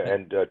 Yeah,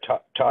 and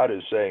Todd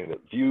is saying that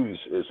Views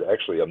is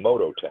actually a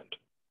moto tent.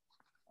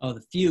 Oh,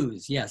 the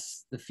Fuse,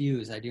 yes, the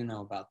Fuse. I do know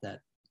about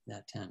that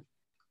tent.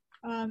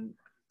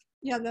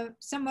 Yeah,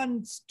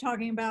 someone's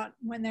talking about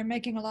when they're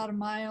making a lot of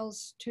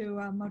miles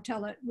to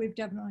motel it. We've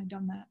definitely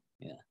done that.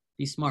 Yeah,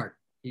 be smart.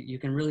 You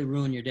can really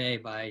ruin your day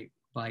by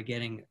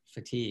getting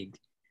fatigued,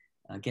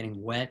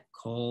 getting wet,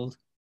 cold.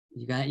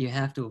 You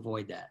have to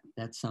avoid that.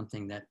 That's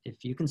something that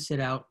if you can sit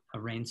out a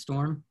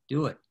rainstorm,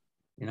 do it.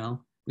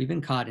 We've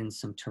been caught in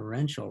some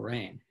torrential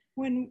rain.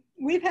 When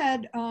we've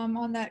had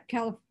on that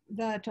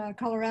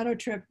Colorado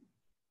trip,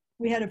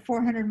 we had a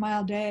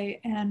 400-mile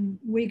day, and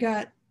we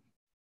got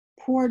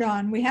poured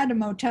on. We had a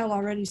motel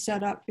already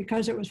set up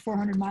because it was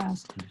 400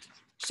 miles.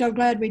 so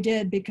glad we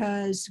did,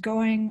 because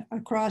going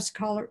across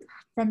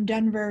from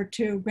Denver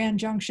to Grand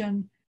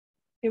Junction,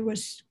 it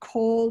was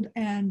cold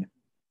and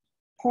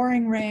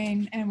pouring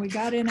rain, and we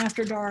got in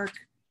after dark.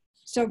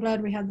 So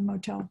glad we had the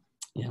motel.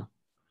 Yeah.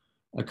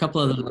 A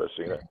couple of the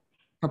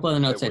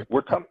notes.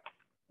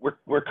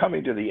 We're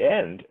coming to the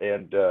end,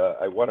 and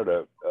I wanted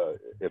to,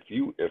 if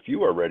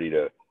you are ready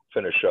to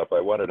finish up,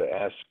 I wanted to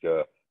ask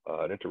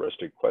an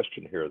interesting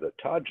question here that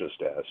Todd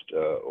just asked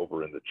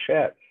over in the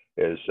chat.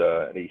 And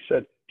he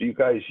said, do you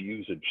guys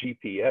use a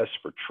GPS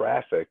for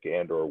traffic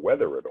and or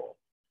weather at all?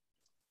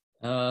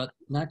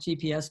 Not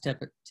GPS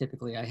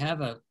typically. I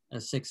have a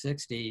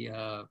 660,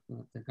 the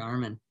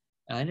Garmin.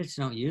 I just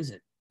don't use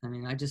it. I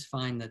mean, I just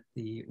find that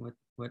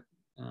what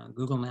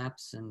Google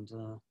Maps and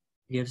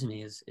gives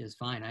me is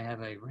fine. I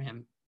have a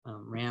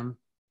RAM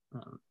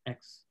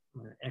X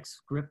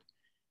grip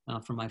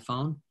for my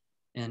phone,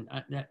 and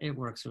it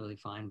works really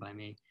fine by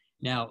me.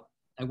 Now,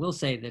 I will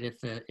say that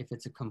if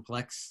it's a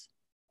complex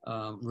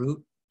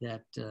route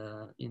that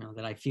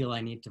that I feel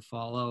I need to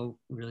follow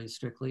really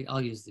strictly,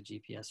 I'll use the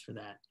GPS for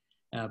that.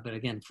 But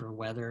again, for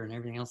weather and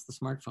everything else, the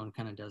smartphone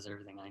kind of does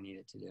everything I need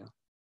it to do.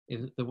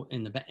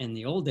 In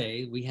the old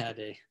day, we had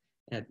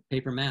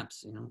paper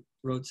maps,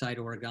 roadside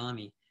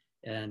origami,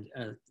 and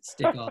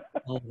stick them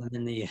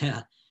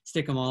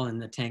all in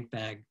the tank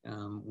bag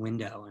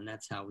window, and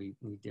that's how we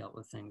dealt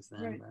with things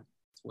then. Right. But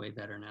it's way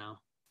better now.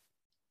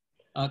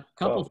 A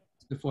couple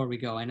things before we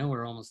go, I know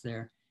we're almost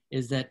there,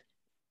 is that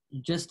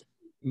just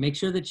make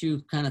sure that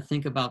you kind of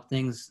think about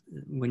things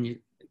when you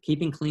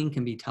keeping clean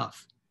can be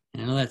tough.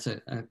 And I know that's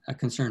a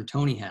concern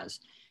Tony has.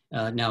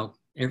 Now,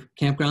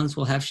 campgrounds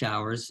will have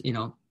showers,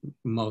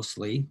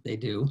 mostly they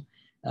do.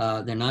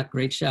 They're not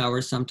great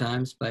showers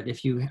sometimes, but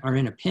if you are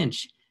in a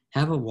pinch,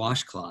 have a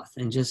washcloth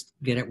and just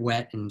get it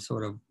wet and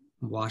sort of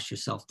wash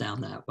yourself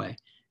down that way.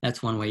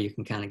 That's one way you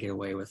can kind of get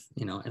away with,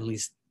 at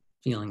least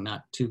feeling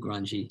not too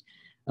grungy.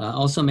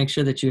 Also, make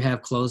sure that you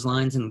have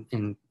clotheslines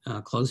and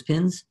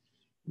clothespins.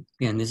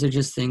 Again, these are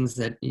just things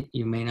that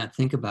you may not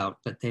think about,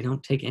 but they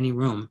don't take any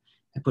room.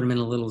 I put them in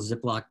a little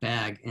Ziploc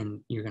bag,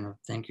 and you're going to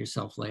thank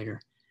yourself later.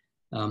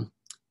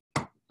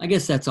 I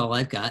guess that's all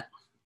I've got.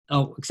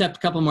 Oh, except a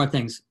couple more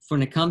things.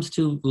 When it comes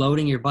to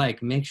loading your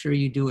bike, make sure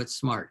you do it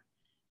smart.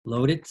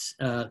 Load it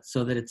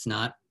so that it's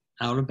not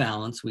out of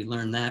balance. We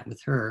learned that with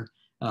her.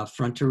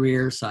 Front to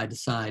rear, side to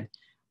side.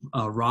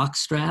 Rock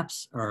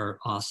straps are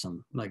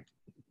awesome. Like,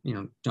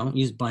 don't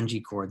use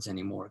bungee cords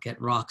anymore. Get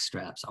rock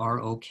straps,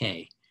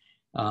 R-O-K.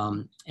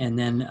 And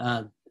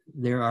then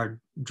there are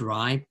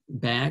dry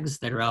bags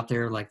that are out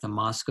there, like the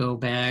Moscow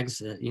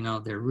bags.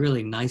 They're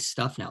really nice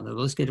stuff now.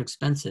 Those get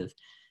expensive.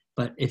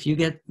 But if you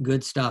get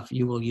good stuff,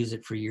 you will use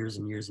it for years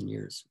and years and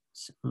years,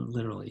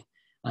 literally.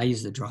 I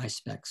use the dry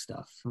spec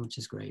stuff, which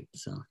is great.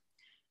 So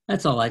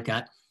that's all I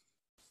got.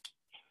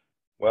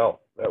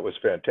 Well, that was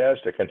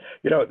fantastic. And,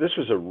 this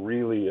was a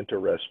really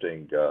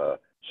interesting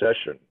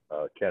session,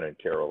 Ken and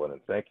Carolyn,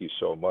 and thank you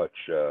so much.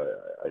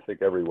 I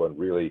think everyone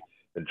really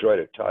enjoyed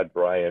it. Todd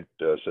Bryant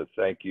said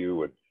thank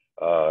you.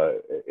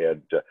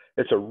 And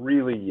it's a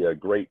really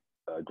great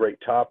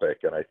topic,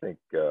 and I think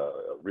a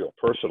real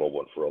personal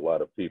one for a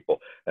lot of people.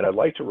 And I'd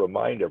like to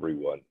remind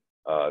everyone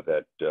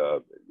that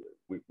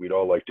we'd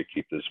all like to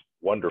keep this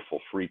wonderful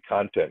free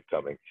content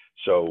coming.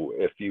 So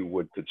if you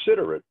would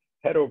consider it,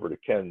 head over to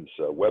Ken's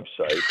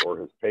website or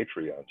his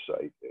Patreon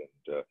site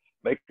and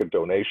make a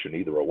donation,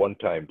 either a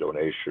one-time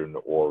donation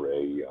or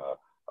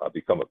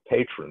become a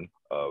patron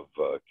of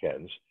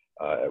Ken's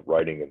at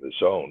Writing in the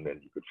Zone.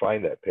 And you could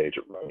find that page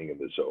at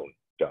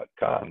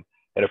writinginthezone.com.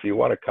 And if you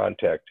want to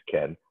contact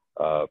Ken,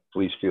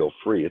 please feel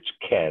free. It's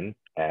Ken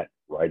at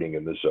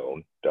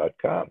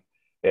writinginthezone.com.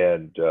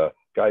 And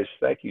guys,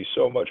 thank you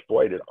so much.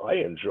 Boy, did I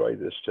enjoy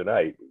this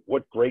tonight.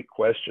 What great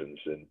questions.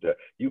 And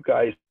you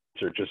guys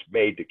are just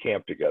made to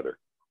camp together.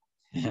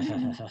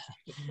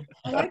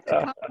 I like the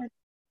comments.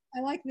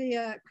 I like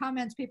the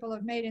comments people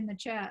have made in the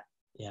chat.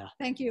 Yeah.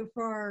 Thank you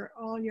for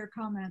all your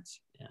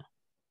comments. Yeah,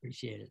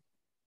 appreciate it.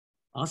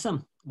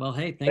 Awesome. Well,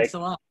 hey, thanks a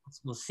lot.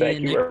 We'll see you next.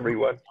 Thank you,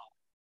 everyone.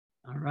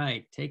 All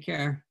right. Take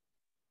care.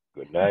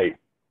 Good night.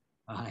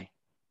 Bye.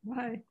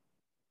 Bye.